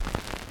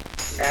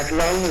At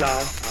long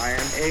last, I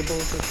am able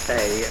to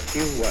say a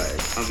few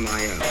words of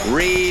my own.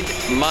 Read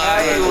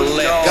my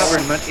lips.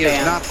 Government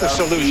is not the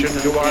solution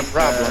to our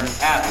problem.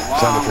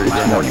 Senator,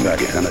 this morning I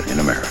Senate in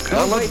America.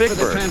 I'm a big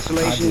bird.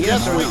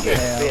 Yes, we did.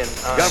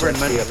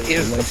 Government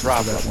is the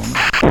problem.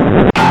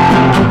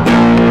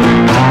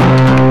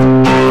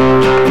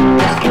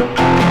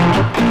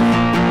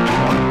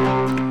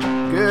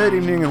 Good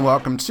evening and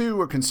welcome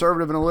to A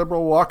Conservative and a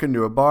Liberal Walk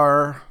Into a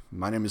Bar.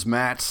 My name is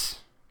Matt,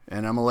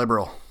 and I'm a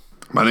liberal.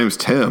 My name's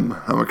Tim.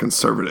 I'm a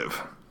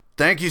conservative.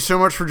 Thank you so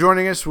much for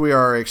joining us. We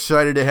are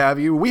excited to have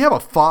you. We have a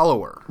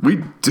follower. We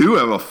do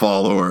have a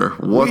follower.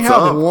 What's we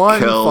have up, one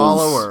Kells?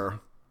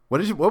 follower.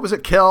 What was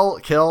it? Kells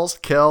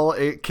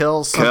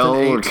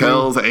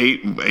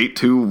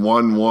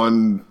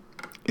 8211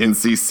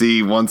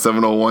 NCC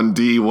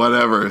 1701D,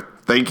 whatever.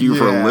 Thank you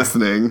for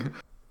listening.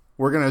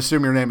 We're going to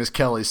assume your name is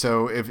Kelly,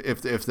 so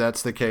if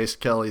that's the case,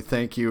 Kelly,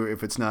 thank you.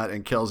 If it's not,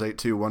 and Kells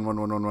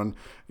 821111,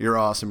 you're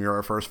awesome. You're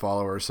our first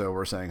follower, so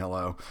we're saying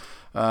hello.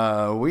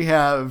 We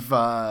have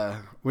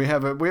a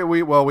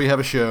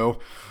show.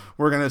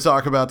 We're going to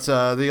talk about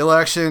the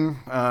election.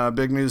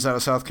 Big news out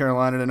of South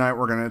Carolina tonight.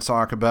 We're going to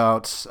talk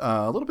about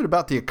a little bit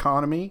about the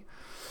economy.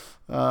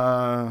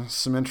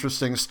 Some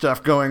interesting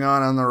stuff going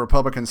on the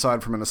Republican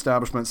side from an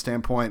establishment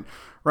standpoint.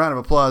 Round of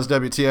applause,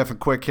 WTF,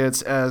 and quick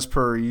hits as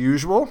per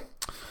usual.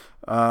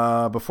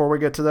 Before we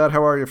get to that,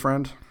 how are you,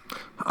 friend?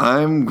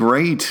 I'm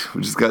great.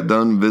 We just got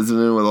done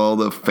visiting with all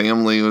the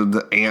family, with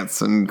the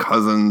aunts and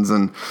cousins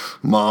and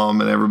mom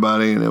and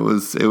everybody, and it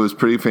was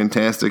pretty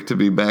fantastic to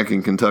be back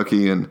in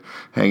Kentucky and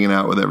hanging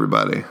out with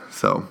everybody.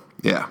 So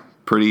yeah,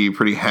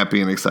 pretty happy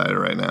and excited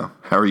right now.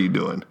 How are you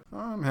doing?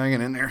 I'm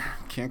hanging in there.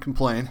 Can't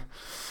complain.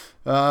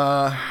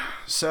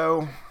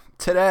 So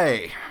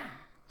today,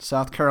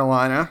 South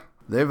Carolina,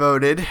 they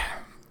voted,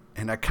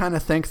 and I kind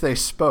of think they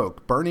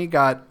spoke. Bernie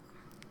got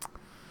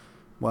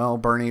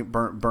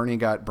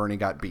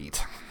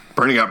beat.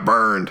 Bernie got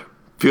burned.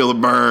 Feel the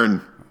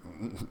burn.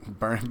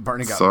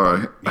 Bernie got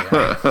Sorry. Burned.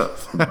 Yeah.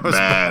 That was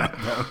bad.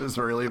 That was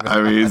really bad.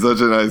 I mean, he's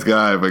such a nice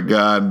guy, but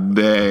god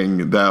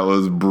dang, that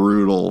was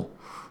brutal.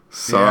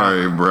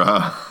 Sorry,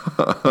 bruh.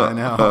 I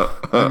know.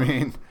 I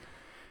mean,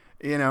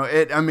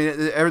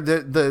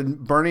 the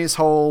Bernie's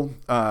whole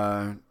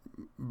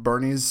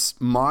Bernie's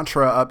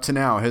mantra up to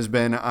now has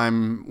been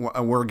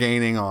we're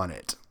gaining on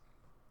it.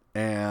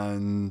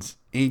 And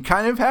he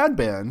kind of had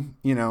been,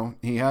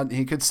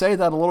 he could say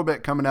that a little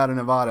bit coming out of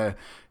Nevada,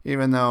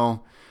 even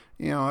though,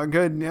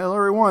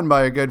 Hillary won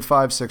by a good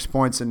 5-6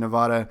 points in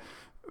Nevada.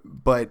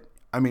 But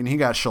I mean, he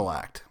got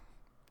shellacked.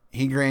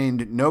 He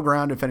gained no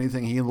ground. If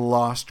anything, he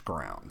lost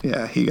ground.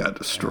 Yeah, he got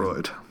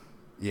destroyed.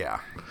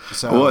 Yeah.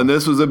 So, well, and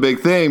this was a big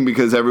thing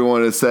because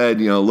everyone has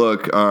said,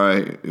 look, all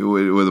right,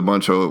 with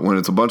when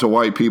it's a bunch of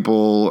white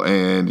people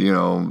and,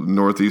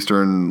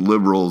 Northeastern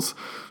liberals,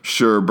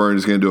 sure,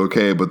 Bernie's going to do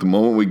okay. But the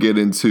moment we get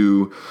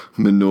into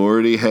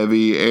minority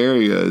heavy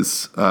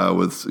areas,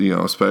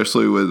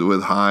 especially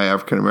with high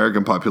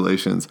African-American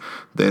populations,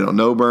 they don't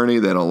know Bernie.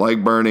 They don't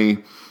like Bernie.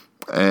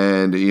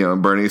 And,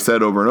 Bernie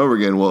said over and over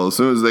again, well, as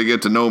soon as they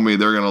get to know me,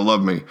 they're going to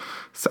love me.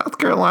 South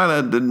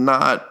Carolina did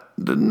not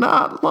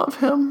love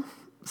him.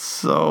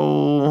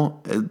 So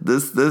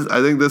this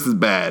I think this is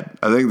bad.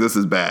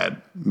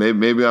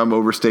 Maybe I'm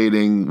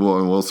overstating.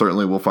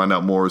 We'll find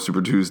out more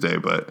Super Tuesday,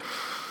 but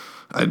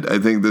I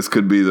think this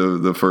could be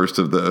the first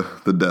of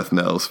the death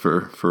knells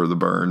for the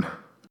burn.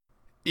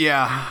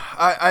 Yeah,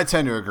 I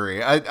tend to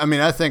agree. I mean,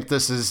 I think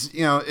this is,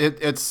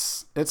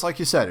 it's like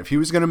you said, if he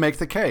was going to make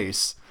the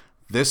case,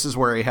 this is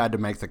where he had to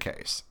make the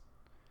case.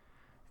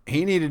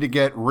 He needed to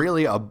get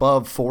really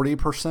above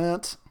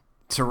 40%.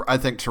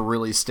 to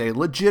really stay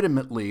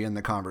legitimately in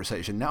the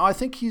conversation. Now, I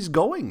think he's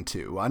going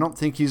to. I don't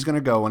think he's going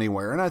to go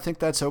anywhere, and I think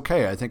that's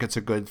okay. I think it's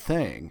a good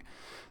thing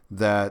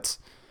that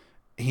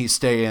he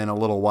stay in a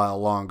little while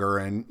longer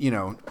and,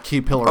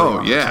 keep Hillary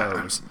on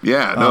her toes.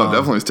 Yeah, no,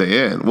 definitely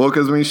stay in. Well,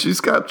 because, I mean,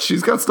 she's got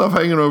stuff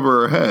hanging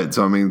over her head.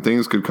 So, I mean,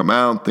 things could come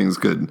out. Things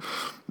could,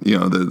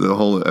 the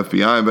whole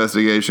FBI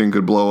investigation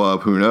could blow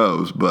up. Who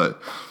knows?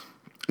 But,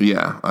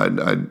 yeah,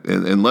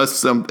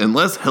 unless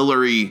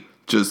Hillary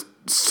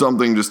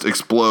something just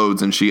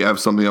explodes and she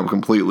F's something up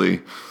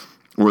completely,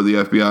 where the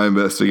FBI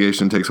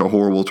investigation takes a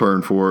horrible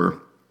turn for her.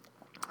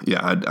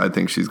 Yeah, I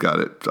think she's got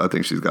it. I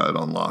think she's got it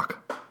on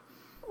lock.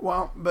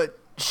 Well, but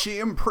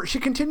she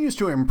continues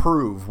to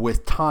improve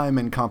with time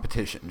and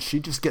competition.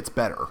 She just gets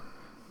better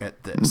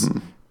at this. Mm-hmm.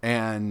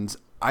 And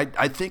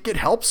I think it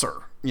helps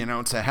her,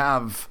 to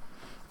have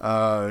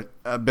a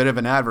bit of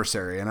an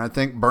adversary. And I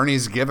think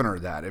Bernie's given her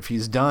that. If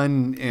he's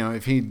done,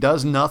 if he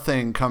does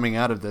nothing coming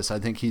out of this, I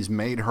think he's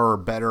made her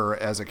better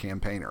as a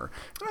campaigner.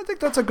 And I think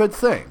that's a good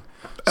thing.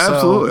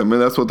 Absolutely. So, I mean,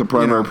 that's what the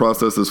primary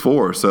process is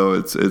for. So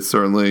it's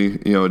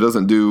certainly, it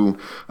doesn't do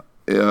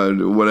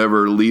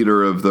whatever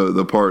leader of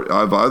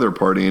either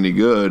party any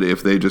good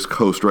if they just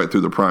coast right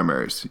through the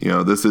primaries.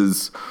 This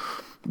is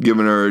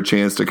giving her a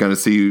chance to kind of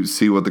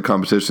see what the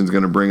competition is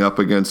going to bring up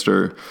against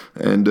her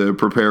and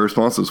prepare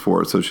responses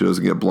for it so she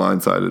doesn't get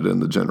blindsided in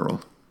the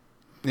general.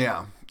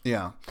 Yeah.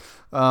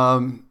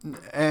 And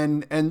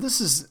this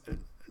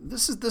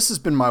has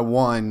been my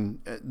one.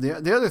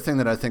 The other thing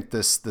that I think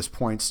this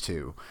points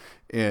to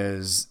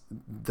is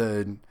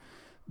the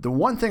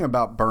one thing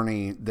about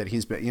Bernie that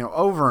he's been,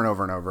 over and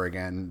over and over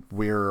again.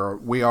 We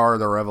are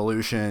the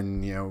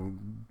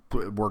revolution.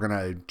 We're going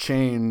to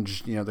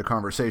change, the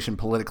conversation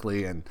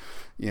politically and,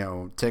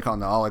 take on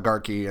the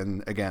oligarchy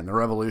and, again, the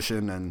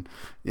revolution and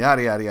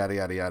yada, yada, yada,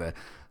 yada, yada.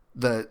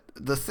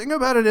 The thing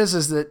about it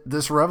is that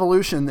this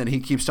revolution that he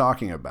keeps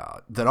talking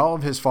about, that all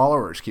of his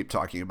followers keep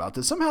talking about,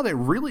 that somehow they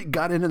really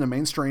got into the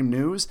mainstream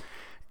news,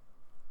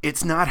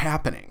 it's not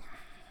happening.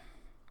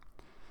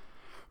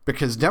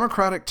 Because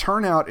Democratic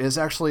turnout is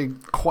actually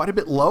quite a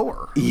bit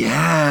lower.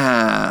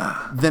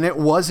 Yeah. Than it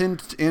was in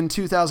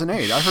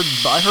 2008. I heard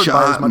by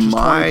as much as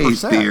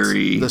 20%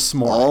 theory this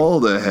morning. All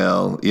the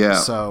hell. Yeah.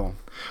 So,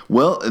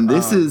 well, and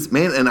this is,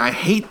 man, and I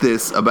hate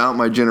this about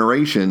my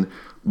generation,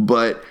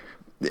 but,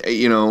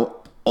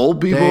 old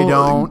people. They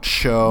don't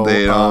show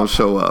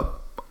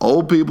up.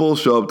 Old people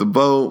show up to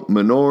vote.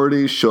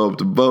 Minorities show up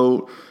to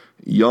vote.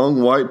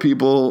 Young white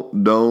people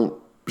don't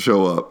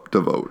show up to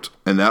vote.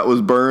 And that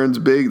was Burns'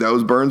 big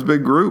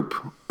group.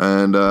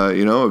 And,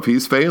 if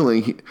he's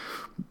failing,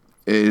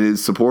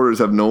 his supporters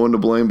have no one to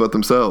blame but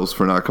themselves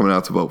for not coming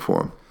out to vote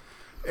for him.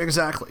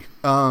 Exactly.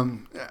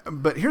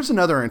 But here's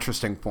another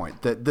interesting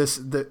point that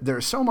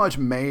there's so much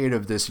made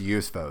of this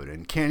youth vote,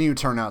 and can you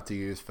turn out the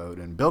youth vote?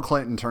 And Bill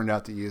Clinton turned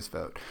out the youth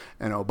vote,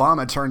 and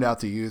Obama turned out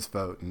the youth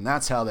vote, and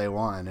that's how they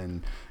won,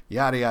 and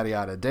yada, yada,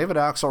 yada. David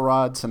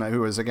Axelrod, who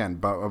was, again,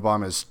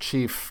 Obama's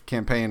chief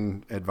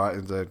campaign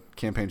advisor, the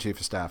campaign chief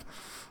of staff,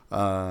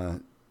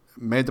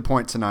 made the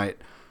point tonight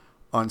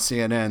on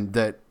CNN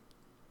that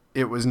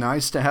it was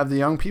nice to have the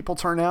young people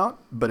turn out,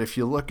 but if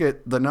you look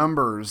at the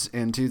numbers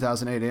in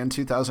 2008 and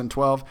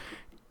 2012,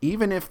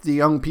 even if the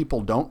young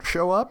people don't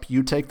show up,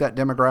 you take that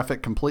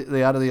demographic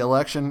completely out of the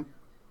election,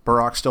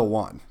 Barack still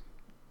won.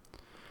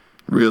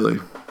 Really?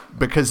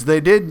 Because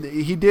he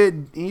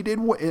did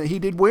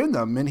win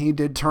them and he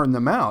did turn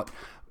them out,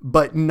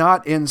 but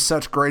not in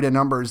such great a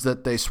numbers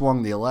that they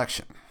swung the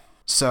election.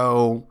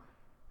 So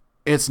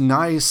it's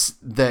nice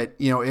that,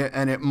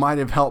 and it might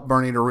have helped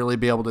Bernie to really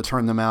be able to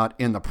turn them out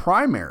in the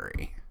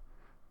primary,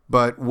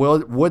 but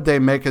would they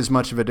make as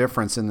much of a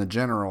difference in the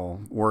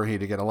general were he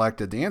to get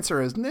elected? The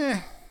answer is,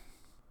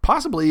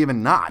 possibly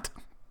even not.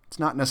 It's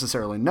not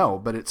necessarily no,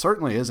 but it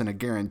certainly isn't a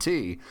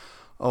guarantee.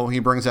 Oh, he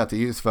brings out the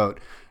youth vote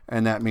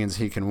and that means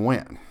he can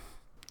win.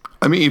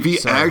 I mean, if he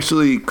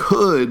actually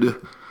could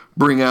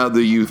bring out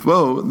the youth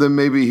vote, then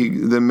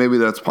maybe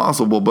that's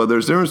possible. But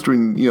there's a difference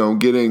between,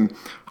 getting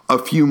a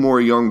few more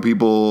young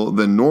people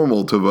than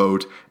normal to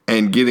vote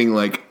and getting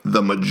like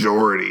the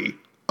majority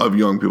of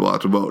young people out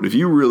to vote. If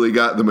you really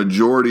got the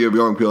majority of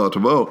young people out to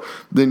vote,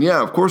 then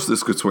yeah, of course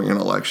this could swing an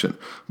election.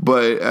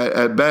 But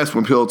at best,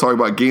 when people talk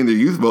about getting the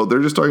youth vote,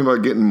 they're just talking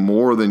about getting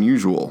more than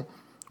usual,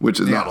 which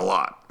is not a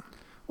lot.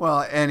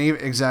 Well,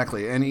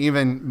 exactly. And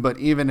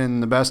even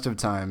in the best of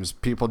times,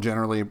 people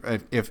generally,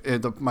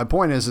 my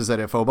point is that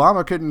if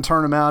Obama couldn't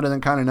turn them out in the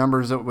kind of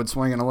numbers that would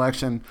swing an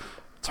election,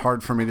 it's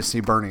hard for me to see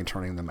Bernie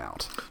turning them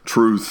out.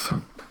 Truth.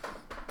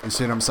 You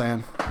see what I'm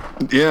saying?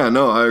 Yeah,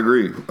 no, I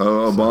agree.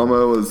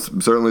 Obama was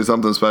certainly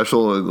something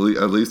special,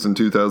 at least in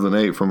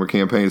 2008 from a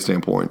campaign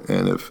standpoint.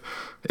 And if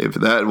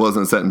that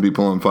wasn't setting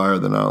people on fire,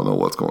 then I don't know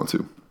what's going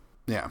to.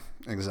 Yeah,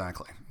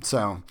 exactly.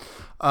 So,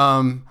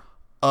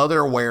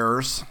 other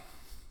wares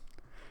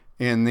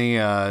in the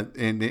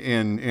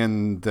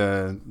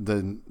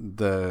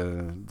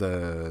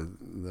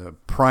the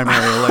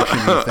primary election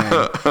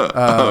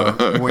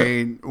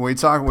thing.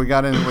 We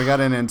got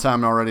in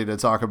time already to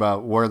talk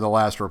about where the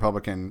last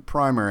Republican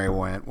primary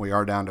went. We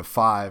are down to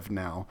 5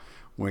 now.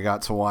 We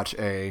got to watch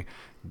a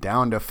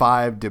down to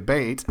 5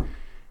 debate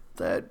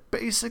that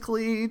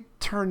basically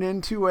turned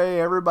into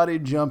everybody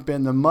jump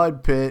in the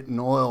mud pit and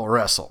oil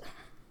wrestle.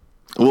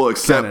 Well,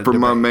 except for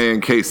my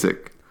man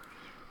Kasich.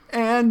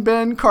 And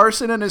Ben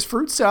Carson and his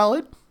fruit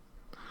salad.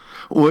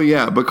 Well,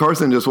 yeah, but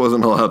Carson just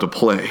wasn't allowed to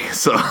play,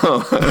 so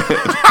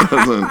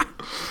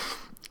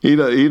he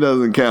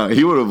doesn't count.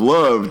 He would have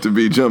loved to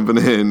be jumping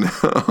in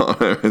on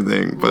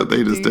everything, but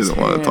they just didn't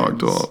want to talk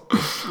to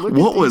him.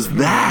 What was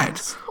that?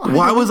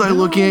 Why was I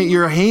looking at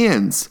your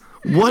hands?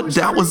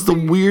 That was the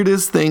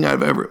weirdest thing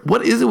I've ever.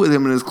 What is it with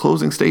him in his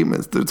closing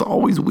statements? It's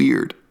always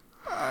weird.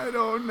 I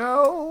don't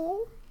know.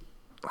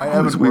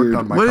 It was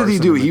weird. What did he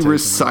do? He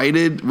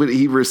recited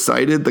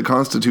the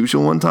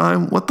Constitution one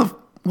time.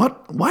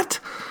 What?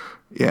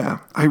 Yeah,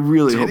 I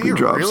really hope he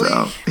drops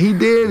out. He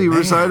did. He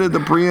recited the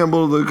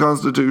preamble of the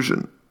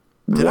Constitution.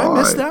 Did I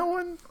miss that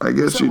one? I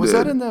guess you did. Was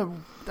that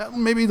in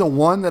maybe the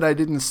one that I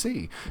didn't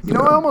see? I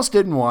almost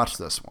didn't watch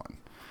this one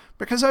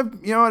because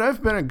I've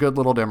been a good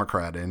little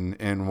Democrat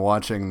in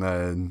watching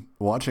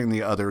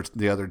the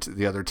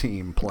other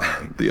team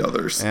play. The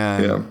others.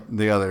 And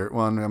the other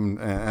one,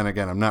 and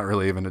again, I'm not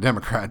really even a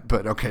Democrat,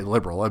 but okay,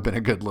 liberal. I've been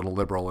a good little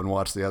liberal and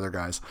watched the other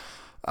guys.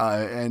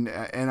 And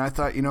I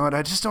thought,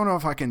 I just don't know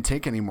if I can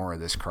take any more of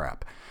this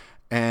crap.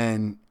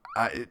 And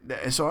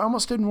So I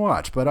almost didn't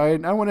watch, but I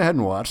went ahead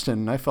and watched,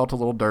 and I felt a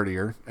little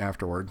dirtier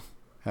afterward,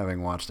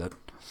 having watched it.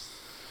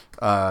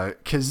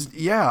 Because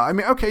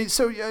okay,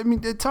 so I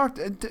mean, talk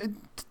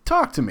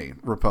to me,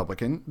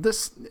 Republican.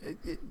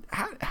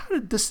 How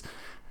did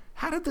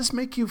this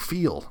make you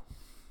feel?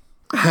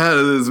 How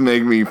does this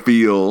make me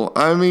feel?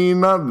 I mean,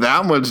 not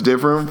that much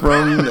different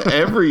from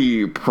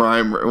every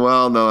primary.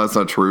 Well, no, that's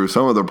not true.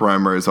 Some of the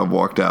primaries I've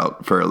walked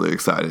out fairly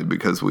excited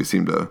because we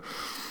seem to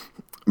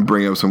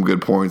bring up some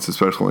good points,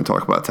 especially when we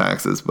talk about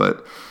taxes.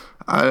 But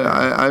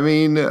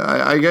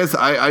I guess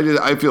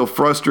I feel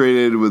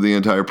frustrated with the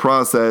entire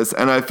process,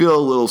 and I feel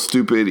a little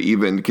stupid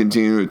even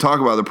continuing to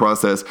talk about the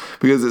process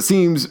because it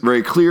seems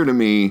very clear to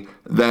me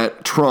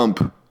that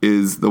Trump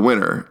is the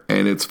winner,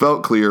 and it's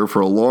felt clear for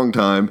a long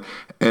time.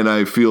 And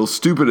I feel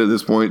stupid at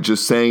this point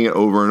just saying it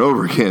over and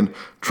over again.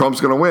 Trump's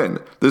going to win.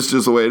 This is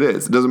just the way it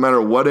is. It doesn't matter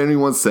what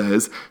anyone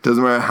says. It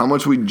doesn't matter how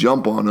much we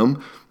jump on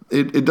them.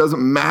 It doesn't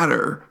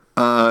matter.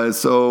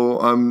 So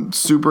I'm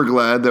super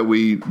glad that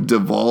we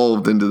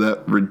devolved into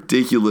that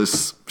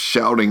ridiculous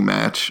shouting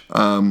match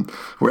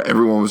where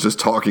everyone was just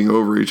talking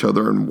over each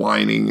other and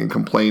whining and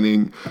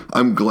complaining.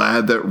 I'm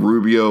glad that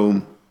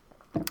Rubio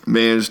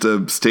managed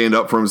to stand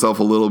up for himself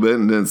a little bit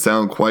and didn't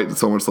sound quite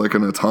so much like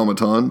an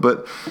automaton,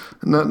 but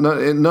none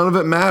of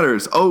it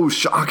matters. Oh,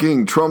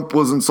 shocking, Trump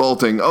was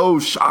insulting. Oh,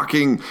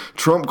 shocking,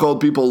 Trump called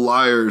people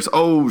liars.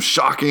 Oh,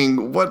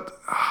 shocking, what?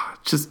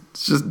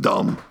 Just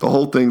dumb. The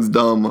whole thing's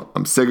dumb.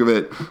 I'm sick of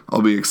it.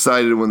 I'll be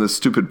excited when this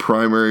stupid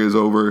primary is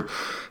over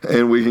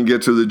and we can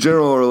get to the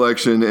general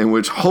election in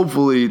which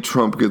hopefully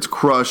Trump gets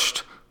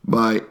crushed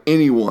by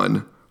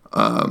anyone.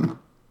 The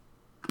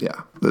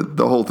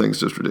whole thing's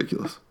just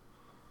ridiculous.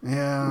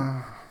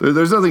 Yeah.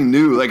 There's nothing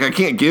new. Like, I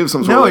can't give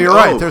some sort of... No, you're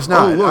right. There's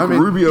not. Oh, look,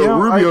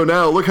 Rubio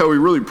now. Look how he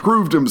really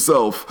proved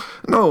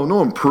himself. No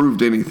one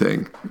proved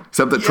anything.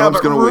 Except that Trump's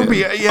going to win.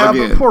 Yeah,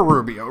 again. But poor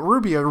Rubio.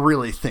 Rubio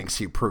really thinks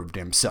he proved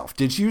himself.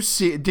 Did you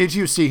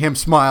see him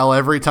smile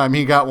every time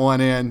he got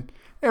one in?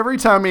 Every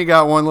time he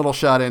got one little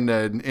shot in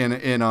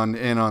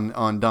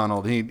on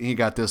Donald, he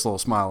got this little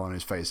smile on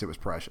his face. It was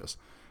precious.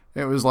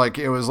 It was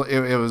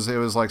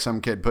like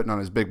some kid putting on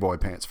his big boy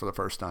pants for the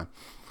first time.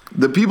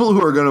 The people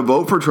who are going to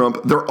vote for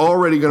Trump, they're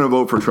already going to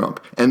vote for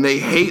Trump. And they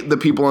hate the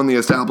people on the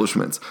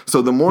establishments.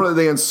 So the more that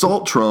they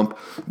insult Trump,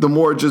 the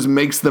more it just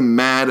makes them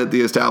mad at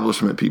the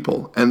establishment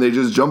people. And they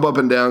just jump up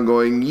and down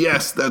going,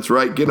 yes, that's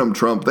right, get them,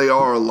 Trump. They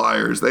are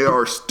liars. They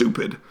are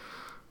stupid.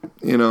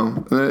 You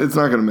know, it's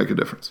not going to make a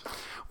difference.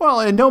 Well,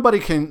 and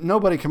nobody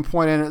can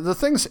point in the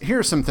things.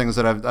 Here's some things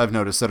that I've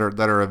noticed that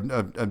are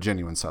of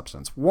genuine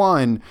substance.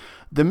 One,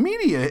 the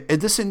media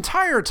this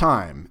entire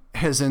time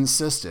has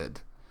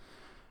insisted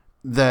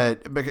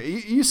that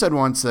you said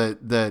once that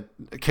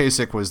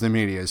Kasich was the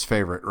media's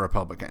favorite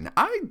Republican.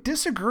 I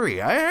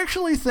disagree. I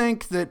actually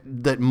think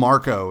that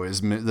Marco is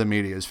the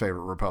media's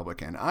favorite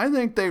Republican. I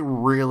think they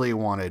really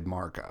wanted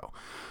Marco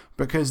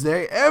because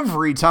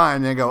every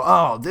time they go,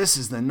 oh, this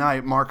is the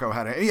night Marco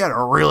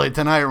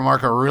tonight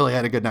Marco really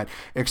had a good night,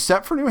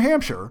 except for New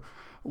Hampshire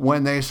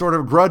when they sort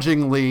of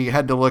grudgingly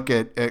had to look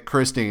at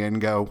Christie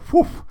and go,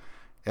 whew,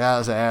 yeah,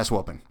 that's an ass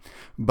whooping.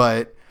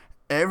 But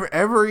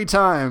every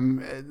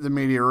time the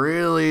media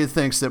really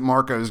thinks that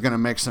Marco is going to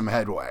make some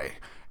headway,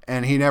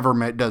 and he never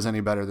does any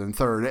better than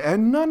third.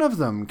 And none of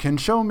them can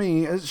show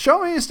me a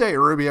state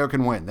Rubio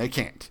can win. They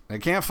can't. They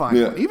can't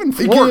find one. Even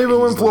Florida. He can't even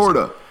win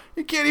Florida.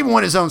 He can't even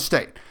win his own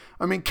state.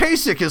 I mean,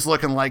 Kasich is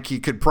looking like he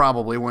could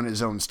probably win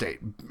his own state,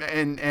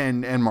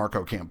 and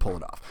Marco can't pull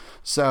it off.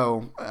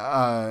 So,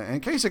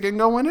 and Kasich can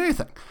go win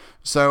anything.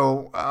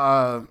 So,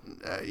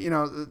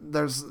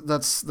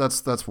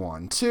 that's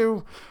one.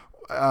 Two.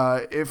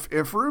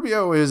 If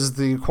Rubio is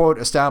the quote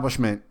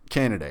establishment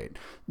candidate,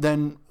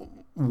 then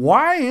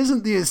why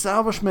isn't the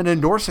establishment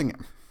endorsing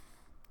him?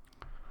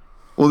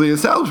 Well, the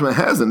establishment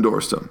has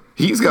endorsed him.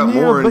 He's got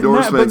more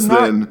endorsements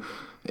than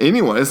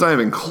anyone. It's not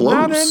even close.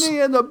 Not any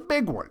of the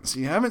big ones.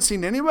 You haven't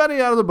seen anybody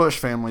out of the Bush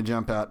family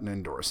jump out and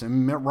endorse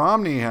him. Mitt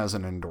Romney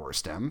hasn't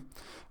endorsed him.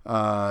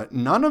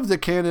 None of the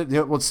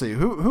candidates. Let's see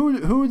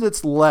who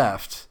that's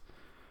left.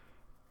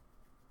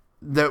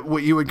 That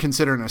what you would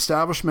consider an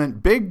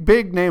establishment,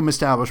 big name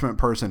establishment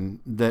person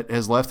that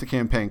has left the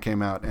campaign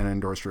came out and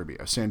endorsed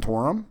Rubio.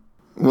 Santorum?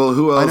 Well,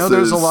 who else? I know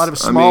there's a lot of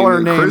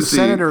smaller name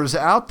senators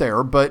out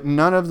there, but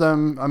none of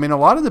them, a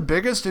lot of the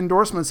biggest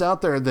endorsements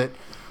out there that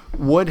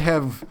would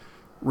have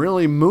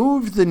really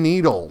moved the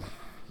needle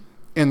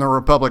in the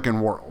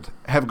Republican world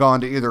have gone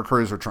to either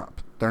Cruz or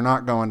Trump. They're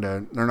not going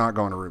to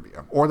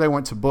Rubio, or they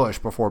went to Bush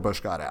before Bush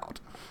got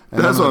out.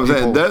 And that's what I'm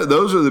saying.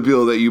 Those are the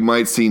people that you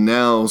might see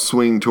now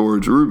swing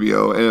towards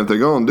Rubio, and if they're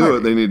going to do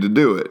it, they need to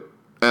do it.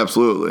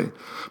 Absolutely.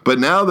 But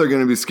now they're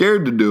going to be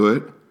scared to do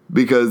it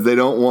because they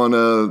don't want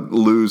to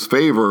lose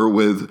favor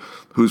with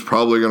who's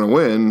probably going to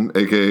win,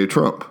 a.k.a.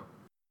 Trump.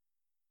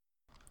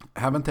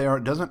 Haven't they?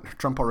 Doesn't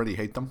Trump already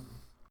hate them?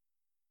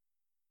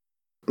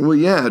 Well,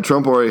 yeah,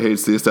 Trump already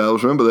hates the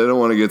establishment, but they don't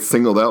want to get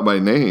singled out by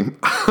name.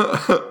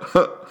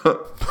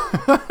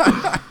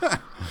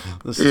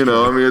 You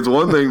know, I mean, it's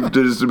one thing to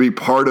just to be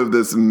part of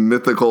this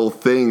mythical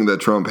thing that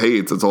Trump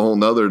hates. It's a whole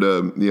nother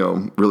to, you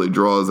know, really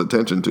draw his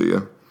attention to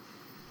you.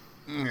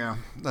 Yeah,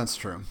 that's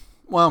true.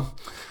 Well,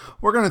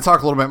 we're going to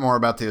talk a little bit more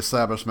about the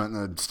establishment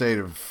and the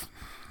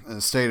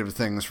state of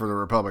things for the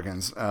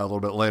Republicans a little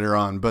bit later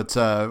on. But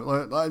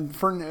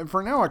for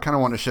now, I kind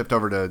of want to shift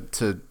over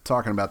to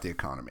talking about the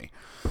economy.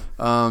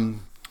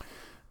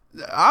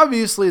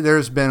 Obviously,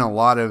 there's been a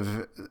lot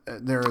of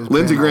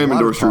Lindsey Graham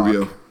endorsed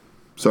Rubio.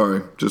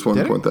 Sorry, just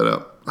wanted to point that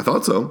out. I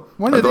thought so.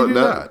 When did he do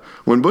that?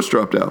 When Bush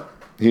dropped out,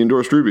 he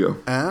endorsed Rubio.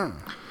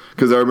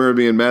 Because I remember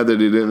being mad that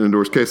he didn't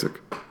endorse Kasich.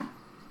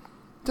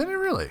 Did he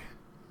really?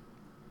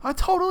 I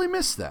totally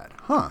missed that.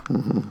 Huh.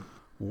 Mm-hmm.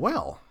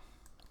 Well,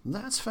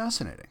 that's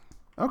fascinating.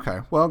 Okay.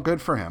 Well,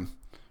 good for him,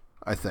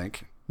 I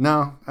think.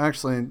 No,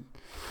 actually,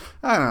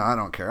 I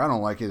don't care. I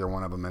don't like either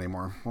one of them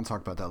anymore. We'll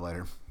talk about that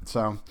later.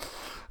 So,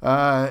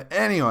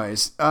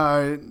 anyways,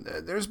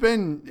 there's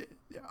been,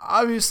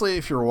 obviously,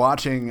 if you're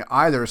watching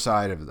either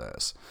side of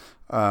this,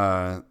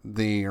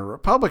 the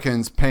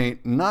Republicans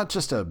paint not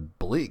just a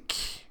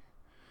bleak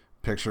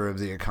picture of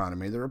the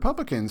economy. The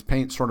Republicans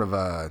paint sort of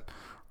a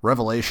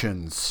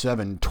Revelation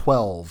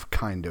 7:12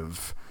 kind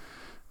of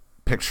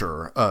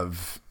picture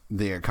of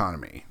the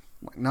economy.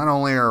 Not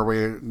only are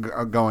we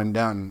going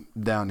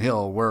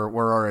downhill, we're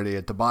already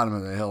at the bottom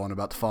of the hill and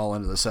about to fall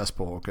into the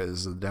cesspool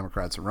because the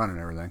Democrats are running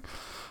everything.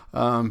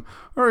 Or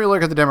you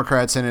look at the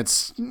Democrats and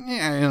it's,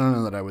 I don't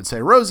know that I would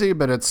say rosy,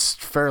 but it's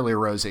fairly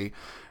rosy.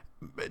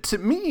 But to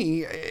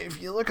me, if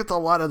you look at a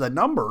lot of the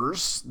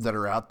numbers that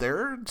are out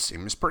there, it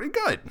seems pretty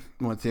good,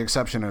 with the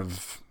exception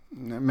of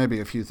maybe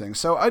a few things.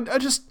 So I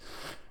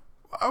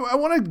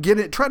want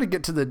to try to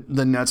get to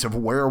the nuts of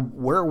where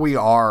we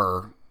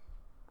are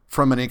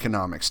from an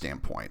economic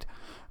standpoint.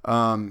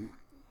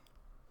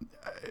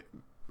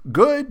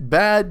 Good,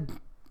 bad,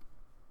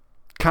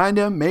 kind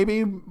of,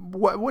 maybe.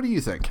 What do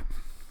you think?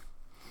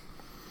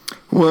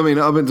 Well, I mean,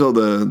 up until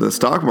the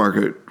stock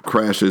market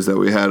crashes that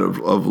we had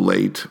of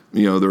late,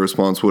 you know, the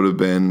response would have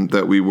been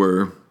that we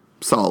were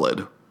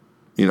solid.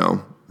 You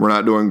know, we're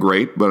not doing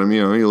great, but I mean,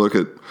 you know, you look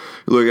at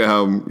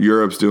how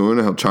Europe's doing,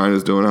 how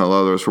China's doing, how a lot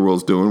of the rest of the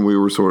world's doing. We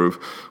were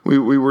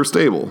we were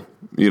stable,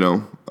 you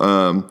know.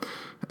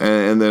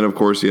 And then, of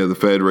course, the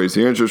Fed raised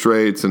the interest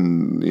rates,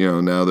 and, you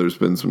know, now there's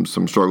been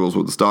some struggles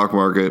with the stock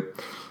market.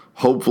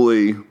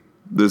 Hopefully,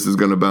 this is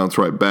going to bounce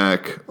right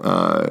back.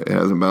 It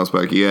hasn't bounced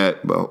back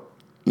yet, but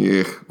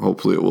yeah,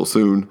 hopefully it will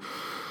soon.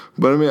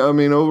 But I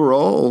mean,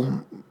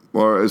 overall,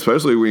 or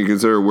especially when you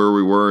consider where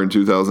we were in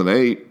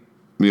 2008,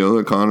 you know, the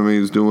economy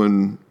is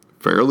doing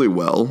fairly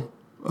well.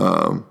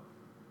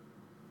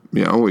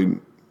 You know,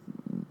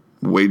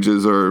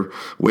 wages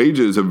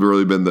have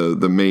really been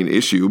the main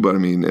issue, but I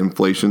mean,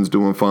 inflation's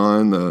doing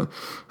fine. The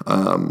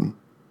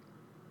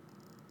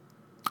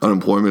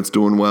unemployment's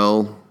doing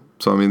well.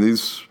 So I mean,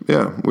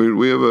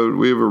 we have a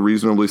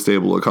reasonably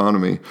stable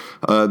economy.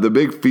 The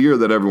big fear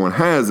that everyone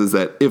has is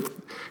that if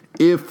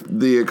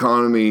the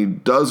economy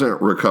doesn't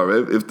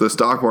recover, if the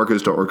stock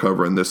markets don't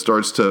recover, and this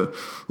starts to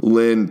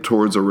lean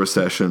towards a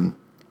recession,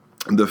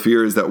 the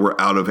fear is that we're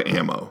out of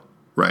ammo.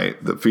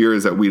 Right. The fear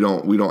is that we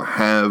don't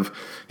have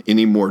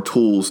any more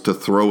tools to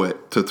throw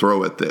at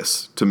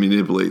this, to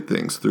manipulate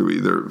things through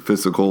either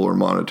physical or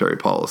monetary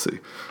policy.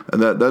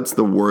 And that's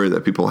the worry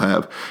that people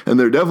have. And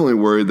they're definitely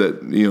worried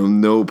that, you know,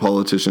 no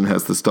politician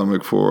has the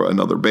stomach for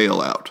another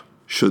bailout,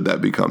 should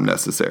that become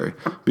necessary,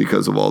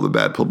 because of all the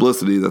bad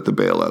publicity that the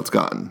bailout's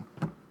gotten.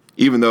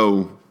 Even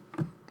though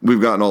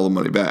we've gotten all the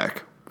money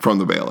back from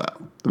the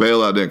bailout. The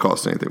bailout didn't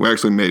cost anything. We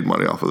actually made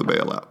money off of the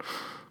bailout.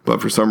 But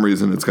for some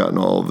reason, it's gotten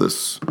all of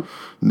this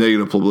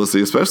negative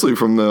publicity, especially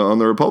on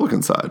the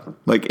Republican side.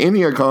 Like,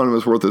 any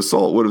economist worth his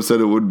salt would have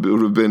said it would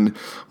have been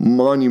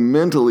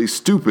monumentally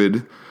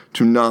stupid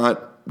to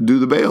not do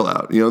the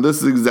bailout. You know,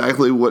 this is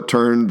exactly what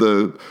turned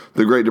the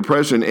Great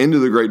Depression into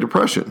the Great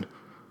Depression,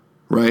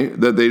 right?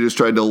 That they just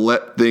tried to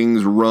let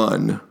things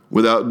run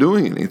without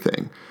doing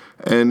anything.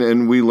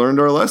 And we learned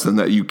our lesson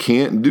that you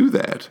can't do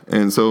that.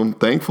 And so,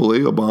 thankfully,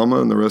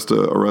 Obama and the rest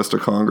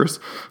of Congress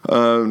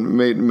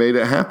made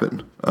it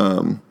happen.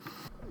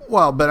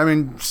 Well, but I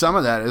mean, some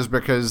of that is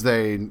because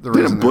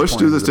didn't Bush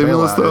do the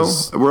stimulus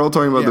though? We're all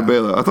talking about the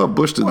bailout. I thought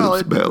Bush did the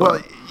bailout. Well,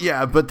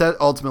 yeah, but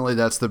ultimately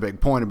that's the big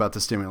point about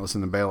the stimulus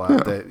and the bailout.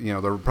 Yeah. That, you know,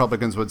 the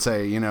Republicans would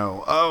say, you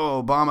know,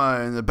 oh,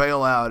 Obama and the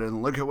bailout,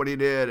 and look at what he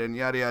did, and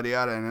yada yada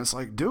yada, and it's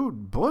like,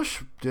 dude,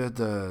 Bush did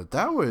the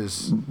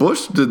bailout.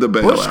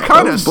 Bush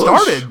kind of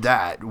started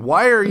that.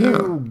 Why are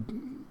you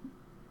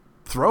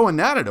throwing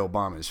that at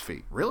Obama's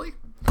feet? Really?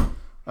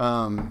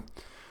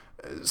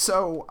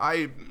 So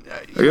I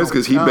guess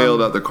because he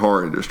bailed out the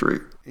car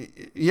industry.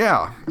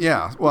 Yeah.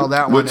 Well,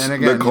 that one, and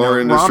again, the car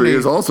industry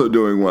is also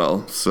doing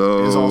well.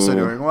 So is also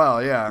doing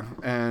well, yeah.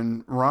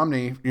 And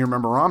Romney, you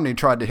remember Romney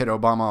tried to hit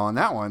Obama on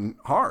that one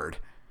hard,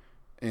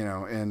 you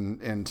know,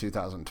 in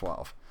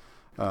 2012.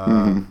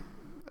 And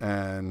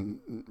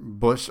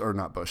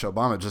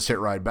Obama just hit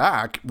right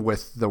back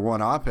with the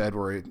one op-ed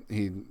where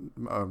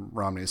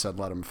Romney said,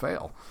 "Let him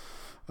fail,"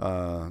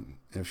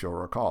 if you'll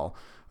recall.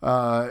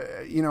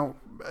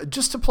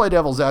 just to play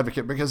devil's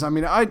advocate, because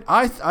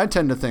I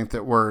tend to think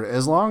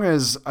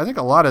that I think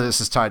a lot of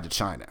this is tied to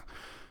China.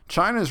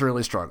 China is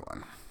really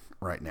struggling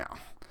right now.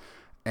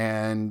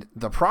 And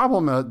the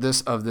problem of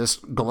this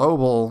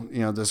global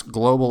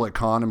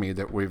economy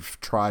that we've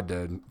tried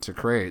to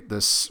create,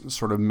 this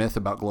sort of myth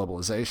about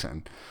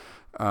globalization,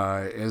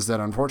 is that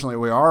unfortunately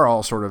we are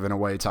all sort of in a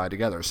way tied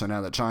together. So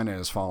now that China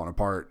is falling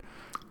apart,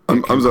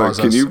 I'm sorry.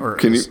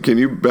 Can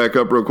you back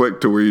up real quick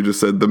to where you just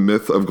said the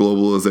myth of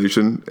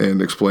globalization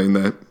and explain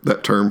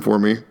that term for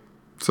me,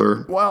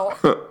 sir? Well,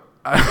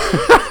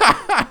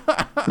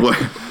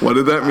 what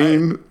did that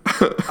mean?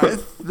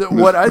 It's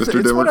what I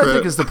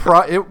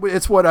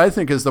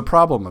think is the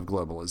problem of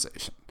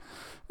globalization.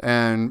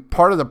 And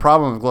part of the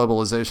problem of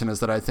globalization is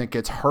that I think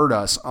it's hurt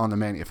us on the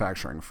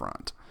manufacturing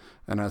front.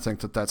 And I think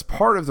that that's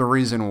part of the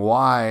reason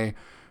why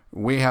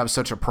we have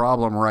such a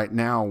problem right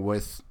now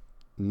with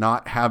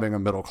not having a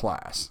middle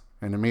class.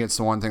 And to me, it's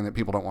the one thing that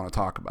people don't want to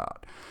talk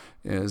about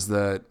is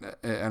that,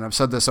 and I've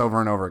said this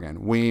over and over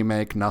again, we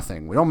make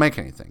nothing. We don't make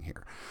anything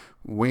here.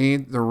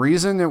 The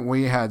reason that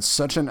we had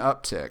such an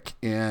uptick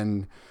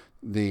in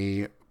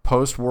the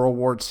post-World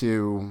War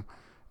II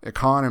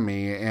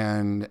economy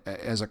and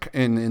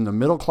in the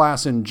middle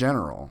class in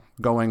general,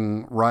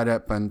 going right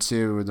up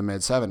into the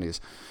mid-70s,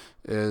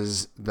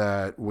 is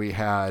that we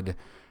had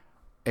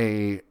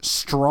a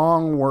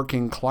strong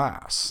working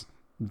class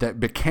that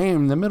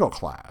became the middle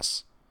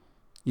class.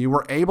 You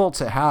were able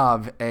to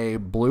have a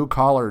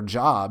blue-collar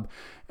job,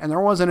 and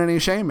there wasn't any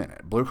shame in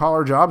it.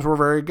 Blue-collar jobs were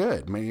very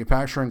good.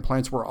 Manufacturing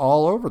plants were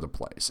all over the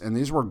place, and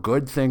these were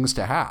good things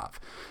to have.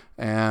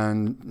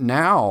 And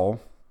now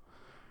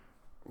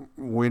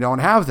we don't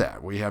have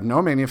that. We have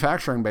no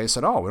manufacturing base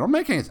at all. We don't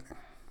make anything.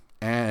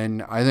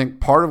 And I think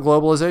part of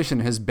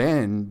globalization has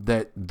been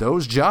that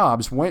those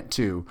jobs went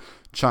to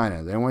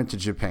China. They went to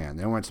Japan.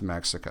 They went to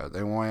Mexico.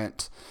 They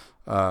went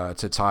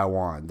to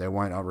Taiwan. They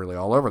went really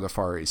all over the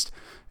Far East.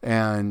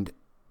 And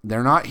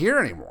they're not here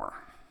anymore.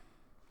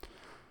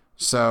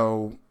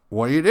 So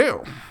what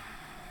do?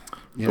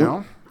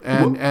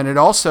 And it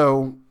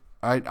also,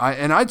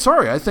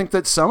 I think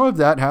that some of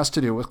that has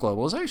to do with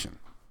globalization.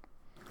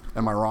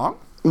 Am I wrong?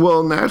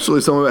 Well,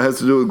 naturally, some of it has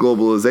to do with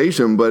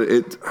globalization, but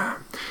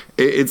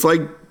it's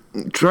like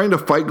trying to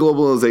fight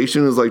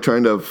globalization is like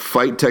trying to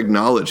fight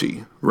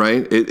technology,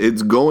 right?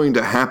 It's going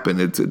to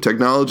happen.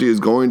 Technology is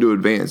going to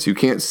advance. You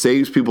can't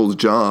save people's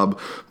job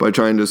by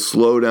trying to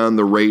slow down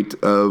the rate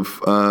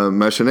of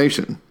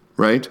machination,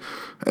 right?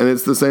 And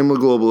it's the same with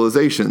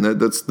globalization.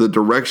 That's the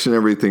direction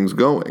everything's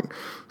going.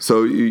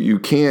 So you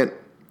can't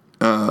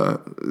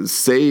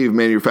save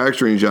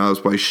manufacturing jobs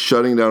by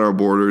shutting down our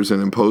borders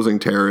and imposing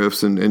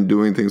tariffs and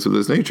doing things of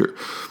this nature.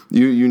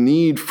 You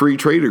need free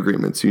trade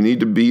agreements. You need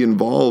to be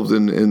involved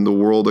in the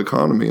world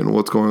economy and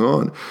what's going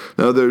on.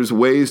 Now, there's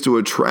ways to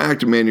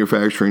attract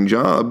manufacturing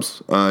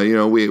jobs.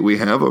 We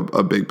have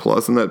a big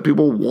plus in that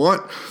people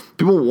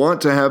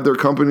want to have their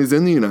companies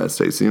in the United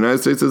States. The United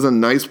States is a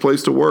nice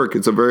place to work.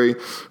 It's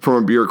from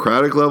a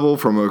bureaucratic level,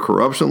 from a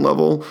corruption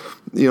level,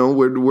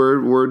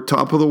 we're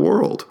top of the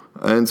world.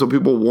 And so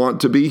people want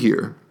to be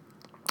here.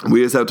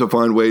 We just have to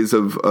find ways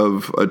of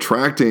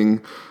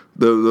attracting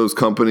those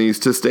companies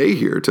to stay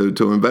here,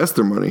 to invest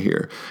their money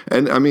here.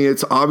 And I mean,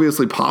 it's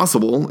obviously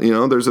possible.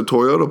 There's a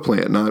Toyota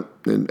plant not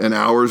an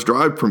hour's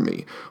drive from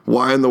me.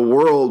 Why in the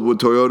world would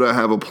Toyota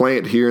have a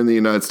plant here in the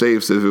United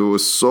States if it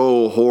was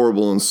so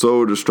horrible and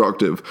so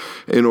destructive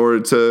in order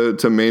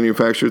to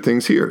manufacture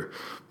things here?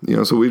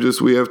 So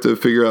we have to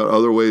figure out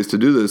other ways to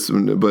do this.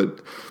 But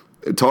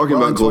talking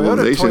about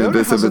globalization,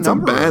 if it's a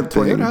bad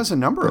thing. Toyota has a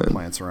number of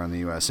plants around the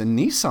U.S., and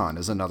Nissan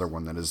is another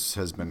one that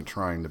has been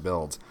trying to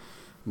build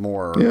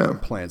more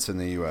plants in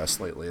the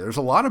U.S. lately. There's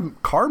a lot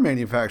of car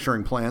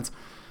manufacturing plants,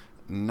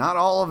 not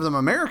all of them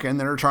American,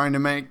 that are trying to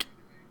make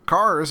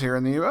cars here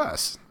in the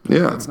U.S.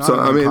 Yeah, so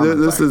I mean,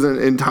 this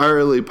isn't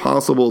entirely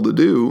possible to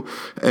do,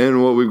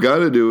 and what we've got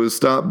to do is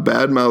stop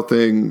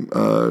bad-mouthing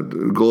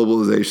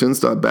globalization,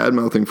 stop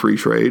bad-mouthing free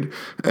trade,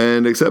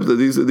 and accept that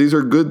these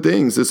are good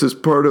things. This is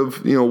part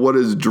of what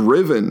has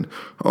driven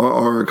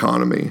our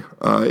economy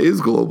is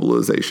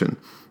globalization,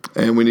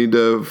 and we need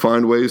to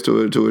find ways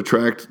to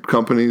attract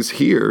companies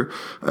here,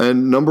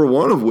 and number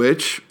one of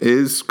which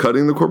is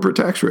cutting the corporate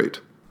tax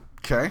rate.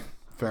 Okay,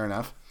 fair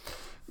enough.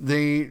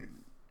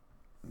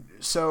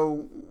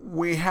 So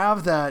we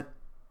have that.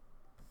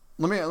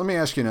 Let me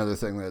ask you another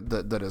thing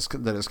that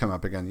has come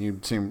up again. You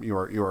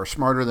are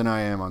smarter than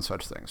I am on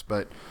such things,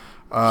 but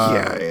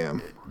yeah, I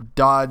am.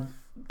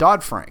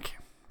 Dodd-Frank.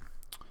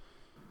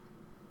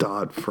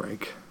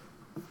 Dodd-Frank.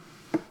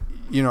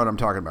 You know what I'm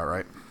talking about,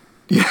 right?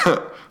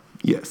 Yeah.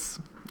 Yes,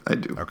 I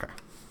do. Okay.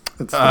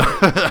 That's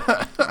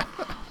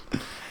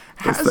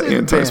the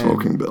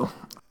anti-smoking bill.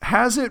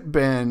 Has it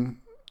been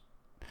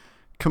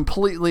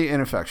completely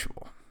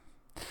ineffectual?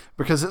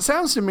 Because it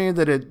sounds to me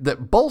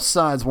that both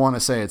sides want to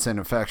say it's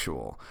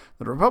ineffectual.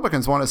 The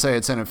Republicans want to say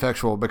it's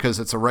ineffectual because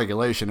it's a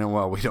regulation and,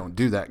 well, we don't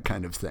do that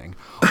kind of thing.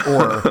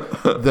 Or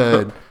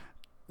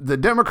the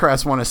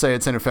Democrats want to say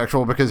it's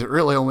ineffectual because it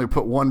really only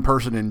put one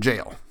person in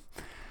jail.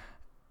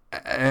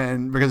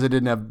 and because it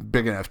didn't have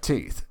big enough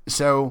teeth.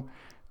 So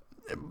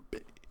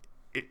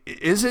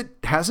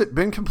has it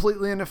been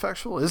completely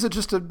ineffectual? Was it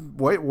just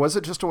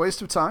a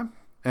waste of time?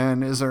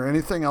 And is there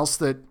anything else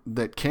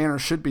that can or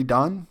should be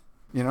done?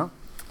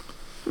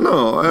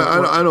 No,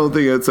 I don't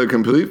think it's a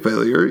complete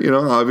failure.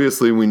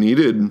 Obviously we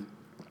needed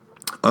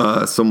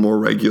some more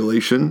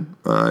regulation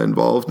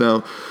involved.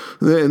 Now,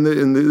 and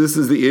this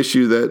is the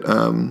issue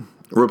that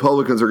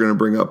Republicans are going to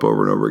bring up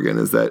over and over again,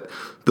 is that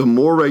the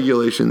more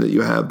regulation that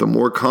you have, the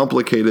more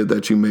complicated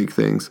that you make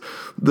things,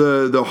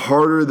 the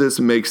harder this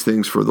makes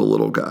things for the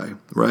little guy,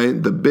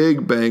 right? The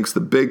big banks,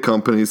 the big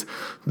companies,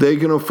 they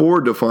can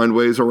afford to find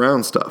ways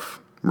around stuff,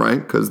 right?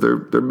 Because they're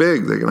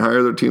big. They can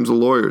hire their teams of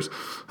lawyers.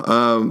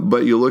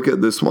 But you look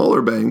at the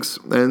smaller banks,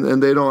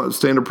 and they don't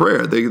stand a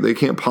prayer. They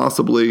can't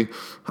possibly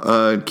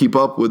keep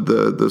up with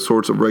the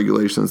sorts of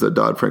regulations that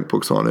Dodd-Frank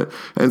puts on it.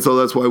 And so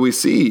that's why we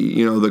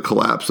see, the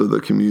collapse of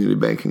the community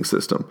banking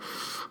system.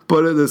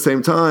 But at the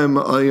same time,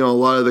 a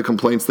lot of the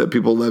complaints that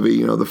people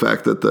levy, the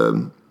fact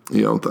that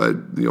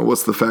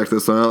what's the fact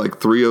that's not like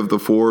 3 of the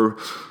 4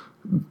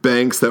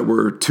 banks that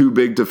were too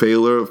big to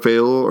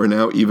fail are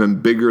now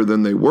even bigger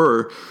than they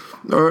were,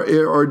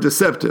 are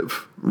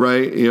deceptive,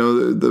 right?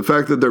 The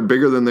fact that they're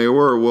bigger than they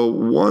were, well,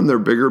 one, they're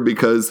bigger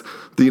because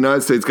the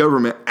United States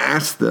government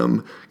asked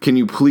them, can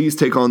you please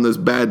take on this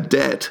bad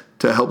debt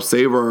to help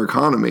save our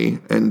economy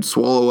and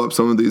swallow up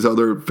some of these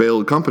other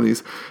failed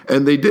companies?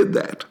 And they did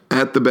that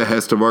at the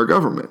behest of our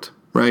government,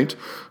 right?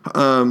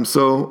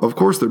 So of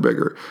course they're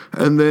bigger.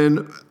 And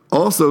then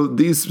also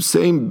these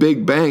same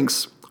big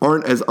banks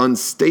aren't as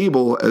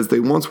unstable as they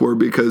once were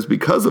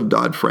because of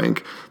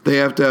Dodd-Frank, they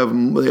have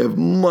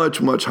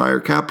much, much higher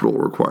capital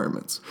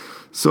requirements.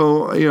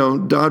 So,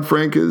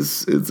 Dodd-Frank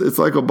it's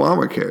like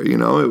Obamacare,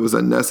 it was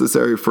a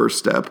necessary first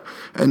step,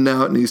 and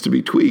now it needs to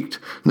be tweaked.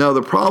 Now,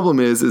 the problem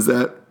is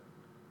that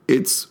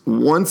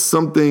once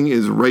something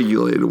is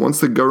regulated, once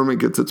the government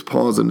gets its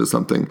paws into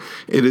something,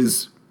 it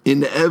is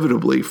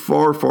inevitably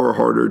far, far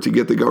harder to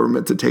get the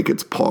government to take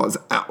its paws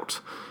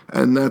out.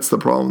 And that's the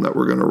problem that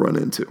we're going to run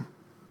into.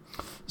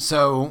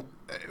 So,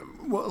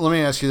 let me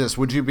ask you this: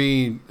 would you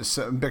be,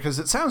 because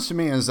it sounds to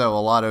me as though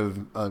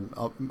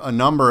a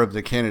number of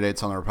the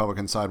candidates on the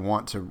Republican side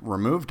want to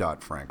remove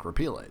Dodd-Frank,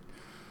 repeal it.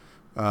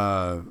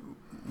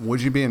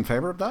 Would you be in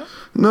favor of that?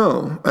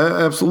 No,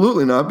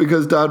 absolutely not,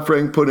 because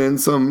Dodd-Frank put in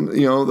some,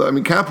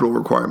 capital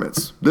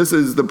requirements. This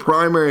is the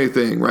primary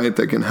thing, right,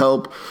 that can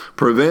help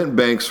prevent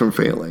banks from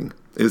failing.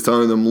 Is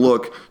telling them,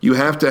 look, you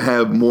have to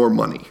have more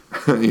money.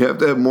 You have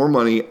to have more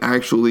money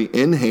actually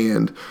in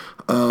hand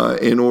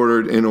in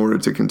order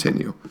to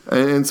continue.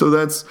 And so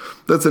that's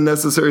a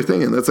necessary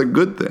thing, and that's a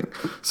good thing.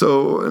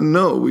 So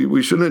no,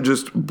 we shouldn't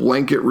just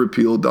blanket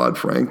repeal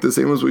Dodd-Frank, the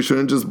same as we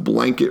shouldn't just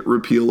blanket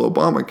repeal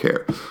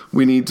Obamacare.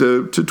 We need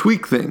to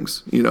tweak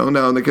things.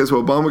 Now in the case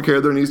of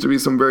Obamacare, there needs to be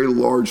some very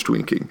large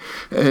tweaking.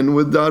 And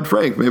with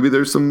Dodd-Frank, maybe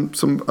there's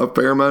a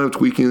fair amount of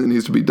tweaking that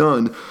needs to be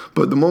done.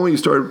 But the moment you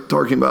start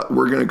talking about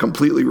we're going to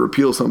completely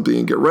repeal something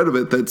and get rid of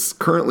it that's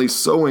currently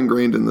so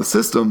ingrained in the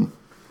system,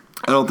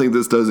 I don't think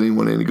this does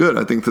anyone any good.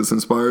 I think this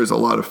inspires a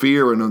lot of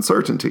fear and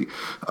uncertainty,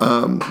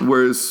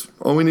 whereas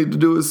all we need to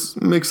do is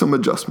make some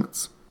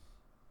adjustments.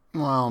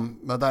 Well,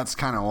 but that's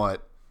kind of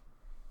what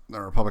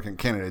the Republican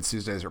candidates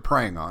these days are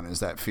preying on, is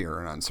that fear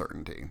and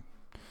uncertainty.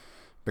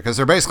 Because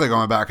they're basically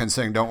going back and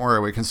saying, don't worry,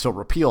 we can still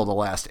repeal the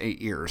last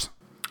 8 years.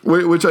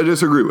 Which I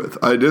disagree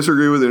with. I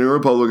disagree with any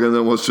Republican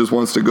that just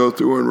wants to go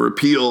through and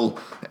repeal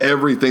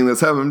everything that's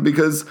happened,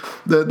 because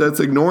that's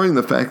ignoring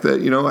the fact that,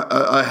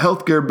 a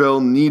healthcare bill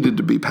needed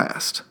to be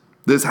passed.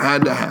 This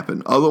had to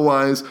happen.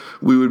 Otherwise,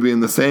 we would be in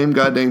the same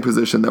goddamn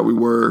position that we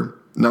were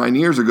 9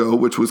 years ago,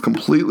 which was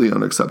completely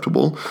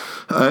unacceptable.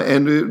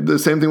 And the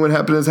same thing would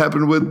happen as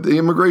happened with the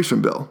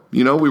immigration bill.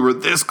 We were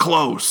this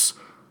close,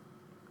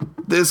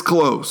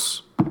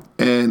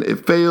 and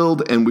it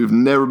failed, and we've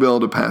never been able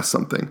to pass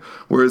something.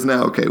 Whereas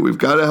now, okay, we've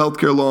got a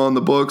healthcare law on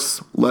the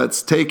books.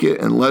 Let's take it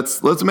and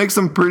let's make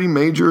some pretty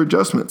major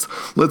adjustments.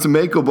 Let's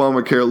make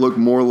Obamacare look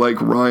more like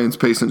Ryan's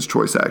Patient's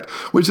Choice Act,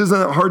 which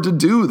isn't hard to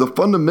do. The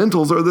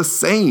fundamentals are the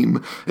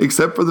same,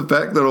 except for the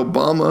fact that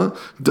Obama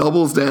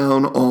doubles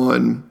down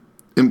on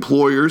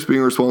employers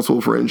being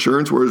responsible for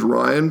insurance, whereas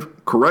Ryan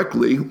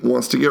correctly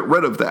wants to get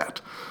rid of that.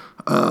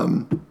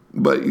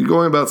 But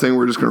going about saying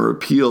we're just going to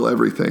repeal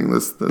everything,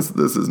 this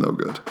is no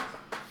good.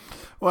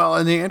 Well,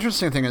 and the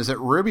interesting thing is that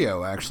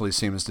Rubio actually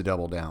seems to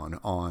double down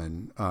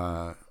on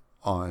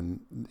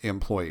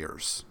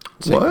employers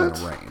taking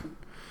the reign.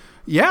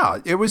 Yeah,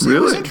 it was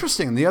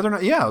interesting the other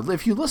night. Yeah,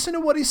 if you listen to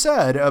what he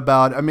said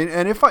about, and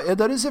if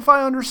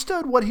I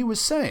understood what he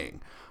was saying,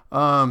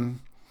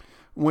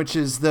 which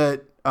is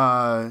that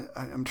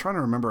I'm trying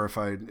to remember if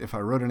I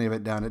wrote any of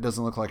it down. It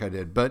doesn't look like I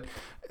did, but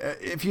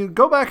if you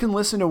go back and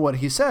listen to what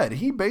he said,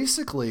 he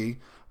basically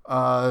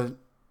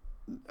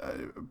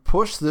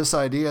pushed this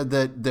idea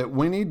that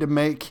we need to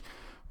make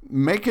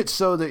it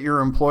so that your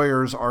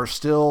employers are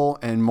still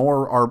and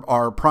more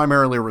are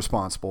primarily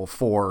responsible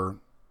for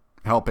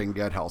helping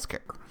get health care.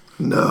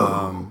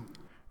 No.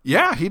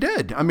 Yeah, he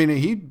did. I mean,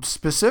 he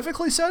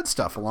specifically said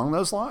stuff along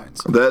those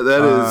lines.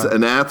 That is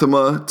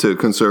anathema to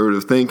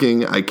conservative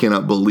thinking. I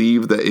cannot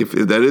believe that if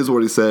that is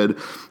what he said,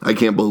 I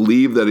can't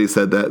believe that he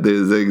said that. That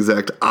is the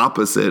exact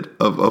opposite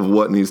of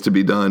what needs to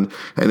be done.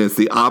 And it's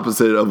the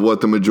opposite of what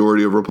the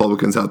majority of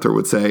Republicans out there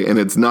would say. And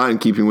it's not in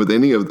keeping with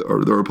any of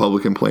the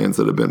Republican plans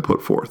that have been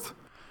put forth.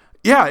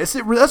 Yeah,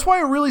 that's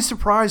why it really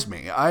surprised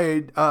me.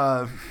 I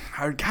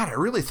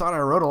really thought I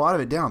wrote a lot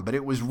of it down, but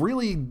it was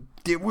really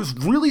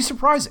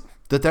surprising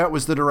that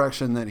was the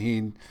direction that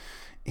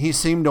he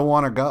seemed to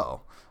want to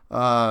go.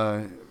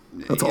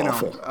 That's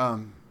awful.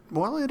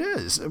 Well, it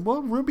is.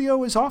 Well,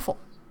 Rubio is awful.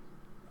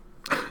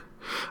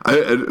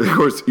 Of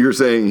course, you're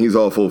saying he's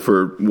awful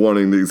for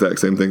wanting the exact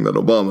same thing that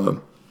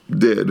Obama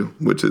did,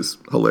 which is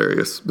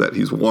hilarious that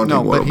he's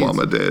wanting what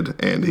Obama did,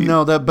 and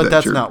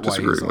that's not why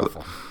he's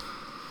awful.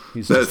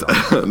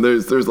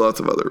 There's lots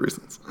of other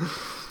reasons.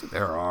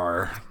 There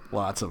are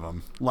lots of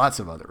them, lots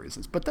of other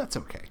reasons, but that's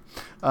okay.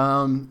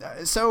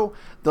 So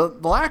we've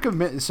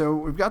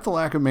got the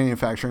lack of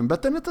manufacturing,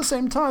 but then at the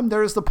same time,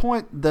 there is the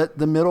point that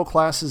the middle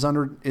class is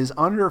under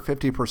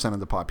 50% of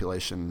the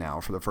population now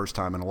for the first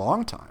time in a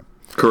long time.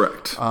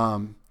 Correct.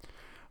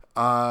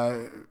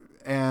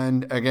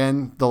 And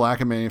again, the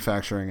lack of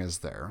manufacturing is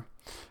there.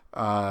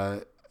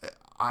 I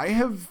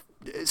have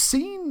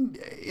seen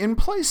in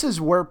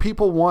places where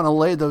people want to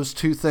lay those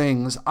two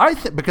things,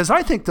 because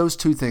I think those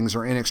two things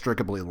are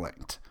inextricably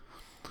linked.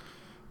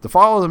 The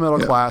fall of the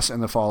middle class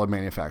and the fall of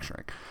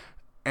manufacturing.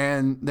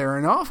 And there are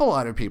an awful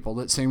lot of people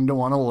that seem to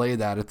want to lay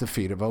that at the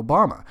feet of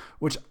Obama,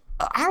 which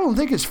I don't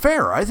think is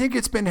fair. I think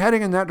it's been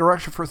heading in that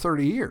direction for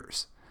 30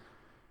 years.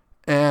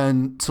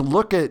 And to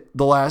look at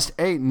the last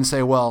 8 and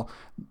say, well,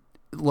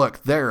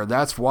 look,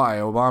 that's why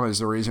Obama is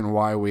the reason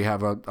why we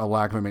have a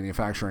lack of a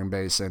manufacturing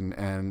base and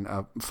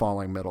a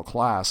falling middle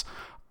class.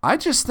 I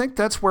just think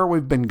that's where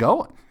we've been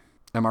going.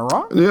 Am I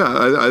wrong?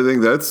 Yeah, I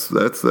think that's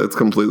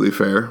completely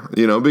fair.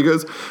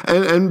 Because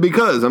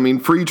I mean,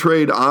 free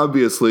trade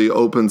obviously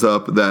opens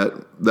up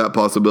that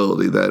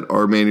possibility that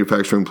our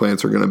manufacturing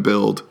plants are going to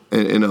build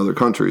in other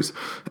countries.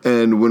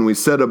 And when we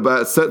set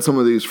some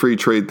of these free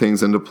trade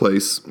things into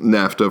place,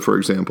 NAFTA, for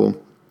example,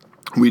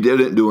 we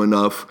didn't do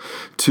enough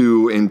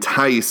to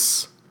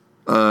entice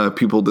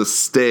people to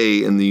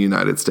stay in the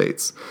United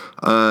States.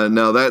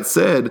 Now, that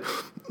said,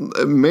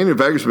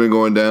 manufacturing's been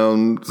going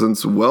down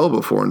since well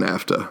before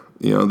NAFTA.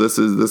 This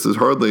is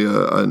hardly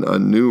a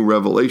new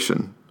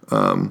revelation.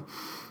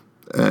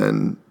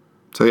 And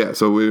so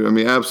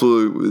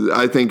absolutely,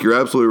 I think you're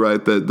absolutely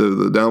right that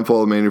the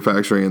downfall of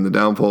manufacturing and the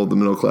downfall of the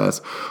middle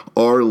class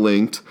are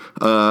linked.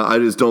 I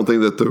just don't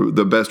think that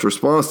the best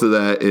response to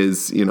that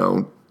is,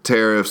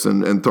 tariffs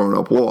and throwing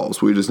up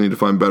walls. We just need to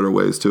find better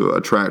ways to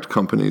attract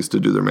companies to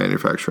do their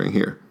manufacturing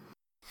here.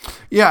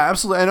 Yeah,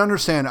 absolutely. And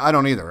understand, I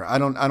don't either. I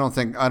don't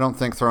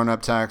think throwing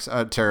up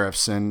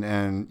tariffs and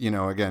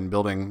again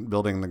building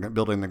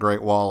the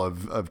Great Wall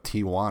of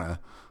Tijuana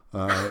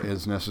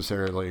is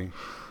necessily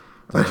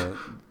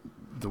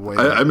the way.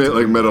 I meant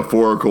like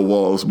metaphorical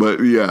walls, but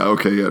yeah,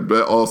 okay, yeah,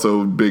 but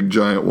also big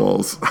giant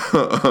walls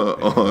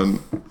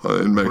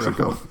in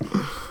Mexico.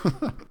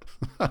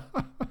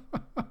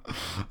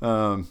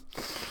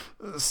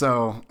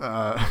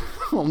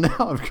 Well, now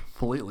I've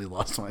completely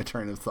lost my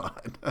train of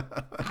thought.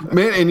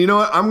 Man, and you know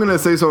what? I'm going to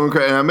say something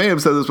crazy, and I may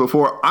have said this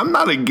before. I'm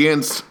not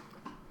against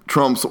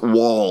Trump's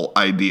wall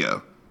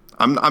idea.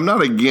 I'm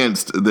not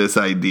against this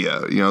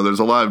idea. There's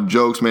a lot of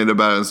jokes made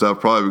about it and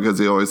stuff, probably because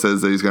he always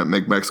says that he's going to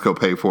make Mexico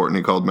pay for it, and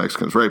he called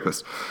Mexicans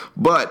rapists.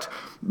 But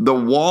the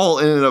wall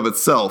in and of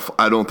itself,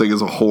 I don't think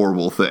is a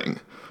horrible thing.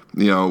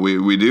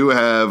 We do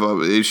have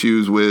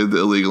issues with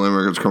illegal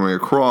immigrants coming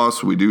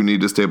across. We do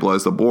need to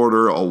stabilize the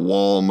border. A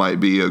wall might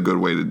be a good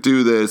way to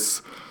do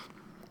this.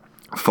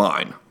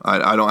 Fine.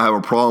 I don't have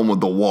a problem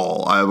with the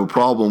wall. I have a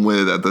problem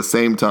with, at the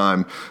same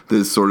time,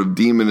 this sort of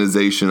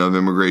demonization of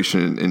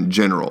immigration in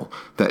general,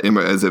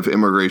 as if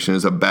immigration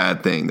is a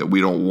bad thing, that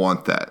we don't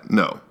want that.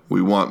 No,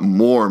 we want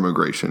more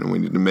immigration, and we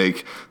need to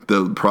make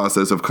the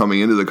process of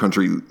coming into the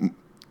country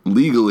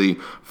legally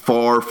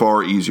far,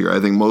 far easier. I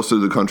think most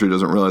of the country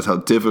doesn't realize how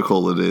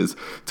difficult it is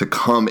to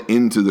come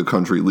into the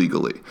country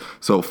legally.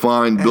 So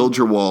fine, build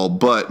your wall,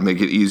 but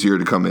make it easier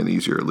to come in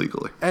easier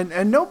legally.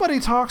 And nobody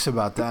talks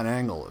about that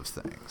angle of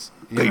things.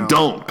 They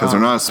don't, because they're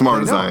not as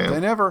smart as I am. They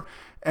never.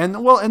 And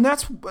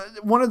that's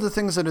one of the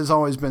things that has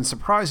always been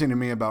surprising to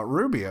me about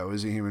Rubio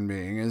as a human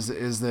being is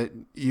that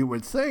you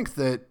would think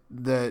that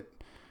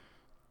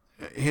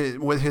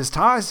with his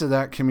ties to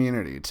that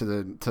community, to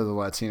the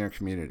Latino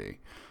community,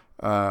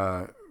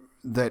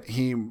 that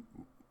he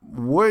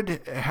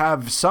would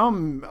have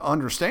some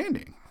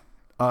understanding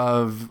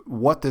of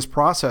what this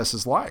process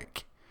is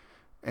like.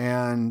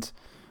 And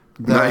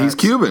he's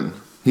Cuban.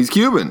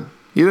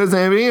 He doesn't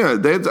have any.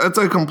 That's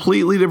a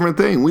completely different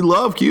thing. We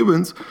love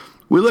Cubans.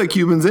 We let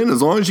Cubans in.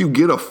 As long as you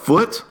get a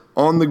foot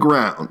on the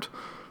ground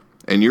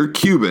and you're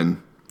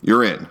Cuban,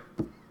 you're in.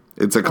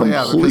 It's a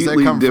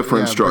completely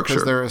different structure.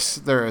 Because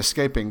they're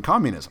escaping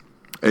communism.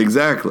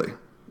 Exactly.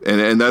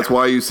 And that's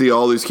why you see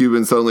all these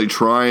Cubans suddenly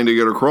trying to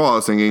get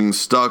across and getting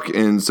stuck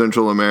in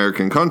Central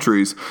American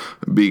countries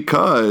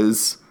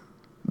because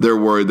they're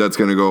worried that's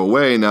going to go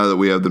away now that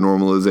we have the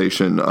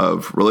normalization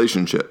of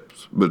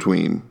relationships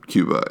between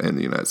Cuba and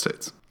the United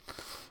States.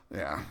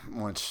 Yeah,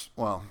 which,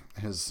 well,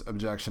 his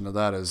objection to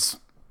that is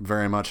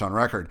very much on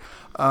record.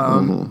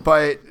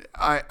 But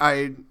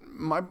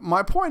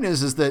my point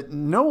is that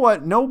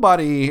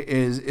nobody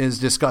is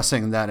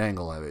discussing that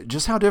angle of it.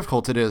 Just how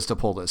difficult it is to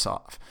pull this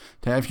off.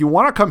 If you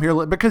want to come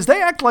here, because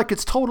they act like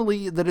it's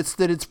totally that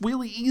it's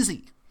really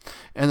easy,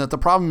 and that the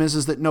problem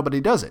is that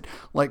nobody does it.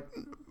 Like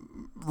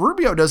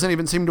Rubio doesn't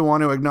even seem to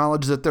want to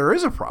acknowledge that there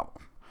is a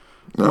problem.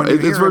 No,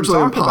 it's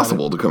virtually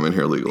impossible to come in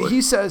here legally.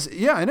 He says,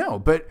 "Yeah, I know,"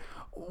 but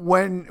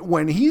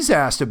when he's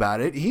asked about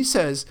it, he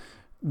says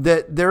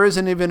that there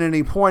isn't even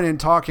any point in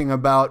talking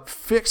about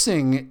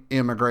fixing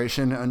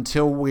immigration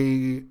until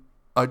we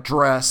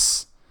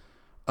enforce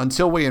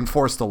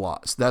the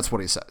laws. That's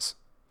what he says.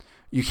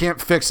 You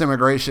can't fix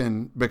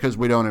immigration because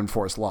we don't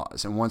enforce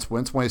laws. And once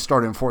we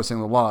start enforcing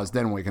the laws,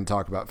 then we can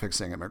talk about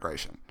fixing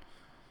immigration.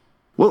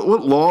 What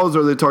laws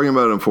are they talking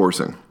about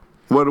enforcing?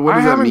 What does that mean?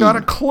 I haven't got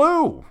a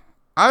clue.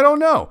 I don't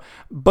know.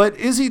 But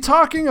is he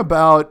talking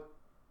about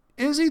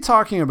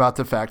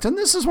the fact, and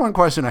this is one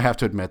question I have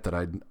to admit that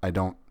I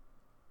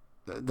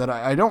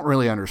don't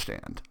really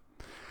understand.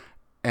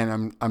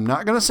 And I'm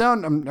not going to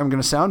sound, I'm going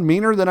to sound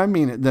meaner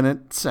than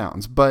it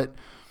sounds, but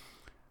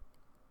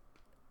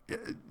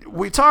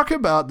we talk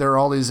about there are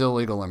all these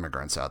illegal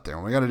immigrants out there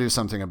and we got to do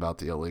something about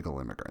the illegal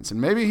immigrants.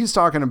 And maybe he's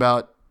talking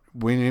about,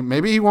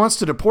 maybe he wants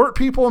to deport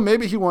people.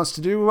 Maybe he wants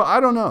to do, I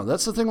don't know.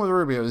 That's the thing with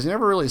Rubio is he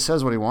never really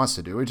says what he wants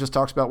to do. He just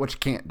talks about what you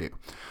can't do.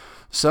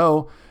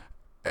 So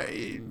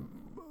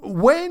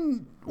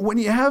when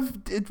you have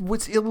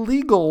what's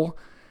illegal,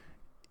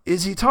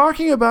 is he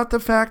talking about the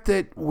fact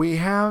that we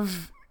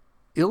have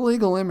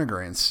illegal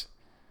immigrants,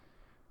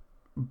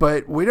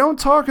 but we don't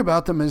talk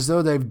about them as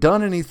though they've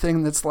done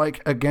anything that's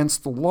like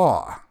against the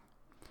law?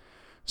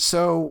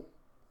 So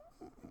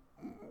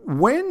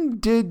when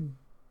did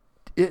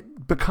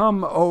it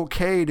become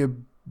okay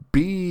to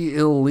be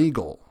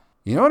illegal?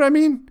 You know what I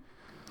mean?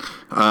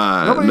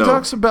 Nobody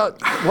talks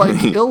about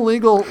like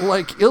illegal,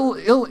 like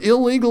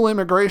illegal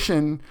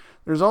immigration.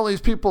 There's all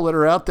these people that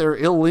are out there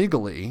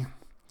illegally,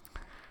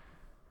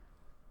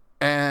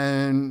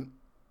 and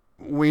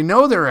we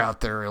know they're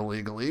out there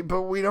illegally,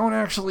 but we don't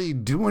actually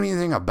do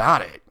anything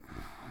about it.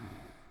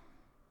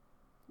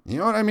 You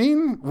know what I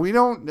mean? We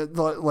don't,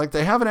 like,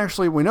 they haven't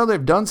actually, we know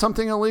they've done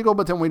something illegal,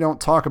 but then we don't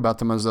talk about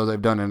them as though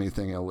they've done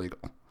anything illegal.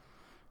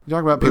 You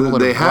talk about people that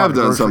they have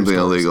done something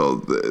illegal.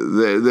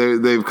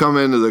 They've come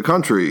into the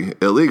country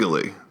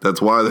illegally.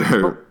 That's why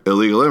they're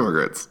illegal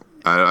immigrants.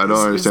 I don't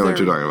understand what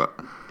you're talking about.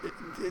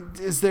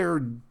 Is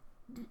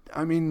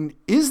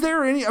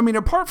there any,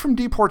 apart from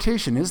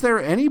deportation, is there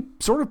any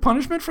sort of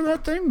punishment for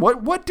that thing?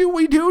 What do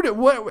we do to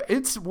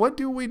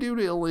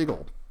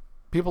illegal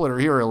people that are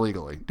here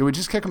illegally? Do we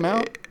just kick them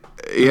out?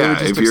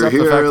 Yeah, if you're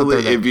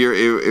here,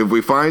 if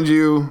we find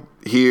you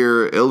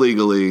here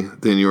illegally,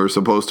 then you're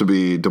supposed to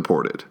be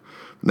deported.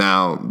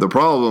 Now, the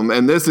problem,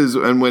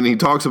 and when he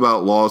talks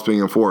about laws being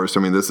enforced,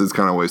 this is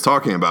kind of what he's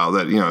talking about,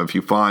 that, if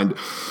you find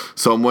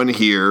someone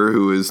here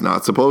who is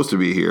not supposed to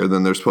be here,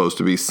 then they're supposed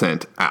to be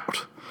sent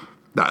out.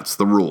 That's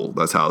the rule.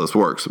 That's how this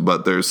works.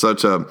 But there's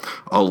such a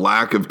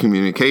lack of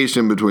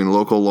communication between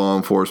local law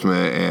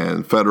enforcement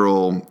and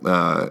federal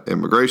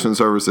immigration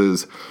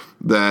services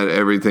that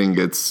everything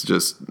gets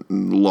just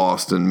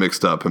lost and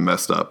mixed up and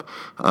messed up.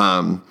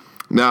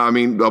 Now,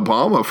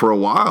 Obama for a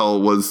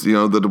while was, the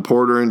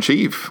deporter in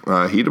chief.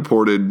 He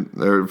deported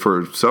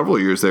for several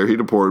years there. He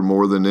deported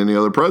more than any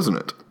other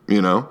president,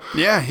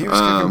 Yeah, he was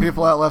kicking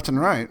people out left and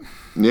right.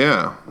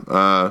 Yeah.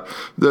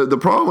 The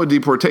problem with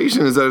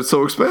deportation is that it's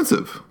so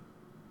expensive.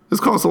 This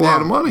costs a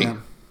lot of money,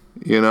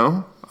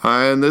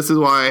 and this is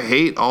why I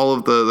hate all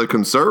of the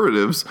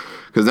conservatives,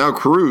 because now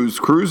Cruz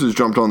has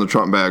jumped on the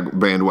Trump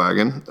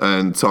bandwagon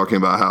and talking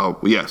about how,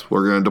 yes,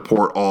 we're going to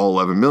deport all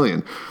 11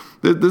 million.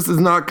 This is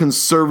not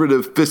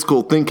conservative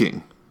fiscal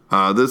thinking.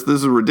 This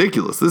is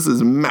ridiculous. This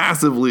is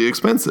massively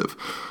expensive.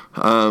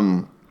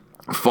 Far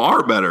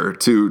better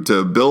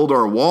to build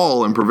our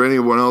wall and prevent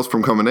anyone else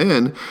from coming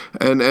in,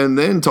 and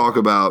then talk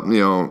about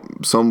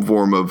some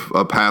form of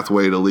a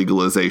pathway to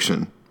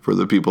legalization for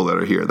the people that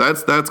are here.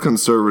 That's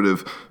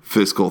conservative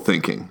fiscal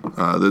thinking.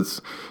 That's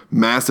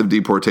massive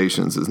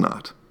deportations is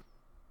not.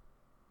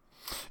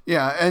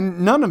 Yeah,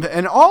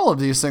 and all of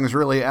these things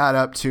really add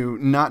up to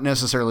not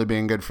necessarily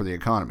being good for the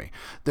economy.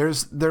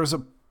 There's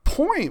a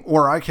point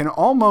where I can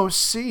almost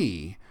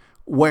see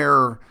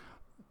where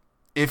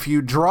if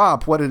you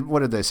drop, what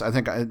did they say? I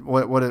think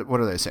what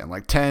are they saying?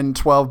 Like 10,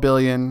 12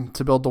 billion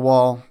to build the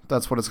wall.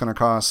 That's what it's going to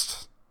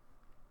cost.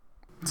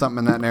 Something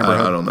in that neighborhood.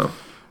 I don't know.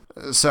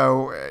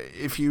 So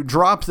if you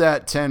drop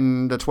that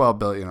 10 to 12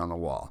 billion on the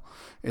wall,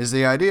 is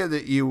the idea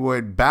that you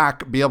would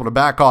be able to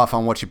back off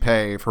on what you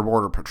pay for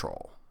border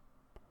patrol,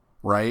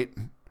 right?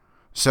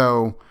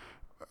 So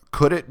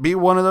could it be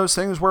one of those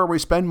things where we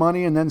spend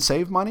money and then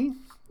save money?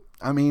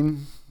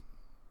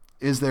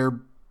 is that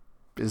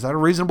a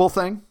reasonable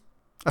thing?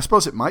 I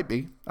suppose it might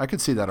be. I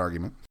could see that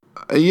argument.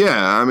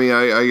 Yeah, I mean,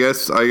 I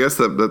guess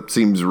that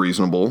seems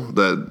reasonable.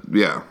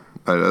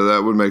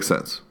 That would make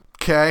sense.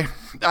 Okay,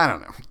 I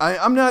don't know.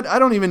 I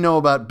don't even know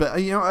about.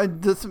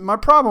 My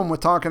problem with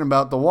talking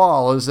about the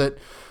wall is that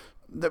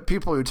the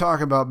people who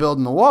talk about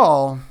building the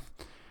wall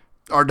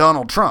are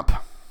Donald Trump,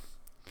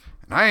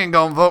 and I ain't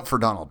gonna vote for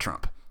Donald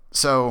Trump.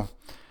 So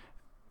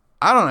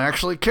I don't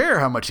actually care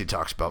how much he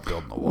talks about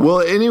building the wall.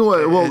 Well,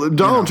 anyway,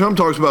 Donald Trump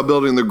talks about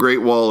building the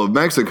Great Wall of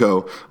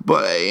Mexico,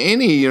 but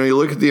you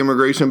look at the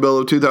immigration bill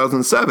of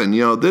 2007,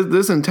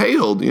 this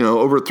entailed,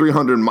 over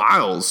 300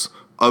 miles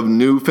of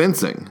new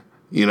fencing.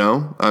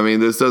 I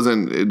mean,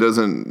 it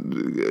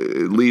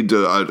doesn't lead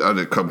to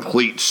a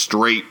complete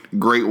straight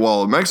Great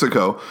Wall of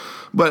Mexico.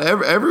 But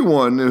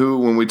everyone who,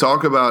 when we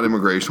talk about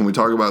immigration, we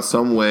talk about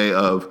some way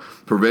of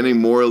preventing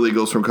more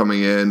illegals from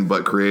coming in,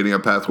 but creating a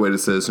pathway to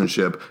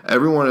citizenship.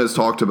 Everyone has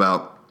talked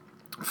about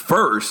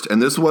first,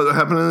 and this is what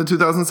happened in the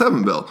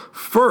 2007 bill.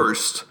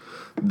 First,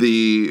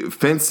 the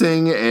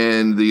fencing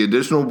and the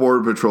additional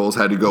border patrols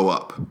had to go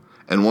up.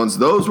 And once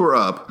those were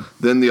up,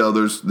 then the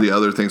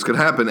other things could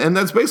happen. And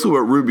that's basically what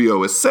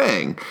Rubio is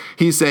saying.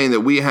 He's saying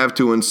that we have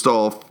to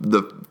install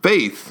the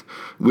faith.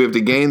 We have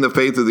to gain the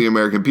faith of the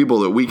American people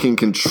that we can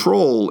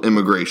control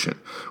immigration.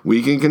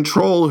 We can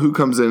control who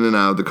comes in and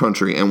out of the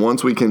country. And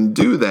once we can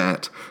do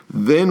that,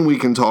 then we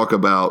can talk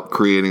about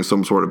creating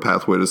some sort of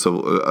pathway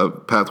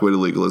to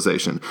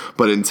legalization.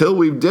 But until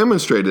we've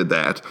demonstrated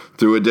that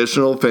through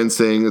additional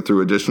fencing,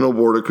 through additional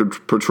border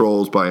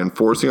patrols, by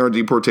enforcing our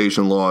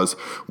deportation laws,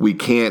 we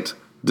can't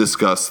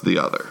discuss the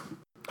other,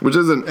 which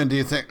isn't and do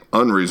you think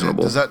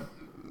unreasonable. Does that?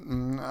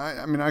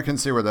 I mean, I can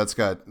see where that's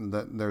got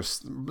that.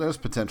 There's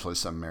potentially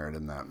some merit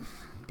in that,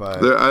 but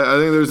I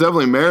think there's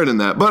definitely merit in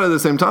that. But at the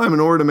same time, in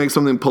order to make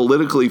something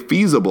politically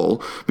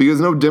feasible,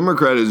 because no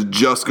Democrat is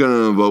just going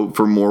to vote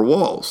for more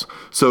walls,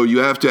 so you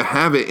have to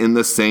have it in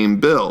the same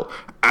bill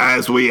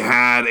as we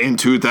had in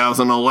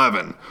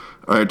 2011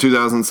 or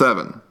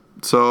 2007.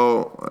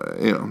 So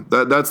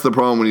that's the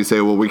problem when you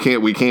say, well, we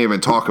can't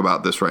even talk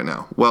about this right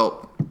now.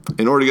 Well,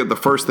 in order to get the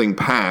first thing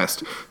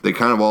passed, they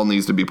kind of all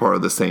needs to be part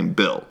of the same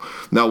bill.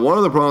 Now, one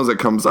of the problems that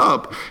comes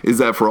up is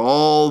that for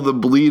all the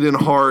bleeding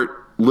heart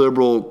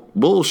liberal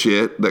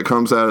bullshit that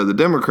comes out of the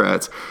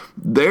Democrats,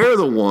 they're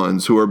the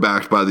ones who are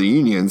backed by the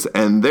unions,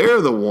 and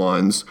they're the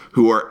ones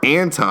who are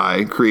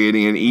anti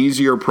creating an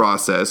easier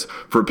process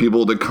for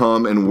people to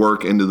come and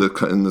work in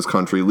this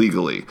country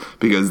legally,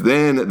 because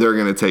then they're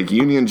going to take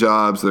union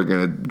jobs, they're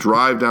going to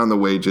drive down the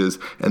wages,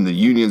 and the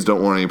unions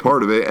don't want any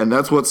part of it, and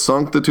that's what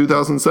sunk the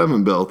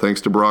 2007 bill, thanks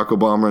to Barack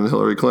Obama and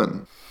Hillary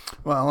Clinton.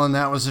 Well, and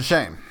that was a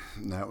shame.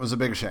 That was a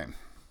big shame.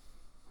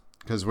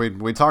 Because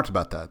we talked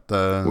about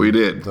that. We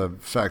did. The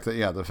fact that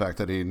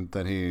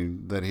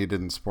he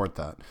didn't support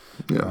that.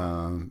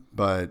 Yeah.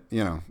 But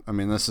I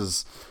mean, this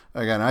is,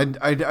 again,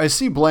 I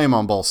see blame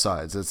on both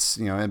sides. It's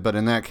but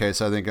in that case,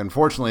 I think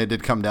unfortunately it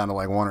did come down to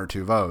like one or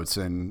two votes,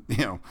 and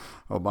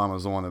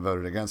Obama's the one that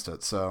voted against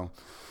it. So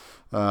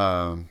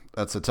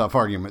that's a tough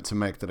argument to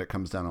make, that it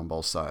comes down on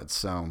both sides.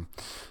 So.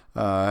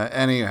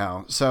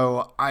 Anyhow,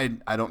 so I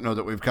don't know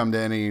that we've come to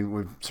any.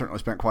 We've certainly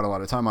spent quite a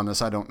lot of time on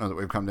this. I don't know that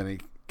we've come to any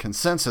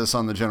consensus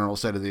on the general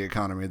state of the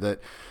economy.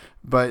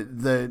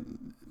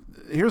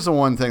 Here's the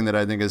one thing that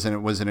I think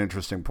was an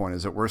interesting point,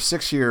 is that we're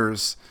 6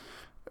 years.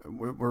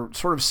 We're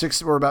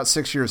about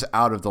 6 years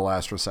out of the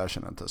last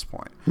recession at this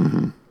point.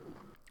 Mm-hmm.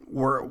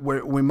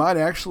 We might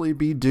actually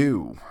be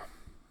due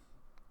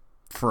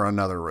for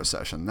another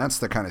recession. That's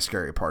the kind of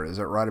scary part, is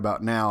that right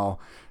about now,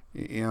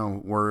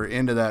 we're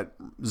into that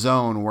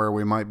zone where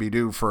we might be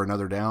due for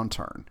another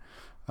downturn.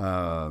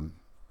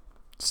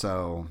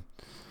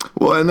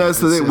 Well, and that's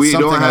the thing. We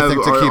don't have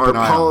our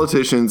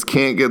politicians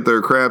can't get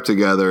their crap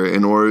together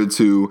in order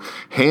to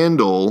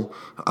handle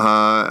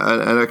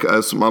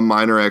a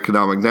minor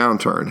economic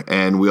downturn,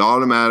 and we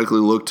automatically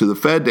look to the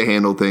Fed to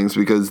handle things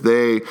because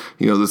the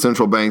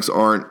central banks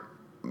aren't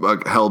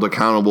held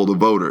accountable to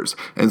voters,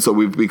 and so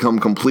we've become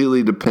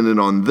completely dependent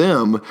on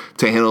them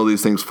to handle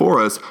these things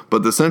for us.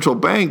 But the central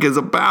bank is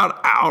about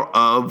out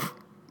of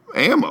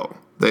ammo.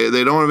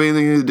 They don't have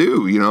anything to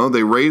do.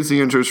 They raised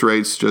the interest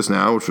rates just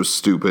now, which was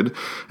stupid,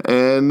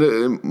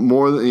 and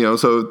more than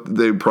so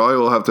they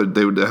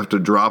would have to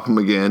drop them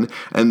again,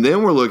 and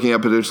then we're looking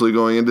at potentially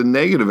going into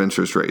negative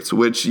interest rates,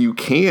 which you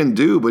can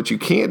do, but you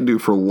can't do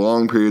for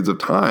long periods of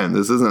time.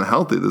 This isn't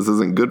healthy. This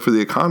isn't good for the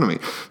economy.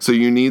 So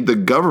you need the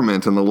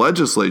government and the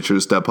legislature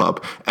to step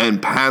up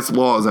and pass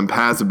laws and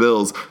pass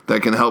bills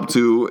that can help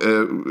to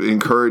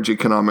encourage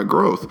economic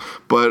growth.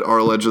 But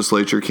our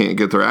legislature can't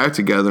get their act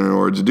together in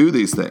order to do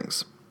these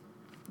things.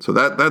 So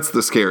that's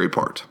the scary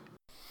part.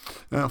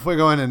 Now, if we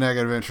go into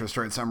negative interest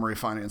rates, I'm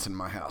refinancing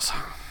my house.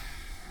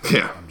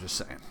 Yeah. I'm just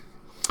saying.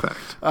 Fact.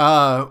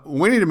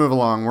 We need to move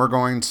along. We're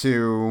going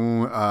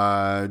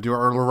to do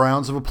our little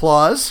rounds of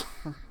applause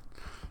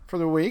for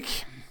the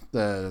week.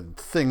 The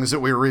things that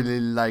we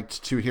really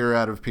liked to hear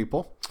out of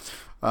people.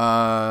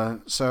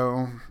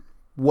 So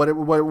what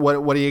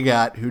do you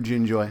got? Who'd you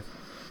enjoy?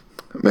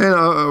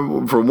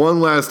 Man, for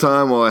one last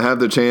time, while I have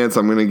the chance,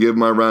 I'm going to give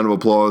my round of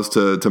applause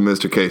to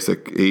Mr.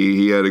 Kasich.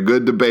 He had a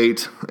good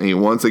debate. And he,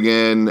 once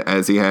again,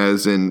 as he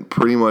has in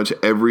pretty much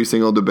every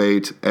single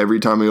debate, every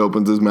time he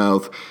opens his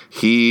mouth,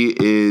 he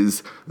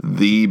is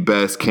the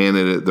best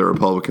candidate the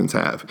Republicans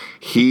have.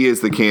 He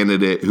is the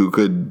candidate who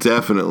could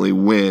definitely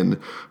win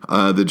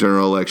the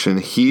general election.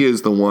 He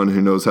is the one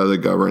who knows how to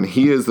govern.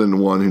 He is the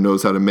one who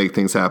knows how to make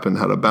things happen,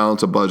 how to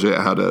balance a budget,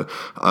 how to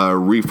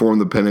reform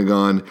the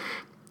Pentagon.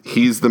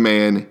 He's the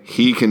man.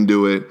 He can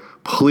do it.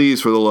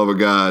 Please, for the love of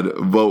God,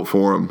 vote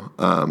for him.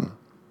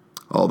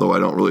 Although I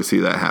don't really see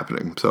that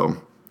happening.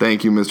 So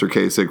thank you, Mr.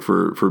 Kasich,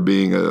 for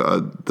being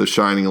the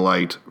shining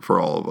light for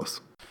all of us.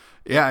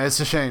 Yeah, it's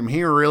a shame.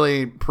 He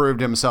really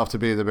proved himself to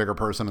be the bigger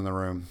person in the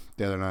room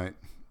the other night.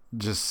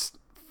 Just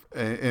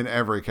in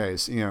every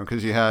case,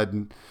 because you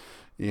had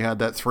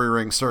that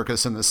 3-ring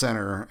circus in the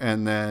center,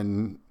 and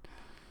then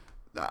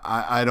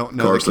I don't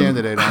know Carson.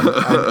 the candidate.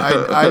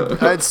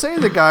 I'd say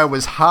the guy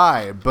was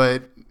high,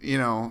 but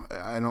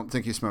I don't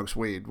think he smokes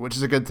weed, which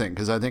is a good thing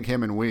because I think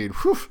him and weed.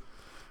 Whew,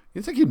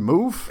 you think he'd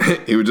move?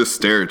 He would just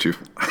stare at you.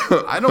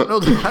 I don't know.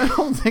 I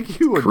don't think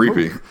he would.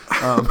 Creepy.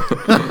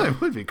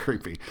 It would be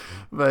creepy,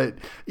 but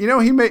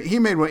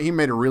Kasich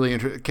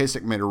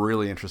made a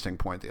really interesting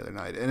point the other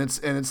night, and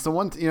it's the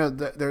one.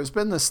 There's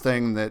been this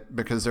thing that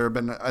because there have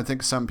been, I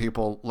think, some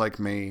people like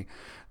me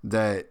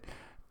that.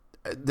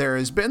 There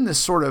has been this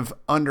sort of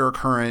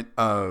undercurrent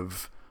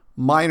of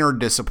minor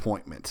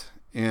disappointment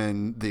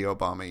in the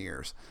Obama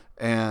years,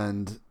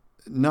 and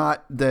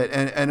not that,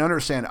 and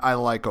understand I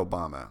like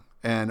Obama,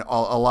 and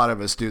a lot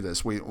of us do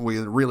this. We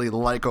really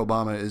like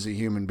Obama as a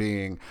human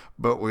being,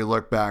 but we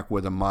look back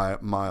with a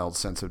mild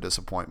sense of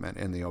disappointment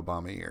in the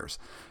Obama years.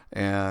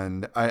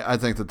 And I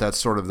think that that's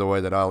sort of the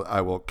way that I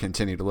will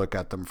continue to look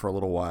at them for a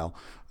little while.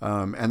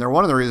 And they're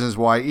one of the reasons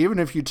why, even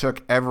if you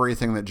took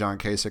everything that John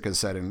Kasich has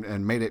said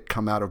and made it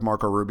come out of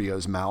Marco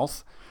Rubio's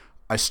mouth,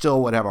 I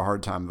still would have a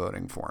hard time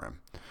voting for him.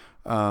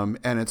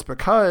 And it's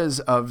because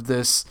of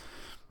this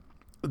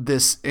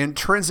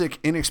intrinsic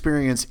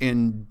inexperience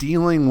in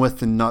dealing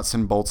with the nuts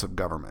and bolts of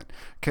government.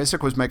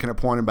 Kasich was making a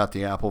point about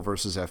the Apple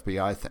versus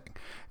FBI thing.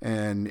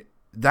 And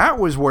that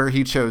was where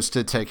he chose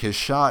to take his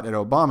shot at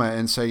Obama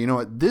and say, you know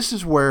what, this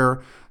is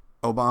where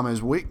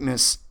Obama's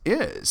weakness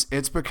is.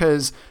 It's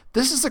because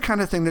this is the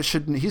kind of thing that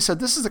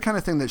this is the kind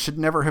of thing that should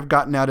never have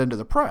gotten out into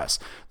the press.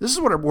 This is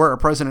where a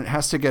president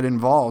has to get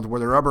involved, where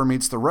the rubber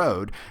meets the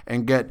road,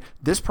 and get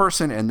this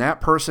person and that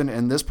person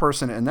and this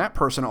person and that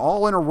person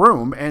all in a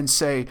room and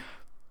say,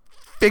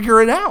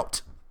 figure it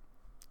out.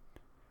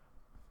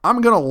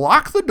 I'm going to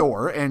lock the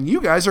door and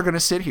you guys are going to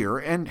sit here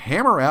and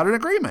hammer out an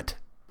agreement.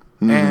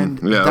 And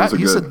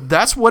he said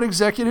that's what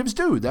executives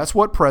do. That's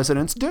what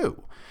presidents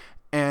do.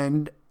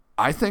 And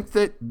I think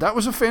that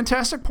was a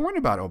fantastic point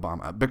about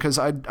Obama, because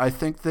I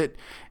think that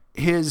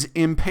his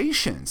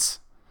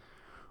impatience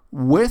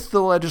with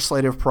the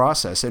legislative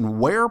process and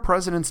where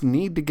presidents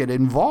need to get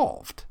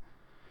involved,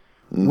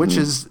 which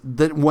is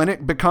that when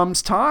it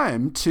becomes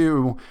time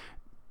to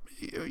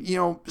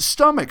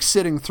stomach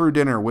sitting through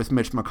dinner with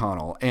Mitch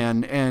McConnell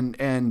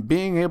and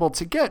being able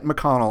to get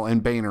McConnell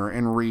and Boehner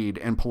and Reid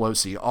and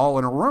Pelosi all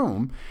in a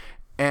room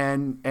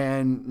and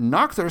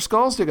knock their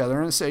skulls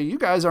together and say, you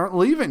guys aren't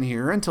leaving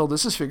here until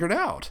this is figured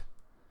out.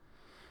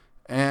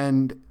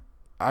 And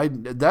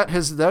that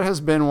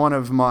has been one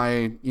of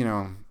my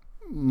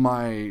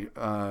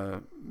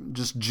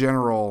just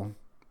general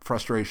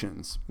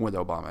frustrations with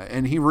Obama.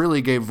 And he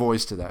really gave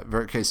voice to that.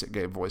 Kasich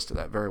gave voice to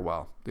that very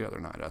well the other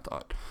night, I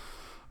thought.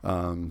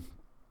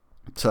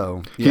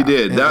 He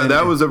did.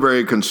 That was a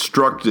very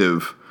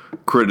constructive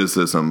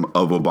criticism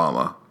of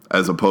Obama,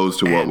 as opposed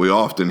to what we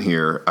often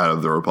hear out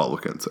of the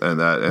Republicans,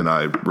 and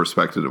I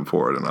respected him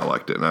for it, and I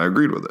liked it, and I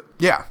agreed with it.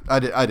 Yeah,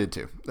 I did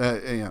too.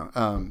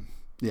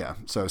 Yeah.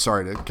 So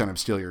sorry to kind of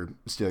steal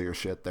your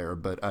shit there,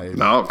 but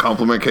no,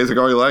 compliment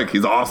Kasich all you like.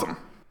 He's awesome.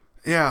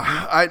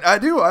 Yeah, I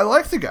do. I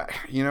like the guy.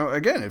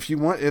 Again,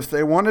 if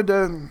they wanted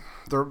to.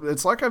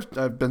 It's like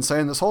I've been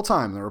saying this whole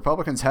time. The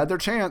Republicans had their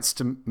chance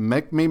to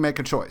make me make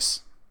a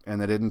choice, and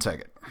they didn't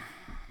take it.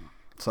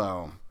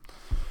 So,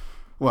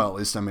 well, at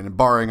least,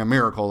 barring a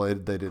miracle, they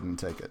didn't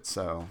take it.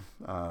 So,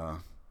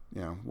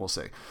 we'll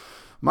see.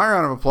 My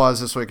round of applause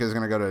this week is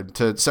going to go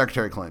to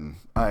Secretary Clinton.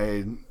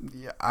 I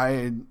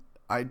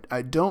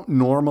don't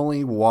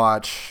normally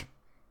watch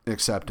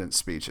acceptance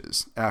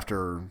speeches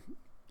after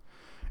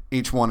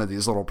each one of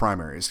these little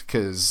primaries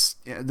because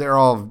they're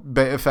all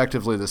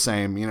effectively the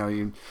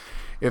same.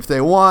 If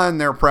they won,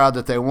 they're proud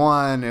that they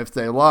won. If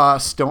they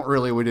lost,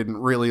 we didn't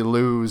really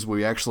lose.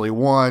 We actually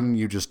won.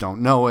 You just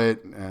don't know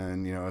it.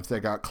 And, if they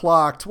got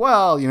clocked,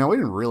 well, we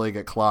didn't really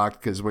get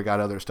clocked because we got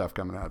other stuff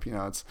coming up.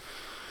 It's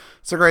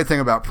a great thing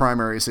about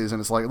primary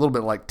season. It's like a little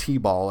bit like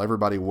T-ball.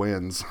 Everybody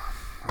wins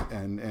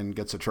and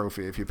gets a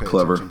trophy if you pay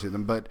attention to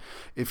them. But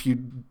if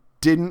you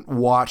didn't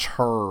watch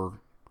her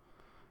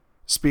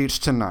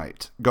speech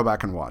tonight, go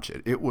back and watch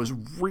it. It was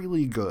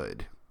really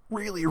good.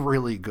 Really,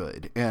 really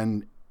good.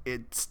 And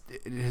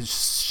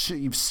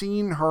you've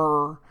seen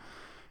her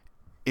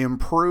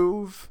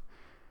improve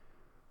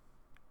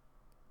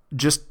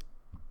just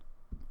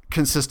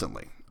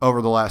consistently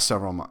over the last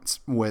several months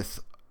with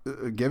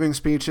giving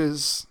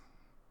speeches,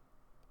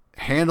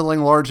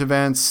 handling large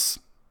events,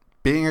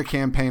 being a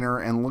campaigner,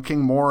 and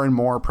looking more and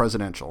more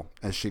presidential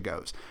as she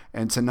goes.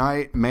 And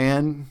tonight,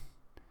 man,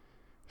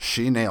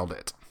 she nailed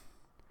it.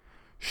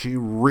 She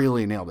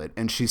really nailed it.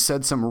 And she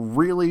said some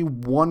really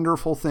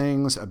wonderful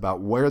things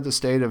about where the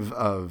state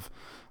of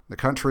the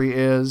country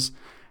is,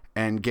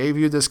 and gave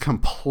you this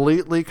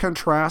completely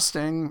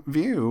contrasting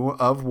view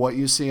of what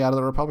you see out of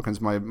the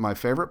Republicans. My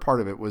favorite part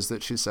of it was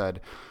that she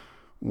said,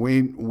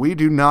 we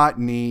do not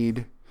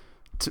need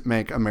to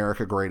make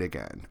America great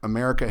again.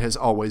 America has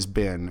always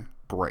been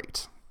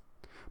great,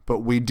 but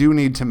we do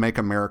need to make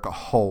America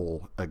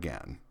whole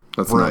again.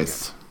 That's Brilliant.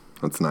 nice.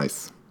 That's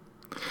nice.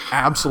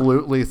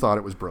 Absolutely thought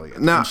it was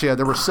brilliant. Now,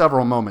 there were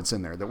several moments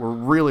in there that were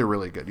really,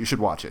 really good. You should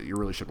watch it. You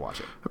really should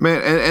watch it.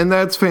 Man, and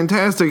that's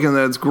fantastic, and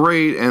that's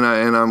great, and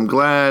I'm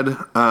glad.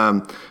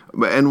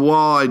 And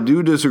while I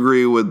do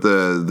disagree with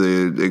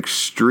the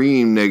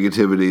extreme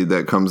negativity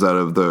that comes out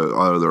of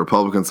the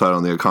Republican side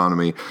on the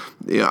economy,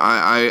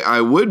 I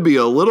would be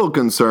a little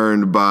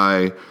concerned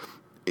by,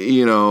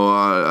 maybe a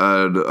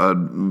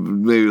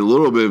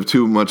little bit of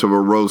too much of a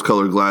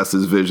rose-colored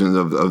glasses vision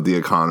of the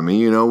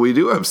economy. We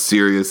do have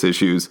serious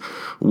issues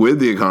with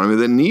the economy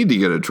that need to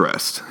get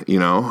addressed. We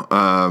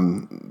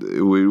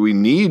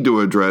need to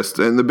address,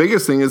 and the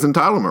biggest thing is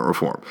entitlement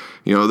reform.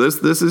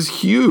 This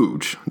is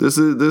huge. This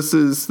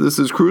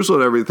is crucial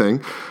to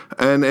everything,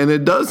 and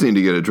it does need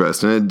to get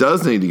addressed, and it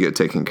does need to get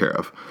taken care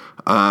of.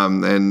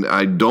 And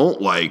I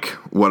don't like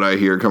what I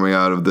hear coming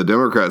out of the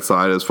Democrat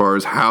side as far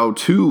as how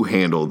to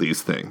handle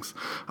these things,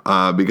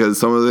 because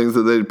some of the things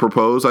that they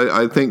propose,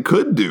 I think,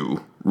 could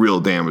do real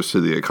damage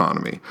to the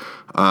economy,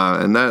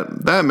 and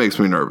that makes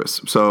me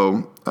nervous.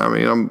 So, I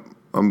mean,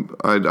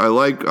 I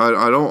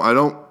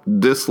don't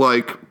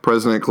dislike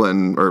President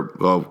Clinton, or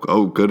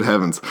oh good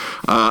heavens,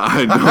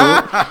 I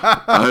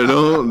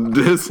don't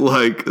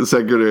dislike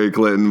Secretary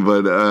Clinton,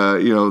 but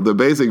the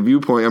basic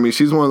viewpoint. I mean,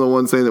 she's one of the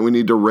ones saying that we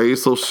need to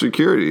raise Social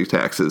Security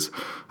taxes.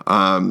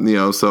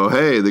 So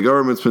hey, the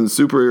government's been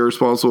super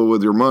irresponsible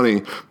with your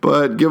money,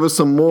 but give us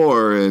some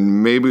more,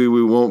 and maybe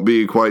we won't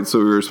be quite so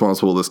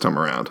irresponsible this time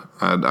around.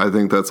 I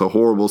think that's a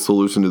horrible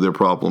solution to their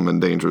problem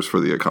and dangerous for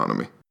the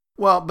economy.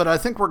 Well, but I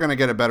think we're going to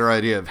get a better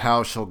idea of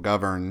how she'll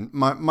govern.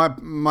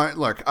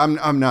 Look,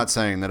 I'm not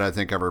saying that I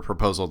think every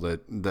proposal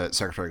that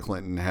Secretary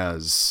Clinton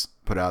has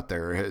put out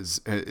there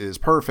is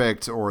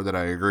perfect, or that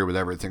I agree with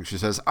everything she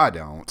says. I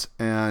don't.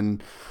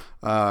 And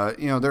there are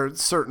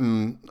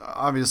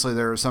obviously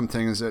there are some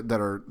things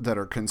that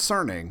are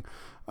concerning.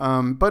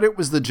 But it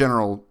was the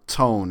general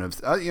tone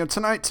of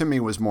tonight to me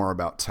was more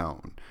about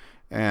tone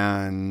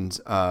and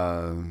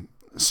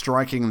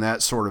striking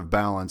that sort of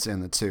balance in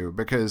the two,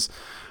 because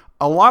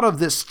a lot of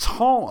this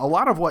tone, a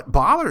lot of what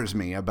bothers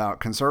me about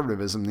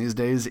conservatism these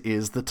days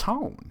is the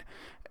tone.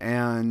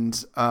 And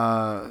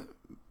that's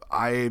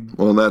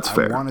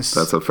fair.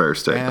 That's a fair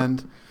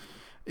statement.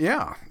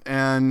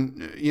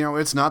 And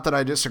it's not that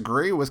I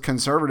disagree with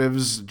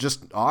conservatives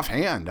just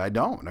offhand. I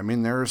don't. I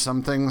mean, there are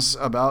some things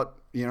about,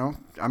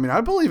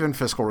 I believe in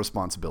fiscal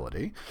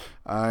responsibility.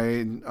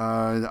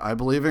 I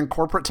believe in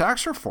corporate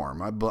tax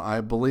reform.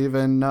 I believe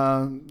in,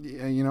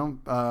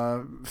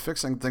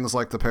 fixing things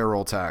like the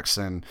payroll tax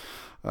and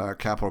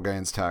capital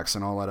gains tax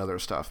and all that other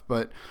stuff.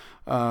 But,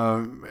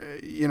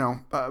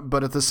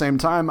 but at the same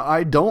time,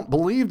 I don't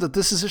believe that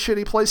this is a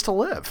shitty place to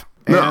live.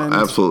 No,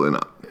 absolutely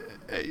not.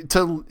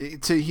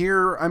 To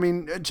hear, I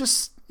mean,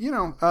 just,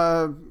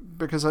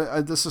 because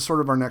this is sort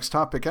of our next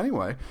topic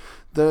anyway.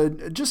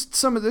 These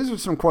are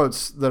some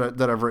quotes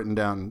that I've written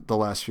down the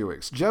last few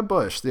weeks. Jeb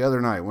Bush the other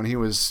night when he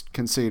was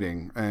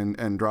conceding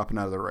and dropping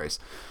out of the race.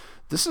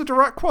 This is a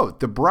direct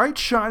quote. "The bright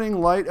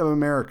shining light of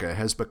America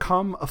has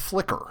become a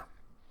flicker."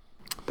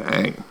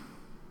 Dang.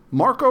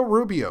 Marco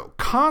Rubio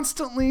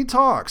constantly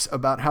talks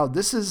about how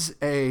this is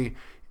a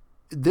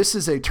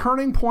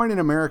turning point in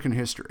American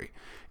history.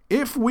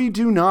 If we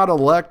do not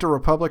elect a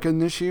Republican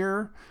this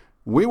year,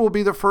 we will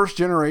be the first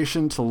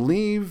generation to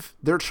leave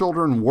our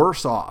children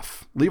worse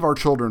off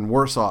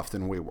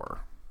than we were.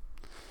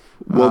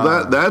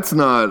 Well, that's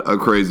not a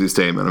crazy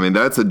statement. I mean,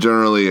 that's a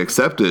generally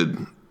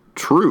accepted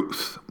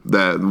truth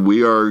that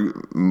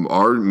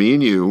me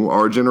and you,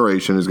 our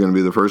generation is going to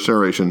be the first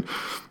generation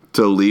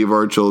to leave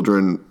our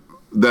children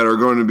that are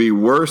going to be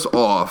worse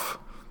off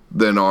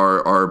than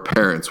our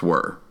parents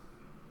were.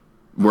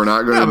 We're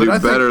not going to do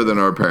better than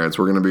our parents.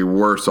 We're going to be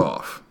worse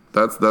off.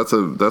 That's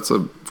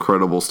a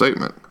credible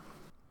statement.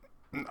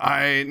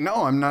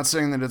 I'm not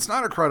saying that it's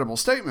not a credible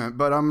statement,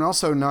 but I'm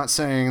also not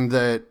saying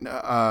that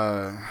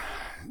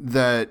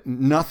that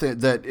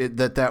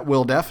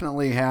will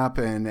definitely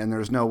happen, and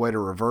there's no way to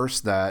reverse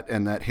that,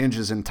 and that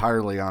hinges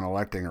entirely on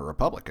electing a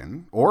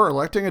Republican or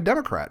electing a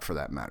Democrat for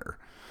that matter.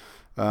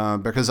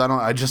 Because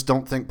I just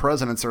don't think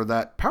presidents are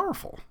that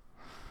powerful.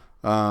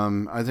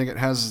 I think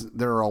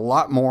there are a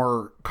lot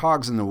more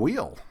cogs in the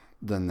wheel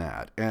than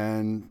that,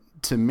 and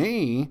to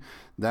me,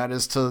 that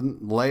is to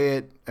lay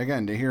it,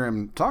 again, to hear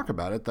him talk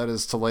about it, that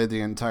is to lay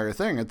the entire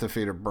thing at the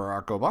feet of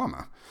Barack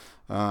Obama,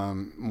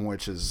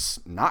 which is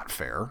not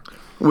fair.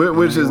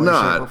 Which is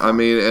not. I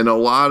mean, and a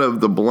lot of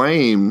the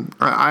blame,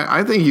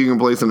 I think you can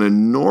place an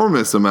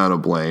enormous amount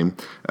of blame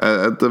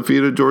at the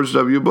feet of George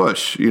W.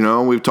 Bush. You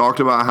know, we've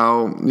talked about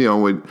how, you know,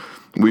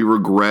 we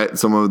regret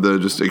some of the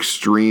just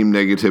extreme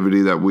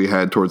negativity that we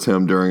had towards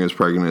him during his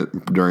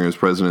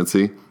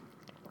presidency.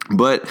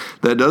 But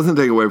that doesn't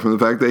take away from the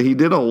fact that he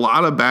did a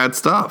lot of bad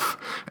stuff.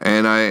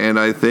 And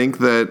I think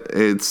that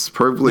it's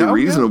perfectly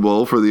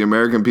reasonable for the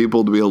American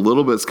people to be a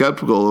little bit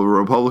skeptical of a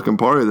Republican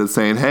Party that's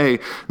saying, hey,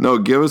 no,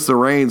 give us the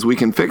reins, we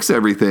can fix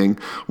everything.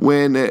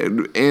 When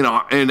in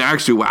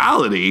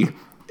actuality,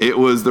 it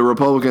was the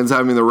Republicans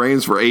having the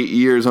reins for 8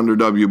 years under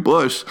W.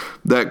 Bush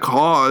that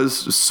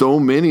caused so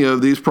many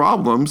of these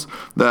problems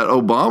that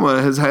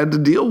Obama has had to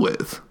deal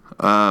with.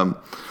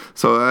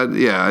 So,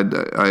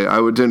 I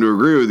would tend to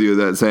agree with you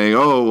that saying,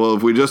 oh, well,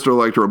 if we just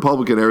elect a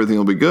Republican, everything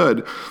will be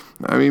good.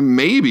 I mean,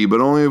 maybe,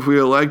 but only if we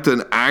elect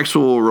an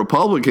actual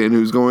Republican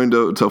who's going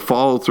to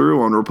follow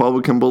through on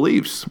Republican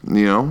beliefs,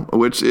 you know,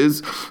 which is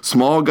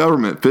small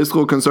government,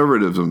 fiscal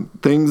conservatism,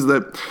 things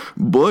that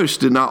Bush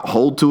did not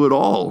hold to at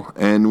all.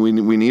 And we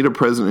need a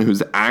president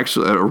who's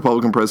actually a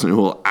Republican president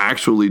who will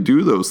actually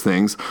do those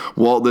things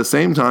while at the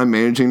same time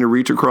managing to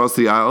reach across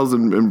the aisles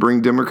and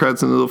bring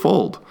Democrats into the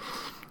fold.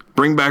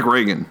 Bring back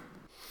Reagan.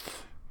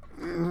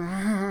 I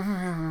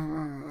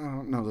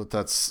don't know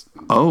that's.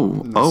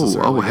 Hail!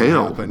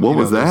 Happen. What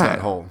was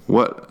that?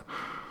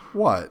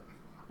 What?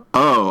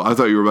 Oh, I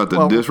thought you were about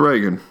to diss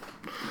Reagan.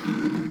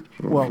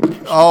 Well,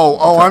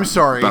 I'm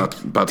sorry.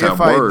 About to if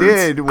have I words.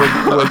 did,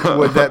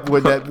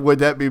 would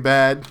that be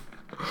bad?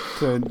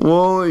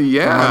 Well,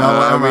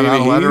 yeah. Am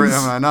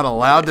I not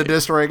allowed to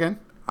diss Reagan?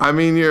 I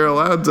mean, you're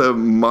allowed to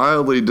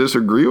mildly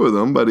disagree with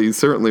him, but he's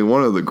certainly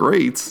one of the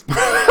greats.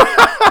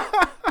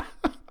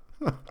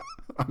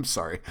 I'm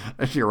sorry.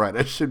 You're right.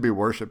 I should be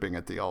worshiping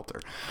at the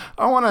altar.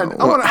 I want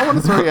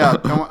to throw you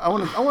out. I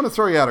want to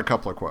throw you out a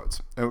couple of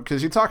quotes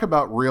because you talk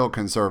about real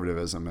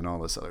conservatism and all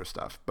this other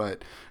stuff.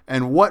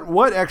 And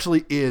what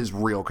actually is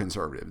real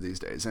conservative these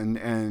days?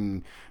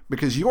 And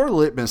because your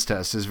litmus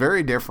test is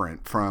very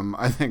different from,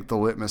 I think, the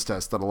litmus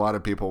test that a lot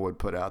of people would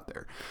put out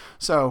there.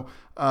 So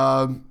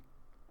I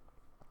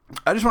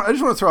just want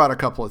to throw out a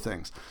couple of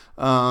things.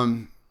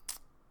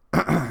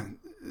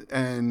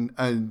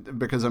 And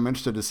because I'm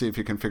interested to see if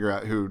you can figure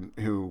out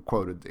who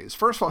quoted these.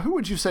 First of all, who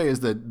would you say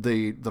is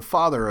the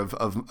father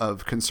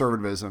of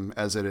conservatism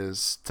as it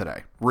is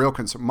today?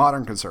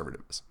 Modern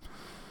conservatism.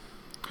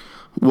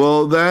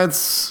 Well,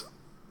 that's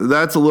a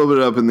little bit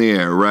up in the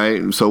air,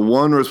 right? So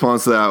one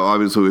response to that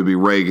obviously would be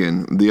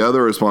Reagan. The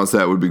other response to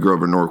that would be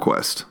Grover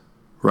Norquist.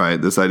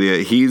 Right, this idea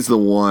he's the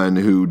one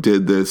who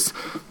did this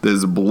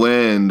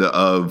blend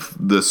of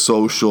the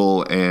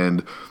social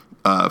and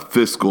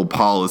fiscal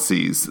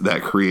policies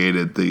that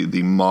created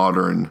the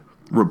modern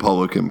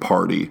Republican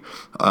Party.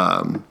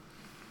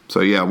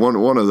 So yeah,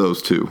 one of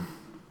those two.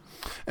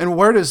 And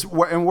where do you see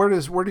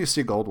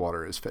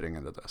Goldwater as fitting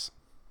into this?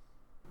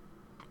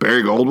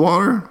 Barry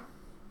Goldwater?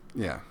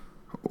 Yeah.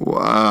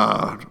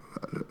 Wow.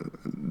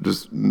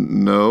 Just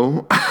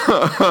no.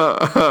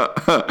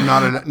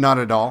 Not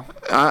at all.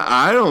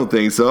 I don't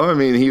think so. I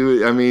mean,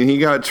 he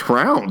got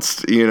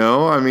trounced. You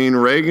know, I mean,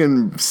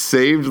 Reagan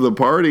saved the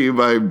party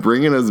by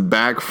bringing us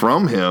back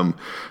from him.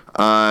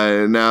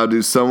 Now,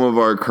 do some of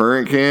our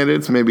current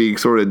candidates maybe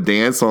sort of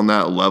dance on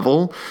that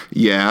level?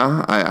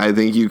 Yeah, I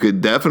think you could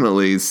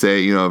definitely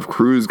say, you know, if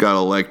Cruz got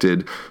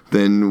elected,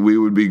 then we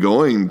would be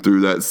going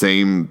through the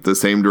same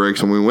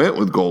direction we went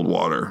with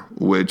Goldwater.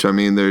 Which, I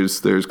mean,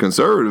 there's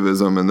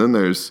conservatism, and then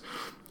there's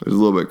a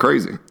little bit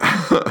crazy.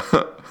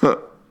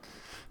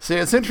 See,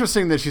 it's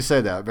interesting that you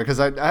say that because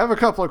I have a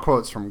couple of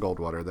quotes from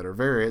Goldwater that are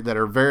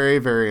very,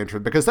 very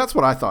interesting because that's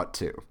what I thought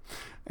too.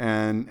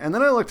 And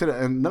then I looked at it,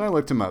 and then I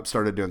looked him up,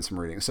 started doing some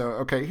reading. So,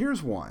 okay,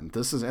 here's one.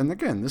 This is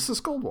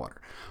Goldwater.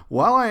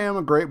 While I am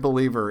a great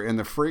believer in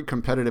the free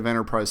competitive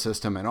enterprise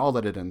system and all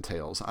that it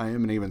entails, I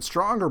am an even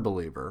stronger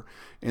believer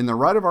in the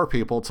right of our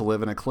people to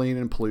live in a clean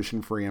and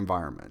pollution-free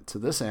environment. To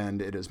this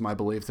end, it is my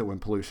belief that when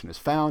pollution is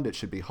found, it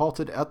should be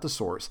halted at the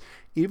source,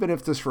 even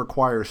if this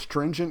requires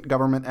stringent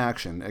government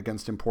action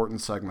against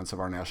important segments of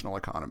our national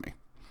economy.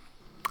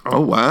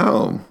 Oh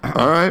wow!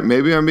 All right,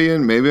 maybe I'm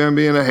being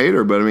a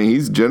hater, but I mean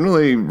he's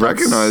generally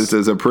recognized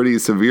as a pretty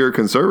severe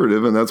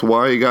conservative, and that's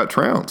why he got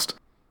trounced.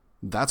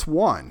 That's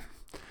one.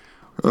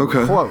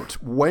 Okay.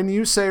 Quote: when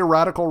you say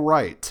radical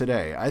right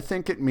today, I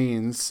think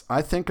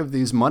of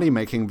these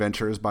money-making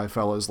ventures by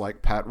fellows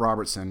like Pat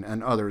Robertson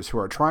and others who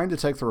are trying to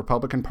take the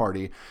Republican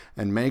Party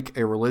and make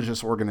a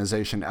religious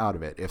organization out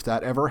of it. If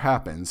that ever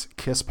happens,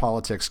 kiss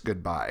politics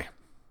goodbye.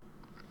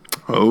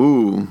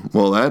 Oh,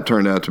 well, that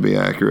turned out to be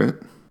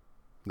accurate.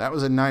 That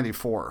was in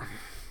 '94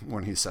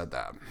 when he said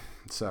that.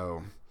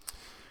 So,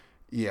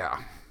 yeah,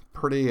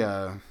 pretty.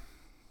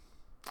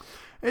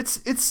 It's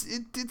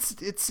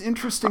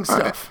interesting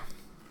stuff.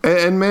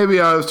 And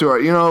maybe I was too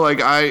hard.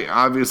 Like I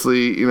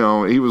obviously, he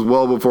was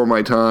well before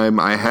my time.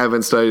 I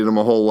haven't studied him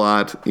a whole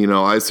lot.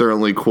 I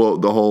certainly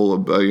quote the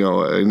whole,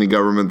 any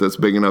government that's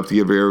big enough to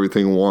give you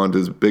everything you want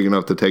is big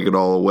enough to take it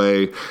all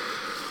away.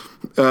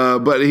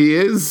 But he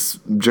is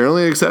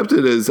generally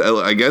accepted as,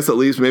 I guess at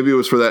least maybe it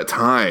was for that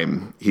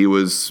time, he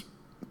was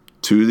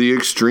to the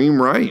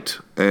extreme right.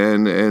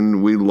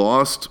 And we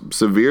lost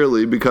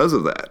severely because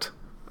of that.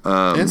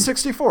 In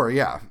 64,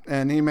 yeah.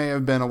 And he may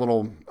have been a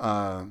little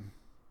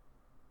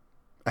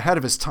ahead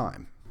of his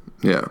time.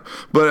 Yeah.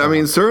 But, I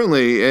mean,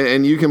 certainly,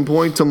 and you can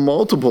point to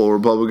multiple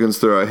Republicans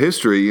throughout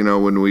history,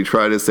 when we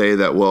try to say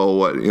that,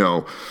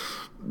 well,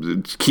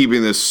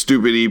 keeping this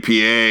stupid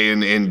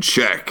EPA in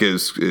check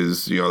is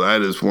that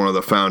is one of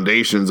the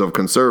foundations of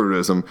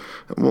conservatism.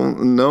 Well,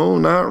 no,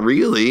 not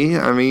really.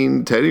 I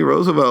mean, Teddy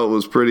Roosevelt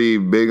was pretty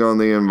big on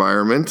the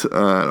environment.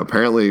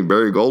 Apparently,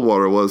 Barry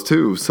Goldwater was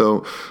too.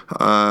 So,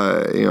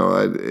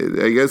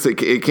 I guess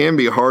it can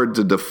be hard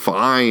to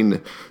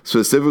define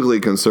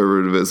specifically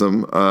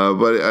conservatism,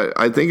 but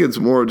I think it's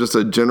more just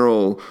a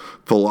general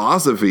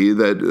philosophy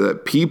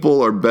that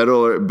people are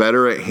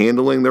better at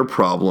handling their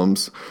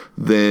problems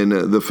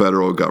than the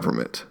federal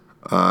government.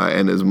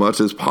 And as much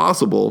as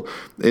possible,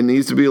 it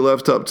needs to be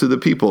left up to the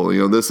people.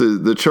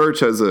 The church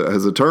has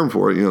a term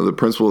for it. The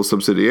principle of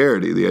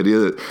subsidiarity, the idea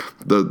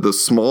that the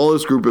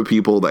smallest group of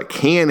people that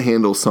can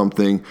handle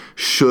something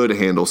should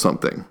handle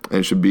something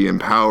and should be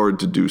empowered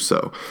to do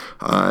so.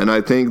 And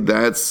I think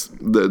that's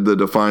the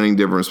defining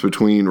difference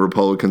between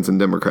Republicans and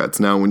Democrats.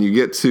 Now, when you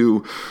get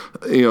to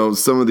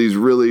some of these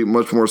really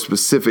much more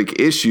specific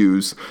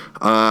issues,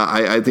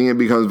 I think it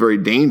becomes very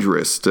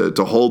dangerous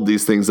to hold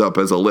these things up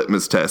as a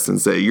litmus test and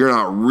say you're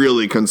not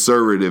really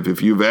conservative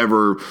if you've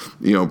ever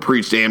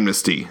preached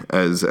amnesty,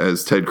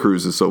 as Ted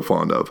Cruz is so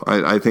fond of.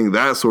 I think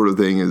that sort of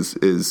thing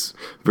is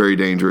very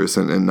dangerous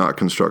and not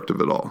constructive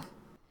at all.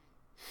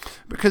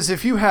 Because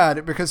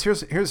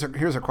here's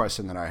a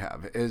question that I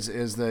have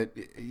is that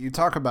you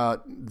talk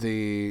about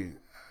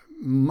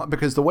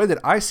because the way that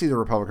I see the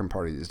Republican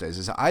Party these days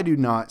is I do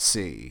not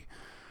see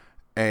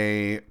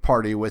a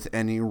party with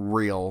any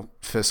real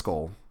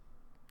fiscal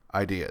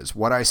ideas.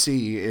 What I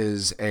see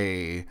is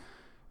a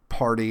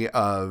party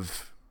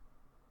of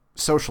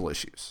social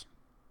issues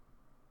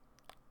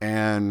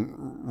and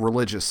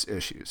religious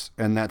issues,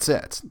 and that's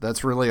it.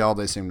 That's really all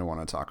they seem to want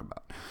to talk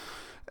about.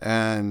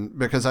 And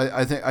because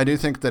I do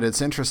think that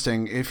it's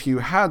interesting if you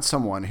had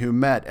someone who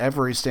met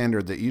every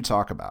standard that you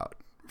talk about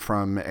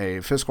from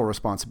a fiscal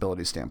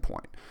responsibility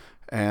standpoint,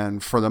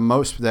 and for the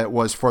most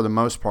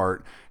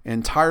part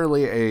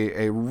entirely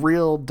a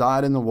real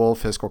dyed-in-the-wool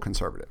fiscal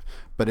conservative.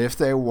 But if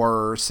they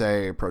were,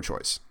 say,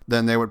 pro-choice,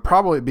 then they would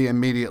probably be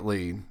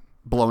immediately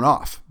blown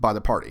off by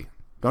the party,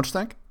 don't you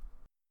think?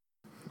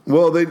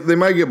 Well, they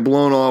might get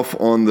blown off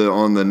on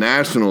the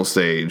national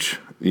stage.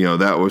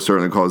 That would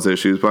certainly cause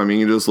issues. But I mean,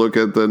 you just look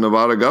at the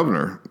Nevada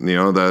governor.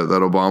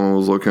 That Obama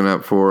was looking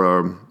at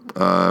for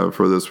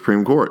the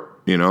Supreme Court.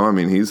 I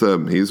mean, he's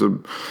a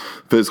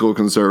fiscal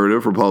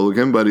conservative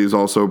Republican, but he's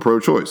also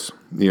pro-choice.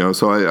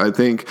 So I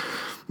think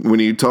when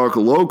you talk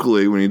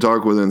locally, when you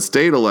talk within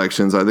state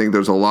elections, I think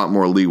there's a lot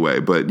more leeway.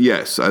 But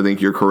yes, I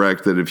think you're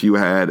correct that if you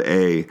had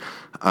a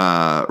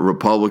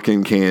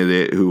Republican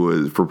candidate who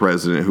was for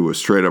president who was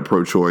straight up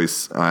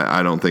pro-choice,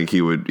 I don't think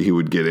he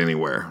would get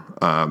anywhere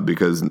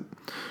because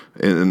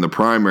in the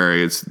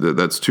primary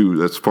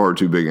that's far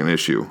too big an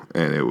issue,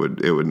 and it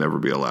would never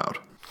be allowed.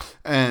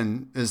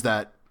 And is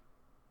that,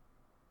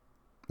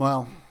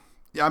 well,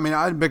 I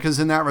mean, because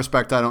in that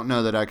respect, I don't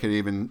know that I could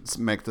even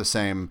make the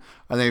same.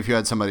 I think if you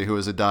had somebody who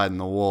was a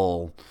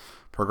dyed-in-the-wool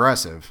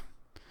progressive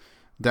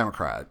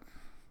Democrat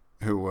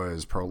who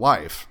was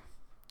pro-life,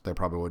 they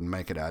probably wouldn't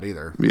make it out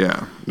either.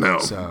 Yeah, no,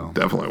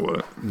 definitely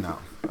wouldn't. No,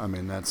 I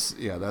mean, that's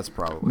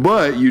probably.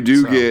 But you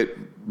do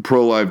get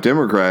pro-life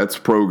Democrats,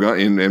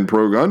 pro-gun, and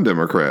pro-gun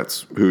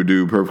Democrats who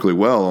do perfectly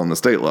well on the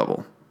state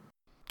level.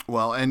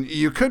 Well, and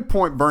you could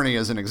point Bernie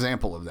as an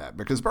example of that,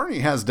 because Bernie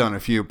has done a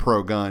few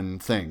pro-gun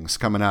things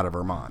coming out of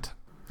Vermont.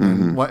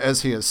 Mm-hmm. And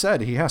as he has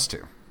said, he has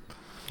to.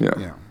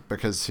 Yeah.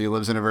 Because he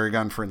lives in a very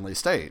gun-friendly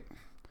state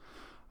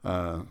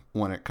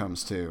when it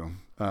comes to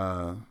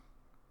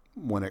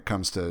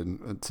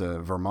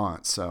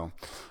Vermont. So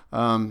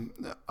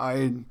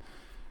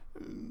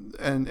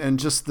And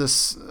just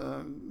this,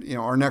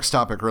 our next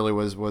topic really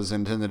was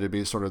intended to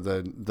be sort of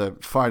the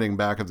fighting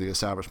back of the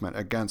establishment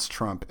against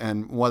Trump,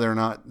 and whether or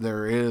not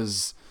there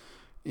is,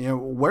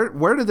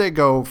 where do they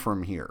go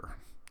from here?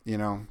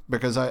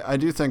 Because I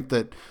do think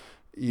that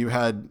you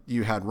had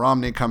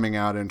Romney coming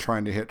out and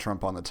trying to hit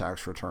Trump on the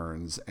tax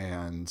returns,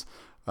 and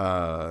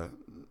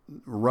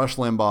Rush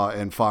Limbaugh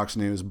and Fox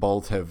News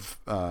both have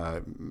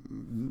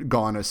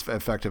gone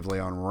effectively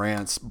on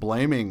rants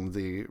blaming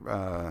the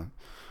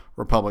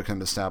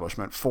Republican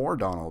establishment for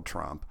Donald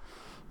Trump.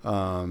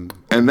 And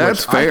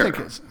that's fair.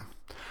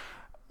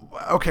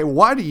 Okay,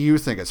 why do you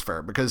think it's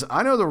fair? Because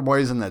I know the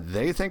reason that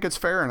they think it's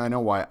fair, and I know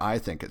why I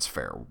think it's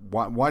fair.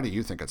 Why do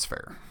you think it's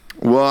fair?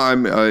 Well, I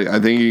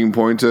think you can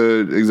point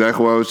to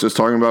exactly what I was just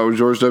talking about with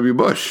George W.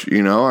 Bush.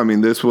 I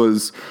mean, this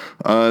was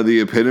the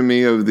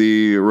epitome of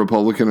the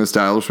Republican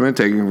establishment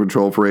taking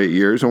control for 8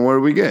 years. And what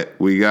did we get?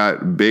 We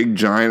got big,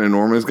 giant,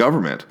 enormous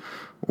government.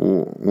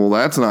 Well,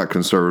 that's not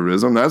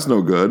conservatism. That's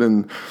no good.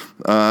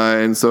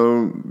 And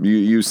so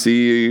you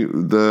see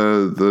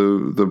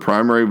the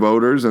primary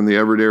voters and the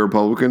everyday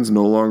Republicans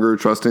no longer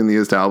trusting the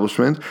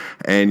establishment.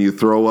 And you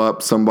throw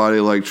up somebody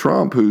like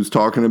Trump who's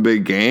talking a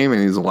big game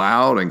and he's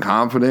loud and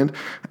confident,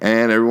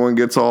 and everyone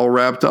gets all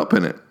wrapped up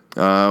in it.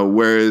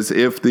 Whereas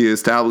if the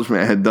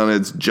establishment had done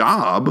its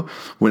job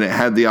when it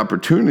had the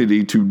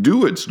opportunity to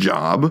do its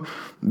job,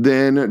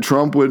 then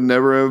Trump would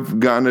never have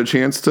gotten a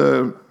chance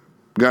to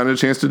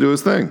do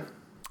his thing.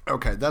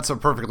 Okay, that's a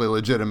perfectly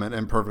legitimate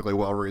and perfectly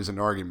well-reasoned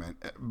argument.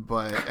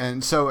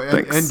 And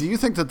do you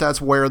think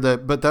that's where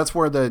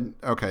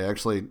okay,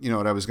 actually, you know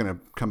what, I was going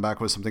to come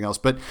back with something else,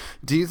 but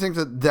do you think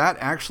that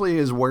actually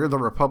is where the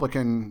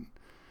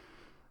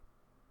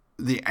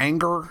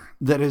anger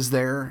that is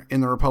there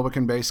in the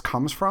Republican base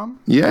comes from?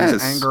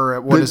 Yes. Anger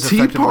at what is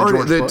effectively George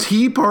Bush? The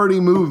Tea Party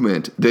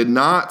movement did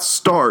not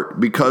start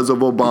because of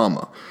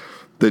Obama.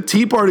 The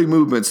Tea Party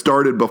movement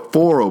started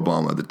before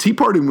Obama. The Tea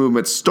Party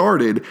movement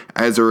started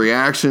as a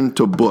reaction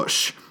to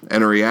Bush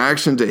and a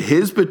reaction to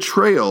his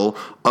betrayal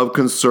of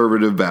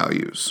conservative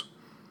values.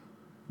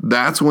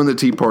 That's when the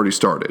Tea Party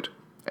started.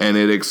 And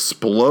it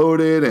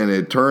exploded and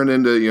it turned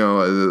into,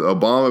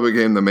 Obama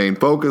became the main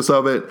focus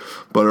of it.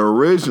 But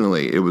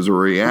originally, it was a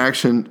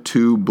reaction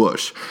to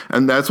Bush.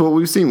 And that's what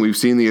we've seen. We've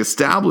seen the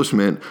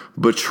establishment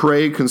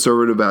betray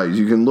conservative values.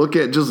 You can look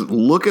at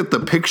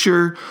the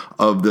picture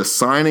of the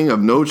signing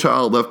of No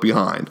Child Left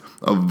Behind,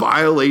 a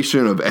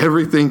violation of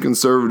everything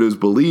conservatives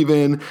believe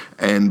in.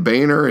 And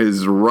Boehner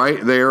is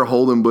right there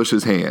holding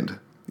Bush's hand,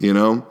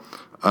 So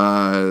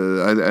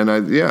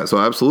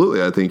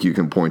absolutely, I think you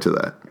can point to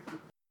that.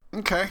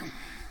 Okay.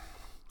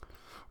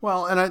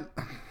 Well,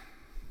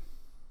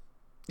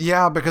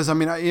 because I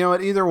mean,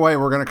 either way,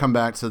 we're going to come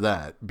back to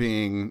that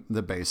being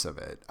the base of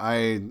it.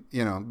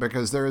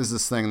 Because there is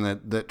this thing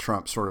that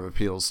Trump sort of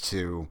appeals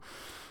to,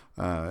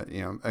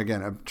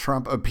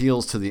 Trump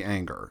appeals to the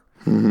anger.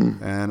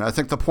 Mm-hmm. And I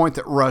think the point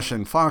that Rush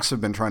and Fox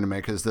have been trying to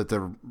make is that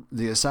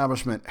the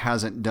establishment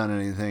hasn't done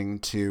anything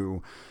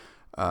to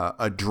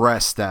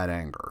address that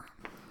anger.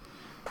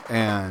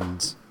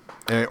 And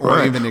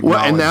even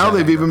acknowledge and now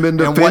they've anger. Even been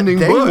defending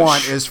Bush. And what they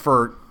want is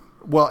but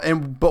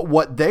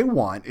what they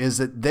want is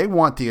that they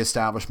want the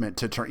establishment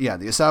to turn. Yeah,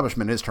 the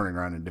establishment is turning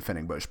around and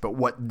defending Bush. But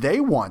what they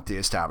want the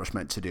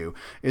establishment to do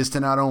is to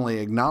not only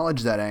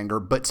acknowledge that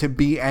anger, but to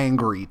be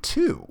angry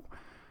too.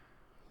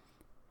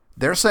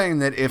 They're saying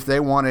that if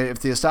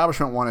the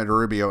establishment wanted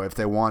Rubio, if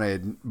they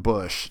wanted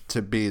Bush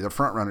to be the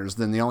front runners,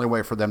 then the only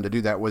way for them to do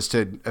that was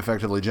to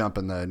effectively jump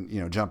in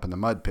the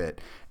mud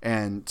pit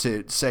and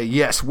to say,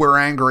 yes, we're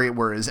angry.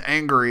 We're as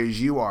angry as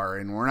you are,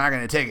 and we're not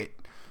going to take it.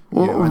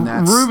 Well,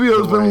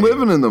 Rubio's been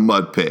living in the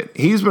mud pit.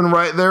 He's been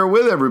right there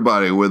with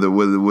everybody,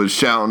 with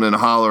shouting and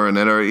hollering,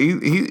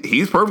 and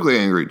he's perfectly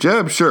angry.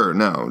 Jeb, sure,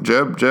 no,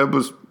 Jeb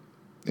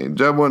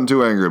wasn't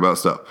too angry about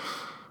stuff.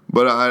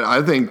 But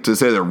I think to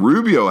say that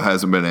Rubio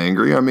hasn't been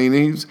angry, I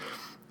mean, that's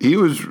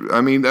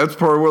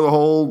part of where the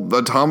whole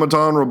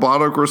automaton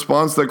robotic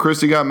response that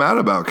Christie got mad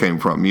about came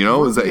from,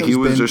 is that he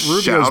was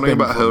just shouting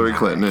about Hillary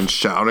Clinton and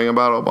shouting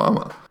about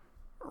Obama.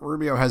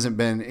 Rubio hasn't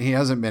been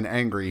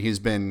angry. He's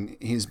been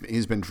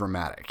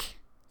dramatic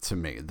to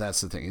me.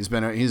 That's the thing. He's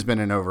been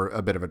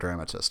a bit of a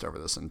dramatist over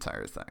this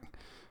entire thing.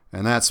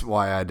 And that's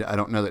why I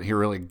don't know that he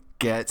really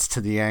gets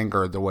to the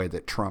anger the way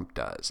that Trump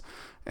does.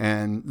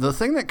 And the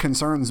thing that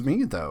concerns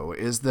me, though,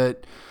 is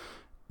that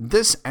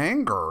this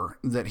anger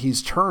that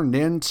he's turned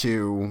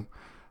into,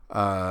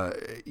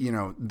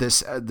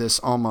 this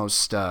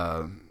almost,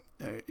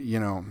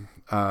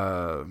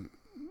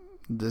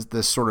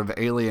 this sort of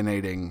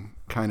alienating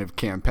kind of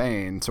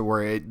campaign to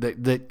where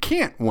that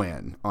can't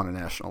win on a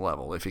national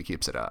level if he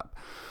keeps it up.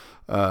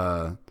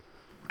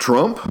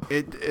 Trump?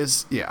 It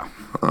is, yeah.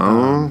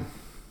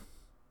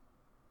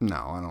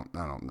 No,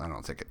 I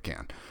don't think it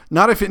can.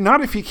 Not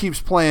if he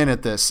keeps playing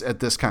at this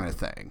kind of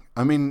thing.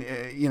 I mean,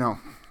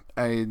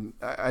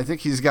 I think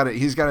he's got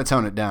to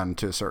tone it down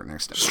to a certain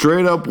extent.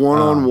 Straight up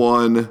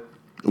one-on-one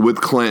with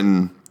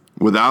Clinton,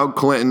 without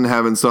Clinton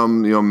having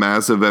some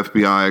massive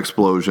FBI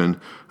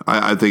explosion.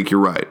 I think you're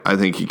right. I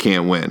think he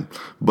can't win.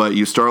 But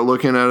you start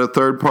looking at a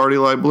third party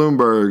like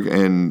Bloomberg,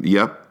 and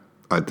yep,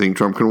 I think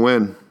Trump can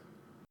win.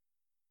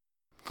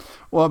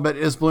 Well, but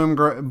is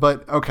Bloomberg?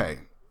 But okay.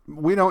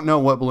 We don't know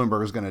what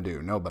Bloomberg is going to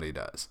do. Nobody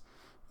does.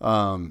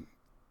 There's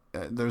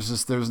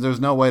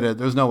no way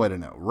to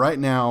know. Right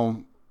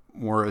now,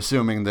 we're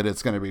assuming that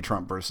it's going to be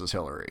Trump versus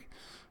Hillary,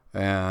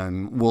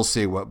 and we'll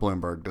see what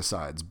Bloomberg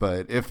decides.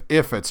 But if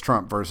it's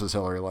Trump versus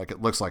Hillary, like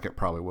it looks like it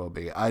probably will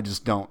be, I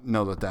just don't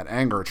know that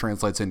anger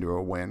translates into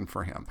a win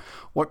for him.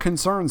 What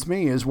concerns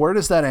me is where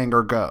does that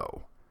anger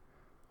go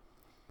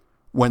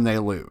when they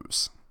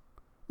lose?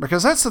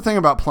 Because that's the thing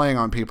about playing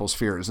on people's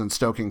fears and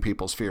stoking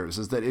people's fears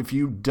is that if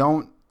you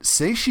don't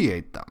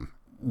satiate them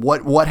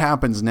what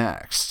happens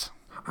next?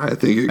 I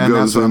think it And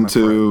goes that's what I'm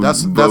into afraid.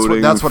 That's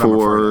voting what I'm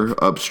for afraid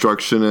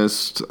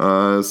obstructionist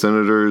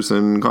senators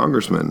and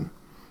congressmen.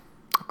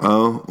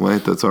 Oh,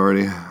 wait, that's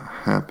already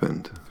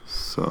happened.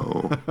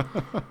 So,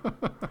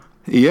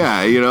 yeah,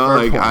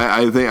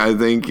 I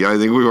think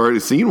we've already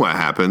seen what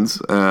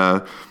happens,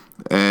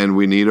 and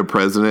we need a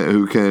president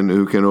who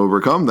can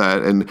overcome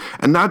that, and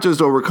not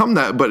just overcome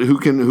that, but who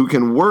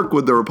can work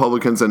with the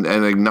Republicans and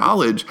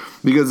acknowledge,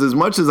 because as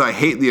much as I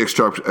hate the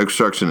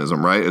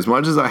obstructionism, right? As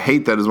much as I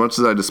hate that, as much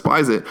as I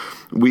despise it,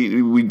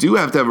 we do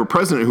have to have a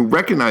president who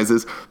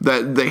recognizes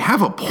that they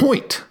have a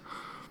point,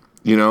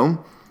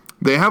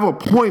 They have a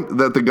point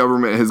that the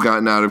government has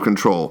gotten out of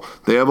control.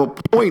 They have a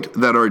point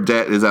that our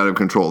debt is out of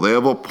control. They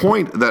have a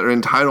point that our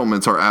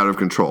entitlements are out of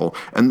control,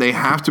 and they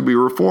have to be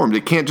reformed.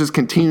 It can't just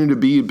continue to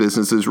be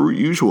business as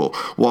usual.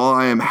 While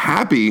I am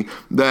happy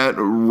that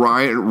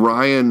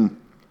Ryan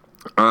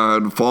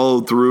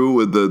followed through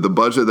with the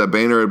budget that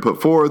Boehner had put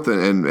forth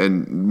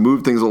and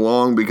moved things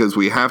along because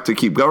we have to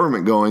keep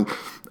government going,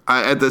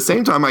 at the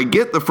same time, I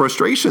get the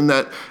frustration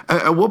that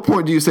at what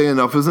point do you say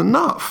enough is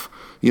enough?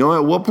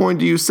 At what point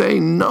do you say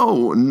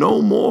no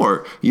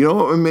more?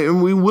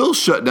 And we will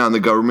shut down the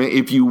government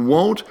if you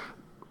won't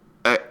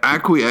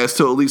acquiesce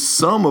to at least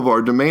some of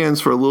our demands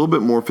for a little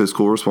bit more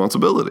fiscal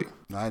responsibility.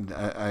 I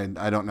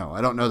don't know.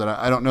 I don't know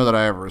that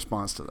I have a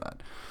response to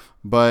that.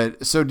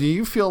 But so do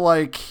you feel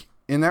like,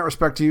 in that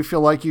respect,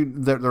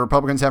 that the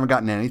Republicans haven't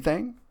gotten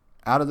anything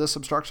out of this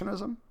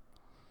obstructionism?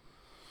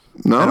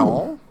 No. At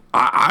all?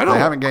 I don't. They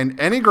haven't gained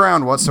any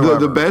ground whatsoever.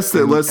 The best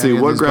that, let's see,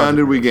 what ground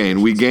did we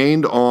gain? We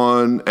gained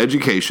on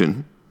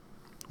education.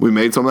 We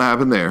made something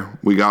happen there.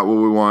 We got what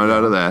we wanted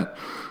out of that.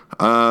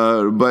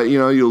 But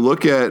you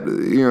look at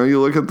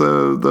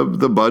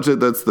the budget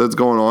that's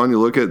going on. You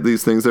look at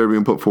these things that are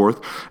being put forth,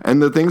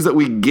 and the things that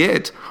we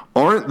get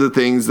aren't the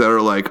things that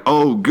are like,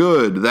 oh,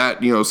 good, that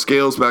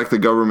scales back the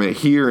government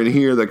here and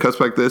here, that cuts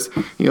back this.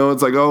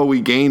 It's like, oh,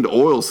 we gained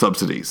oil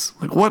subsidies.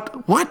 Like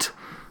what?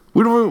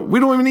 We don't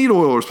even need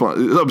oil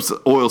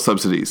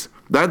subsidies.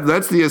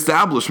 That's the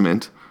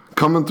establishment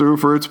coming through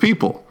for its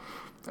people,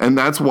 and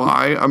that's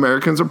why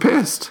Americans are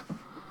pissed.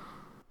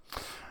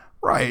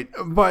 Right,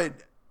 but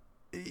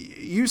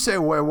you say,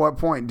 well, at what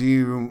point do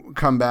you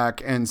come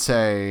back and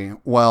say,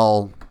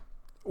 well,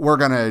 we're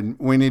gonna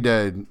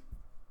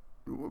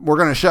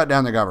shut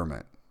down the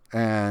government,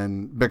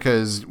 and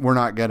because we're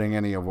not getting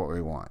any of what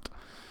we want?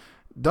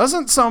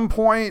 Doesn't some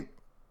point?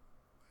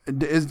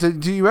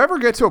 Do you ever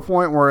get to a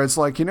point where it's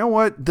like, this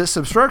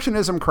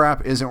obstructionism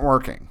crap isn't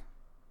working?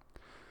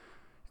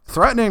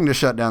 Threatening to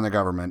shut down the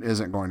government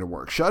isn't going to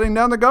work. Shutting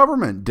down the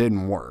government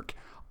didn't work.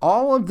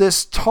 All of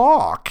this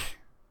talk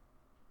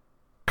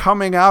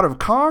coming out of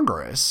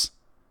Congress,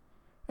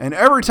 and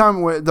every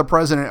time the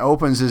president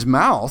opens his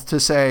mouth to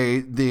say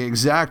the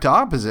exact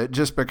opposite,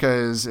 just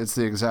because it's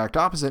the exact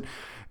opposite,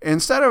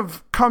 instead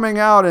of coming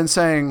out and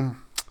saying,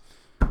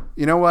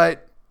 you know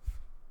what,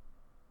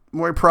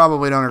 we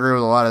probably don't agree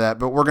with a lot of that,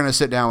 but we're going to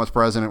sit down with the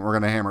president. We're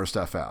going to hammer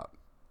stuff out.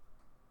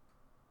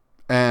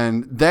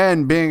 And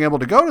then being able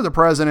to go to the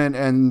president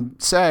and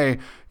say,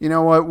 you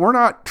know what, we're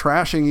not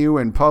trashing you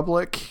in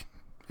public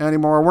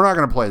anymore. We're not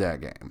going to play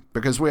that game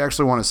because we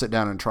actually want to sit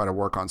down and try to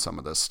work on some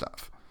of this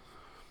stuff.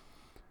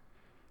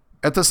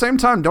 At the same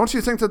time, don't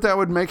you think that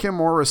would make him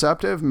more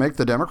receptive, make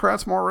the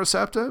Democrats more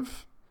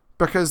receptive?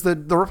 Because the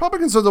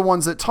Republicans are the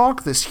ones that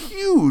talk this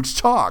huge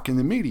talk in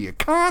the media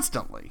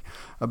constantly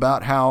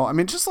about how,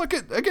 just look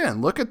at the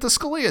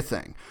Scalia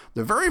thing.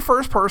 The very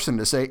first person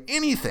to say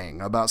anything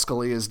about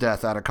Scalia's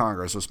death out of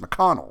Congress was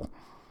McConnell.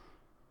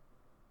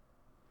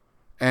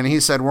 And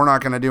he said, we're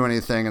not going to do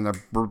anything, and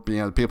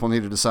the people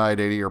need to decide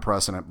 80-year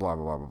precedent, blah,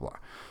 blah, blah, blah, blah.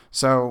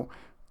 So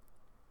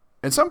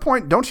at some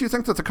point, don't you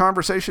think that the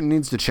conversation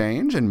needs to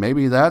change? And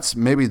maybe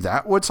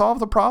that would solve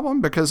the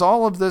problem? Because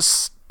all of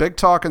this big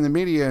talk in the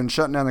media and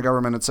shutting down the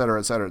government, et cetera,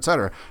 et cetera, et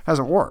cetera,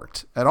 hasn't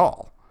worked at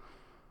all.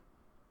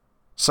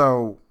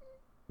 So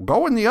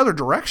go in the other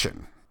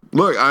direction.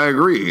 Look, I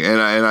agree. And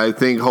I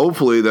think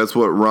hopefully that's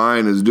what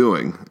Ryan is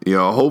doing.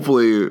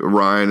 Hopefully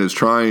Ryan is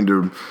trying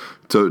to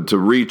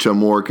reach a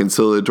more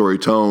conciliatory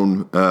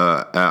tone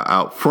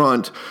out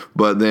front,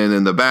 but then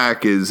in the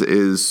back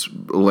is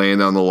laying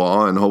down the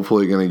law and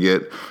hopefully going to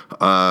get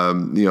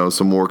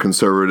some more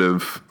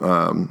conservative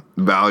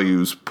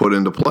values put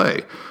into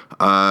play.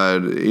 But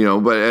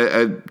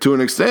to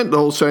an extent, the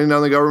whole shutting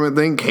down the government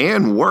thing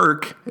can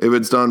work if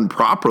it's done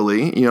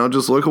properly.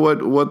 Just look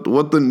at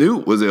what the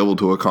Newt was able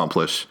to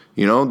accomplish.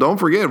 Don't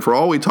forget, for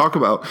all we talk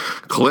about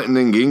Clinton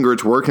and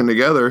Gingrich working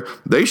together,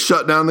 they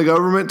shut down the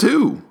government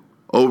too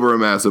over a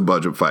massive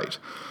budget fight.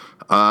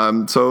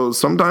 So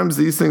sometimes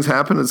these things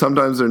happen and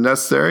sometimes they're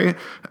necessary,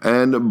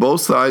 and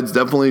both sides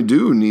definitely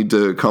do need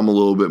to come a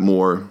little bit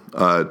more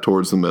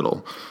towards the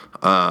middle.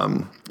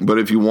 But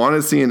if you want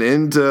to see an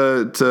end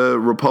to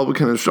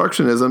Republican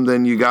obstructionism,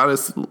 then you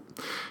gotta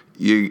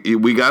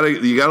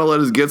let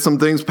us get some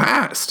things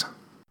passed.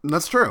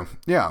 That's true.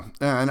 Yeah.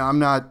 And I'm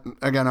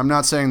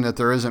not saying that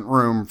there isn't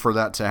room for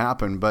that to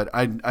happen, but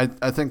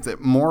I think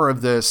that more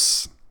of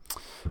this,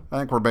 I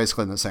think we're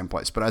basically in the same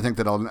place. But I think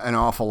that an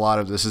awful lot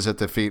of this is at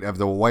the feet of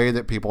the way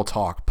that people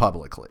talk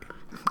publicly.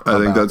 I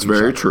think that's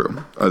very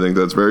true. I think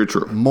that's very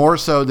true. More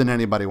so than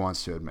anybody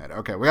wants to admit.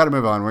 Okay, we got to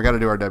move on. We got to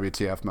do our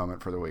WTF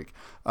moment for the week.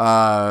 Who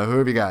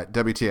have you got?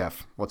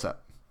 WTF. What's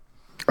up?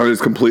 I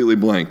just completely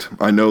blanked.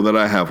 I know that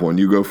I have one.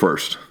 You go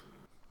first.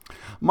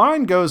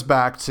 Mine goes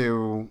back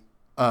to.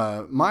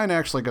 Mine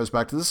actually goes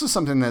back to. This is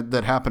something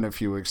that happened a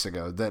few weeks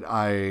ago that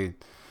I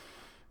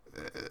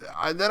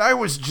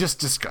was just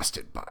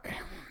disgusted by.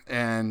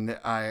 And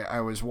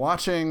I was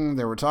watching,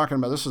 they were talking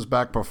about, this was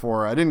back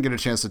before, I didn't get a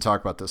chance to talk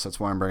about this,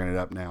 that's why I'm bringing it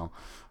up now.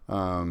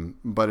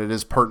 But it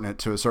is pertinent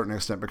to a certain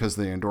extent because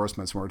of the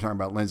endorsements when we're talking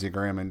about Lindsey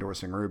Graham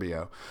endorsing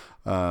Rubio.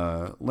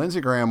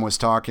 Lindsey Graham was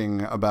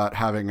talking about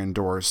having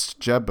endorsed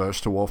Jeb Bush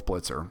to Wolf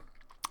Blitzer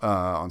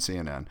on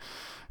CNN.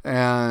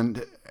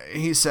 And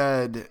he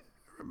said,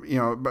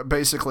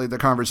 basically the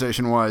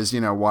conversation was,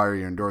 why are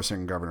you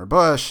endorsing Governor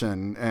Bush?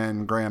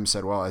 And Graham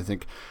said, well, I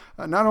think,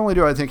 not only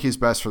do I think he's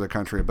best for the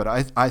country, but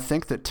I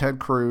think that Ted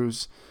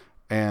Cruz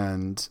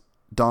and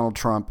Donald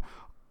Trump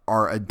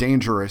are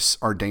dangerous.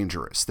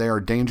 They are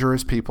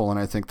dangerous people, and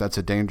I think that's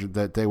a danger,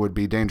 that they would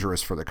be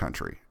dangerous for the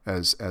country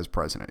as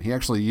president. He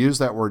actually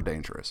used that word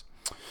dangerous.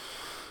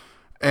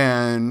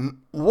 And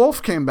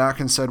Wolf came back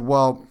and said,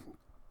 well,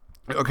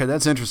 okay,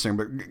 that's interesting,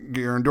 but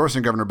you're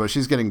endorsing Governor Bush.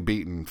 He's getting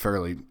beaten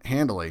fairly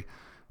handily.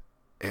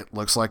 It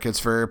looks like it's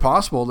very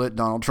possible that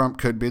Donald Trump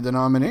could be the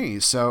nominee.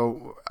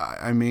 So,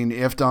 I mean,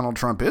 if Donald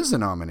Trump is the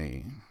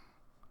nominee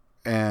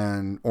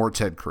or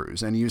Ted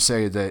Cruz, and you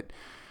say that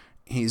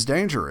he's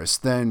dangerous,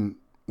 then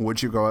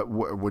would you go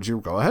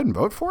ahead and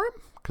vote for him?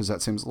 Because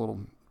that seems a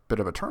little bit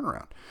of a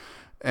turnaround.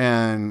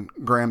 And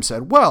Graham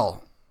said,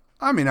 well,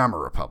 I mean, I'm a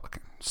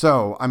Republican.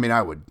 So, I mean,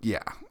 I would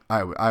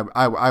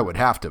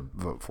have to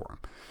vote for him.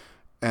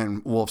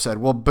 And Wolf said,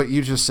 well, but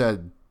you just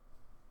said,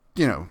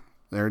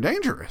 they're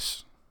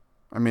dangerous.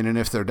 I mean, and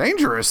if they're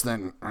dangerous,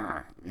 then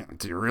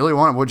would you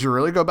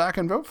really go back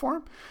and vote for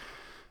him?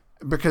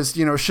 Because,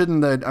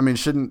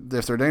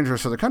 if they're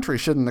dangerous for the country,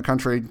 shouldn't the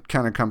country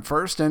kind of come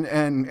first?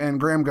 And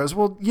Graham goes,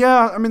 well,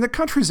 yeah, I mean, the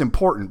country's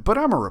important, but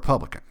I'm a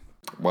Republican.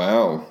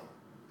 Wow.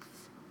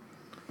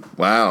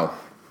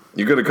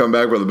 You could have come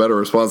back with a better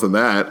response than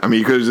that. I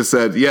mean, you could have just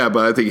said, yeah,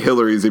 but I think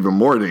Hillary's even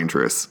more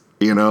dangerous.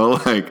 That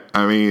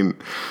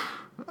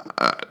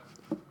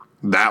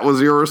was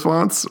your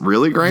response?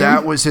 Really, Graham?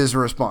 That was his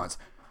response.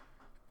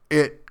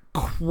 It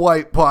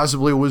quite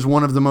possibly was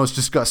one of the most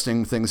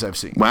disgusting things I've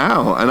seen.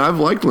 Wow, and I've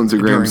liked Lindsey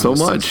Graham so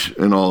much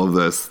in all of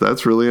this.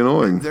 That's really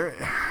annoying. There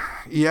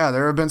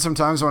have been some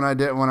times when I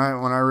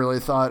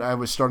really thought I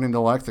was starting to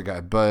like the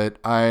guy, but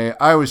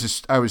I was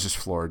just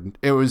floored.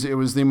 It was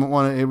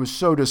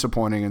so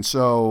disappointing and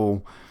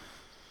so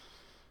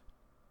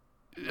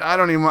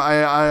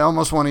I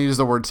almost want to use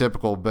the word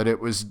typical, but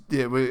it was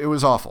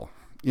awful,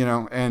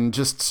 and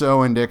just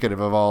so indicative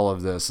of all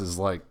of this is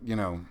like,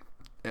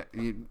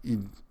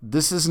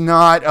 this is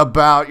not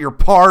about your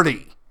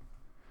party.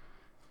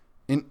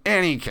 In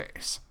any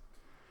case,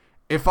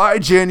 if I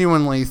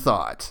genuinely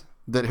thought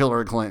that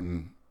Hillary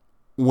Clinton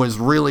was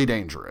really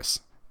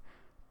dangerous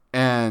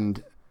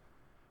and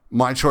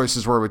my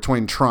choices were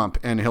between Trump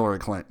and Hillary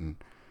Clinton,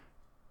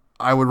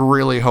 I would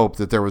really hope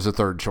that there was a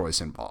third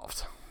choice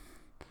involved.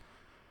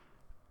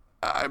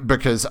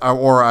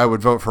 Or I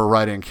would vote for a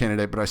write-in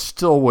candidate, but I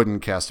still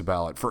wouldn't cast a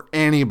ballot for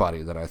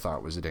anybody that I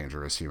thought was a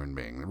dangerous human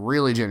being,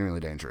 really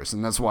genuinely dangerous.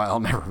 And that's why I'll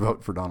never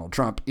vote for Donald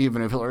Trump,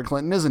 even if Hillary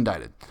Clinton is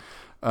indicted.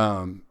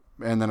 And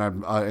then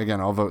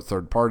I'll vote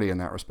third party in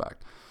that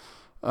respect.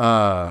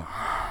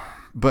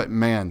 But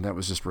man, that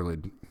was just really,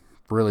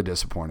 really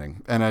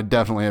disappointing, and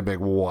definitely a big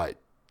what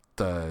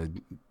the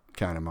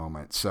kind of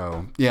moment.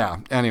 So yeah.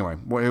 Anyway,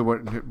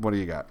 what do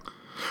you got?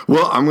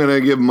 Well, I'm going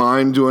to give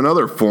mine to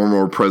another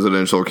former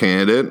presidential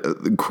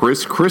candidate,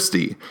 Chris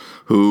Christie,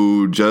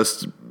 who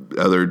just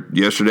either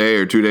yesterday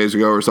or 2 days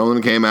ago or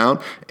something came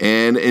out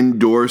and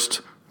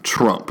endorsed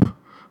Trump.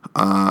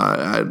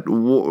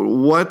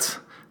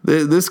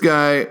 This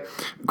guy,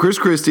 Chris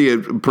Christie,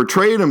 had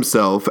portrayed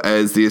himself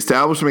as the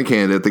establishment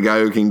candidate, the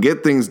guy who can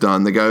get things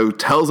done, the guy who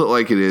tells it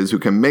like it is, who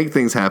can make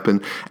things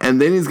happen, and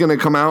then he's going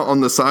to come out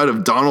on the side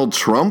of Donald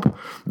Trump,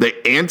 the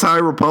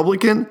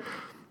anti-Republican.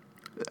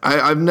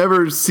 I've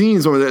never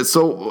seen someone that's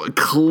so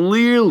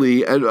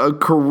clearly a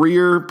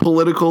career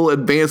political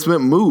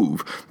advancement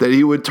move, that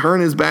he would turn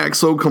his back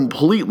so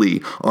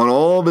completely on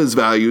all of his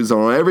values,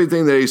 on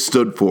everything that he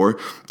stood for,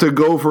 to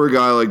go for a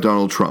guy like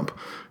Donald Trump.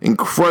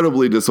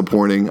 Incredibly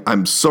disappointing.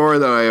 I'm sorry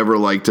that I ever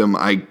liked him.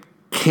 I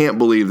can't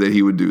believe that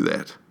he would do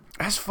that.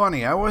 That's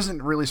funny. I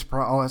wasn't really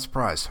all that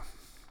surprised.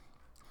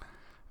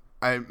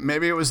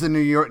 Maybe it was the New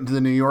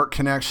York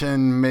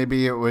connection.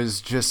 Maybe it was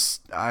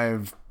just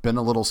I've been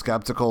a little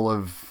skeptical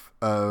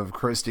of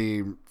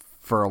Christie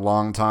for a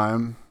long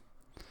time.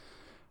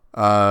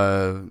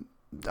 I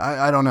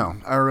don't know.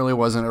 I really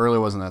wasn't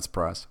that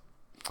surprised.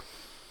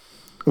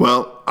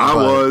 Well, I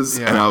was,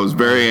 and I was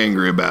very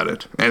angry about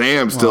it, and I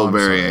am still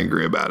very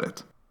angry about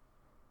it.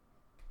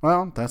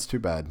 Well, that's too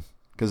bad,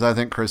 because I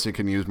think Christie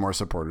can use more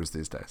supporters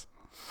these days.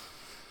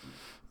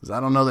 'Cause I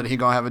don't know that he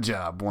gonna have a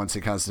job once he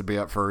comes to be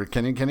up for.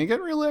 Can he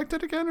get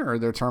reelected again, or are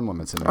there term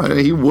limits in New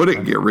Jersey? He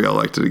wouldn't get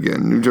reelected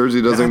again. New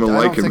Jersey doesn't even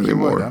like him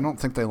anymore. I don't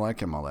think they like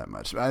him all that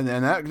much. And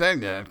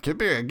that could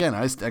be again.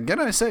 I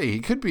say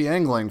he could be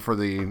angling for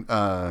the.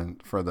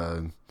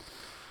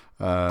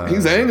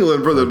 He's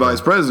angling for the vice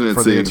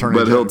presidency,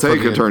 but he'll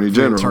take attorney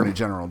general. Attorney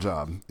general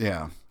job.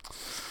 Yeah.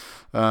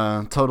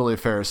 Totally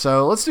fair.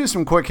 So let's do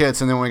some quick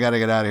hits and then we got to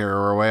get out of here.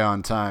 We're way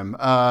on time.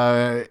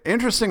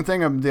 Interesting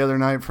thing the other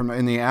night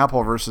in the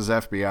Apple versus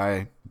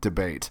FBI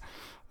debate.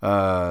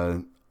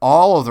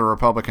 All of the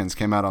Republicans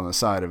came out on the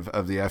side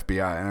of the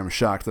FBI, and I'm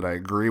shocked that I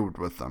agree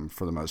with them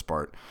for the most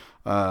part.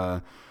 I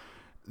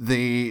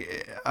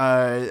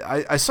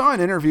saw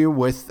an interview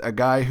with a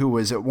guy who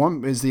is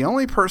the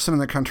only person in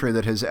the country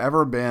that has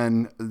ever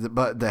been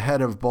the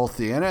head of both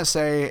the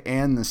NSA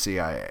and the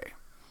CIA.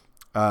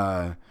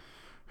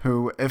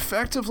 Who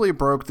effectively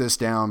broke this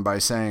down by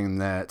saying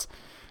that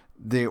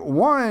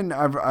according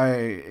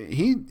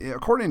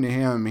to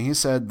him, he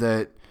said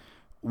that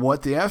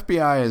what the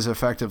FBI is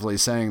effectively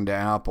saying to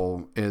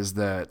Apple is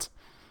that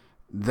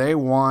they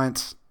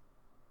want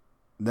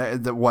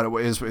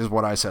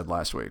what I said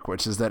last week,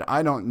 which is that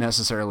I don't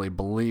necessarily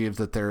believe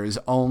that there is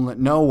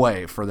no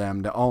way for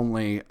them to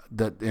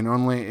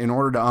in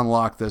order to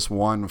unlock this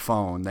one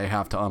phone, they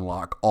have to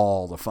unlock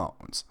all the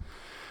phones.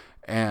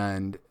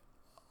 And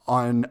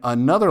on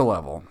another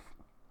level,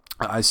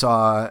 I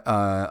saw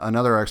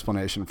another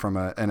explanation from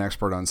an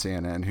expert on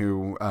CNN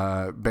who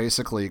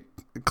basically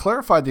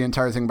clarified the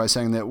entire thing by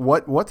saying that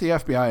what the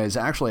FBI is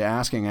actually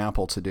asking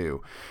Apple to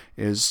do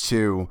is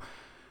to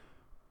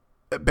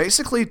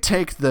basically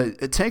take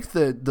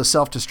the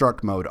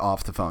self-destruct mode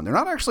off the phone. They're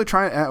not actually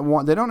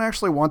they don't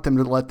actually want them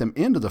to let them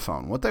into the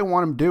phone. What they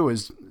want them to do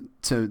is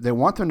they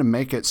want them to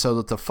make it so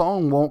that the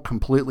phone won't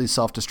completely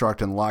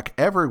self-destruct and lock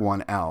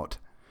everyone out,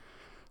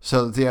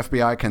 so that the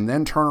FBI can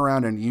then turn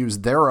around and use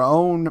their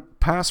own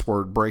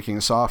password breaking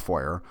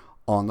software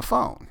on the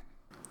phone.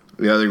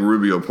 Yeah, I think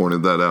Rubio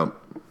pointed that out.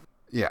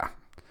 Yeah,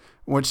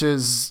 which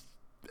is,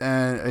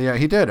 yeah,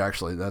 he did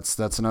actually. That's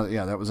another.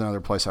 Yeah, that was another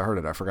place I heard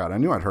it. I forgot. I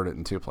knew I'd heard it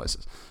in two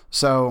places.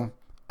 So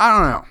I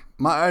don't know.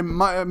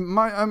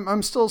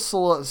 I'm still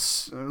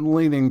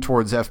leaning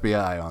towards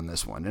FBI on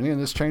this one. Any of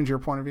this change your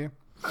point of view?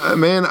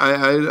 Man,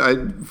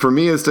 I for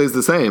me it stays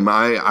the same.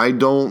 I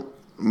don't.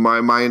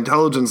 My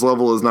intelligence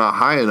level is not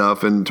high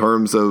enough in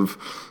terms of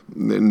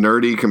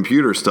nerdy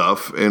computer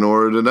stuff in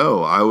order to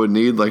know. I would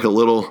need like a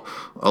little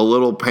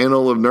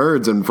panel of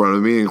nerds in front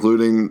of me,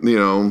 including,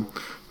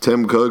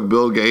 Tim Cook,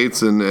 Bill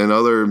Gates, and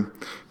other,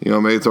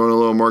 maybe throw in a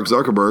little Mark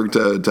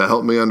Zuckerberg to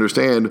help me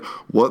understand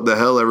what the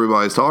hell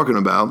everybody's talking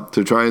about,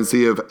 to try and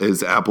see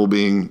is Apple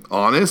being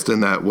honest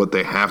and that what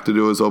they have to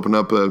do is open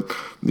up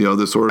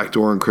this sort of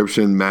backdoor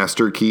encryption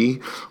master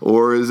key,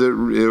 or is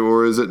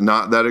it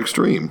not that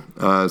extreme?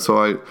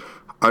 So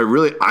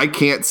I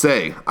can't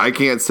say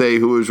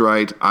who is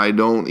right. I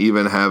don't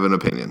even have an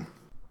opinion.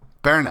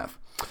 Fair enough.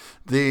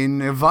 The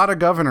Nevada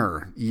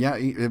governor,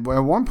 at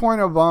one point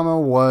Obama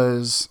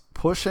was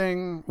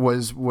pushing, it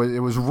was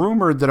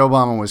rumored that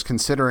Obama was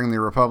considering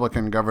the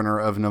Republican governor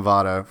of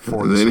Nevada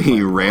for the Then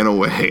he ran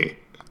away.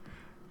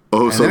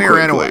 Oh, so quickly. He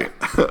ran away.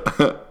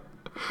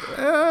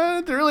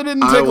 It really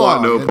didn't take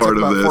long. I want no part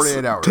of this.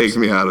 Take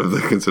me out of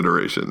the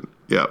consideration.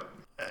 Yep.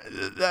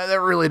 That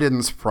really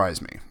didn't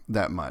surprise me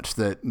that much,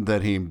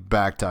 that he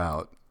backed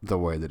out the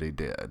way that he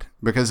did.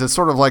 Because it's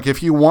sort of like,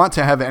 if you want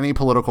to have any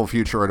political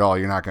future at all,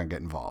 you're not going to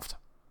get involved.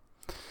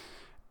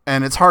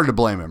 And it's hard to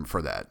blame him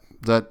for that.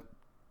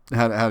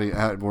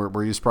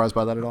 Were you surprised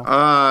by that at all?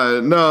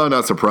 No,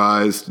 not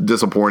surprised.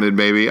 Disappointed,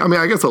 maybe. I mean,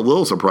 I guess a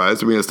little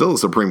surprised. I mean, it's still the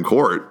Supreme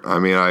Court. I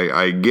mean,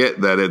 I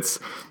get that it's,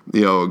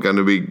 going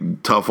to be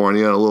tough on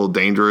you and a little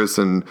dangerous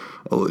and,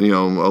 maybe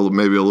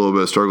a little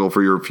bit of struggle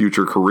for your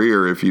future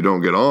career if you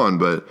don't get on.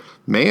 But,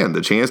 man,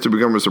 the chance to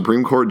become a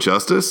Supreme Court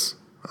justice,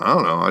 I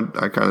don't know.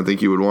 I kind of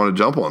think you would want to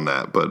jump on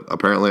that. But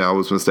apparently I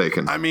was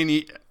mistaken. I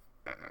mean,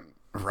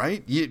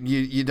 right?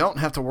 You don't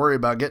have to worry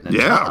about getting a job.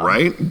 Yeah,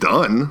 right?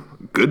 Done.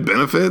 Good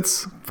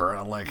benefits. For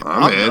I'm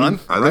in. Done,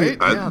 I think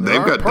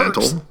they've got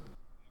perks. Dental.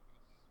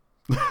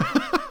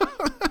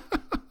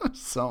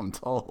 So I'm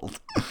told.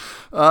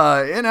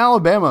 In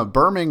Alabama,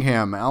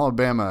 Birmingham,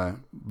 Alabama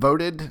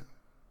voted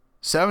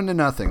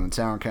 7-0, the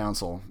town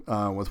council,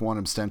 with one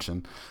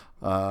abstention,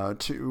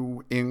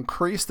 to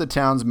increase the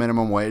town's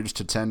minimum wage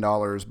to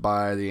 $10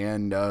 by the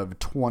end of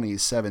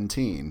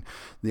 2017.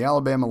 The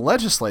Alabama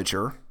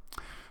legislature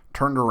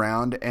turned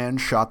around and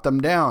shot them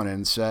down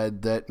and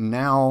said that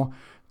now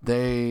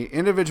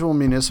individual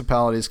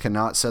municipalities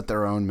cannot set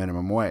their own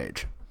minimum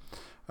wage.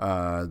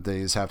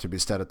 These have to be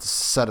set at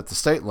the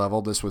state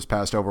level. This was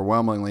passed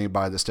overwhelmingly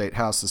by the state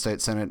house, the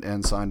state senate,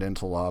 and signed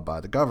into law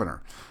by the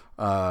governor.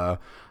 I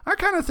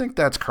kind of think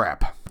that's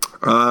crap.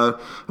 Well,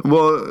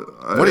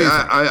 what do you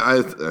think?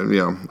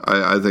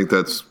 I think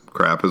that's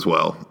crap as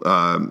well.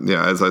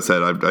 As I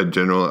said, I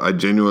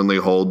genuinely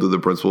hold to the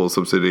principle of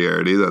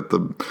subsidiarity that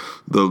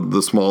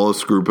the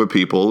smallest group of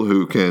people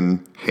who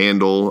can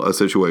handle a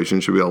situation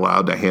should be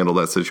allowed to handle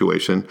that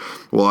situation.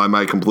 While I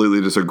might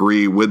completely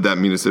disagree with that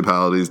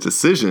municipality's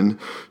decision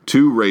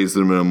to raise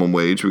the minimum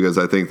wage, because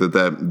I think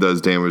that does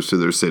damage to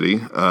their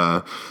city.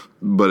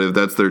 But if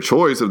that's their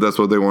choice, if that's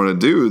what they want to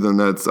do, then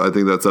I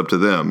think that's up to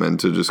them. And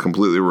to just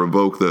completely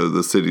revoke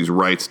the city's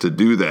rights to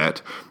do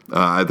that,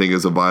 I think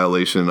is a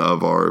violation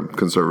of our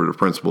conservative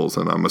principles.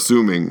 And I'm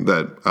assuming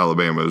that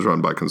Alabama is run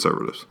by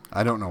conservatives.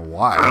 I don't know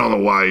why. I don't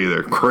know why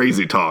either.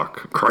 Crazy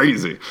talk.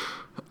 Crazy.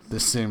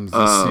 This seems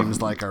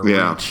like a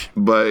reach.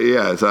 But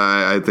yes,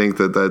 I think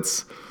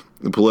that's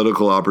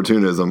political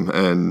opportunism,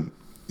 and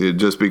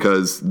just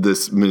because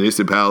this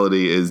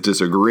municipality is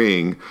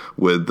disagreeing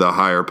with the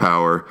higher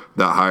power,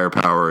 that higher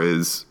power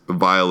is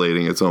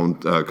violating its own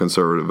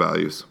conservative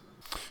values.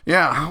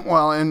 Yeah,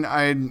 well, and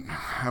I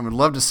would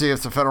love to see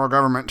if the federal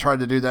government tried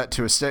to do that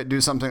to a state.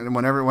 Do something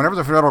whenever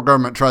the federal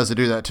government tries to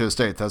do that to a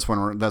state. That's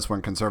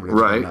when conservatives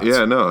right. Go nuts.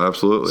 Yeah. No.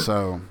 Absolutely.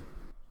 So,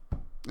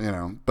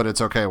 but it's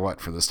okay.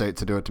 For the state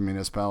to do it to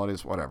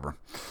municipalities? Whatever.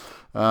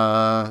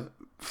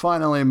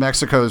 Finally,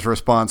 Mexico's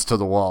response to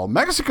the wall.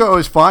 Mexico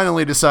has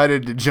finally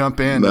decided to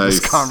jump into this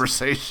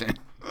conversation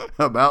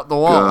about the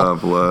wall. God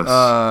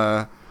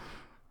bless.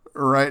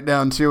 Right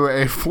down to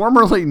a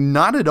formerly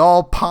not at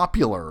all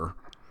popular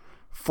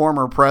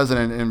former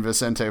president in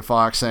Vicente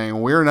Fox saying,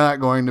 "We're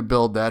not going to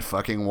build that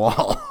fucking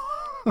wall,"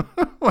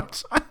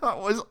 which I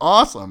thought was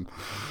awesome.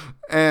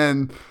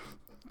 And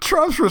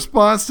Trump's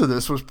response to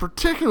this was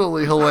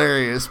particularly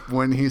hilarious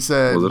when he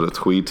said, "Was it a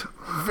tweet?"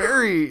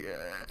 Very...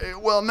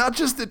 Well, not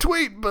just the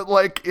tweet, but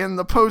like in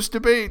the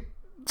post-debate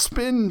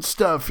spin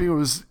stuff, he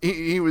was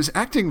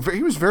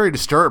very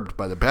disturbed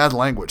by the bad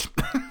language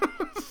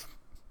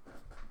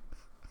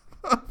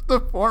of the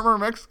former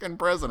Mexican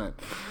president.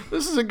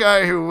 This is a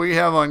guy who we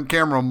have on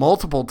camera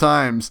multiple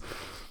times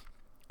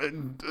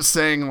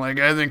saying, like,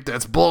 I think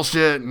that's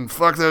bullshit and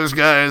fuck those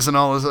guys and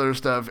all this other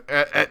stuff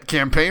at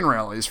campaign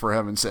rallies, for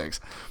heaven's sakes.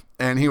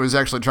 And he was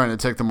actually trying to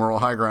take the moral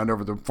high ground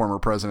over the former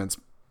president's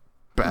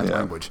bad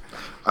language.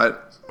 I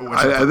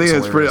think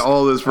it's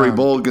pretty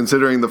bold,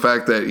 considering the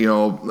fact that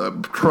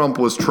Trump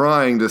was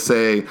trying to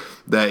say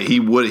that he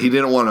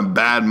didn't want to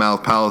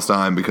badmouth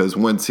Palestine because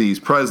once he's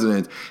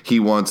president, he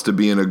wants to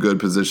be in a good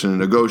position to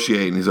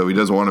negotiate, and so he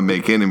doesn't want to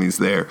make enemies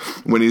there.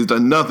 When he's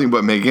done nothing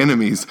but make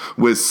enemies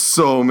with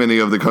so many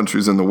of the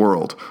countries in the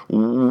world.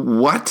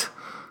 What?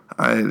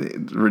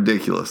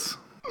 Ridiculous.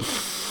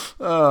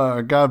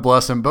 God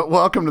bless him. But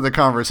welcome to the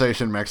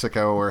conversation,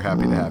 Mexico. We're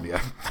happy to have you.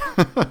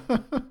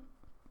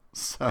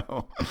 So,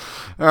 all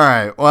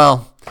right.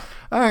 Well,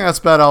 I think that's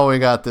about all we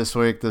got this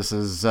week. This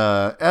is,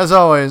 as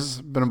always,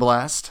 been a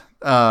blast.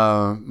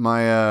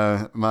 My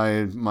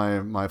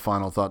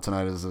final thought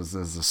tonight is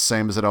the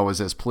same as it always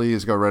is.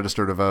 Please go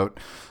register to vote.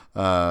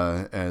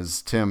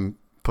 As Tim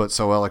put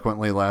so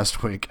eloquently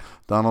last week,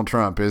 Donald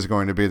Trump is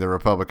going to be the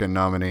Republican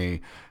nominee,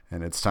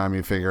 and it's time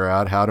you figure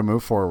out how to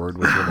move forward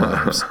with your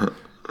lives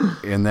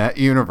in that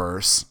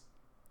universe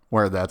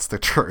where that's the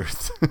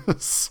truth.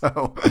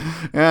 So,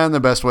 and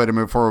the best way to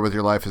move forward with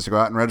your life is to go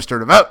out and register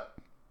to vote.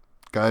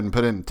 Go ahead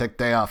and take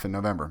day off in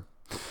November.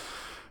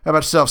 How about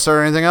yourself,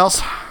 sir? Anything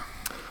else?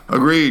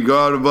 Agreed.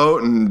 Go out and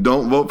vote, and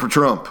don't vote for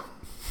Trump.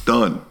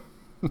 Done.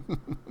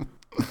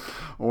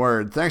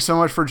 Word. Thanks so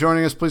much for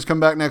joining us. Please come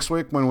back next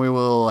week when we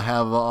will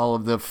have all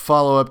of the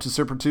follow-up to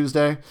Super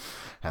Tuesday.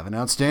 Have an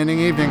outstanding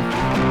evening.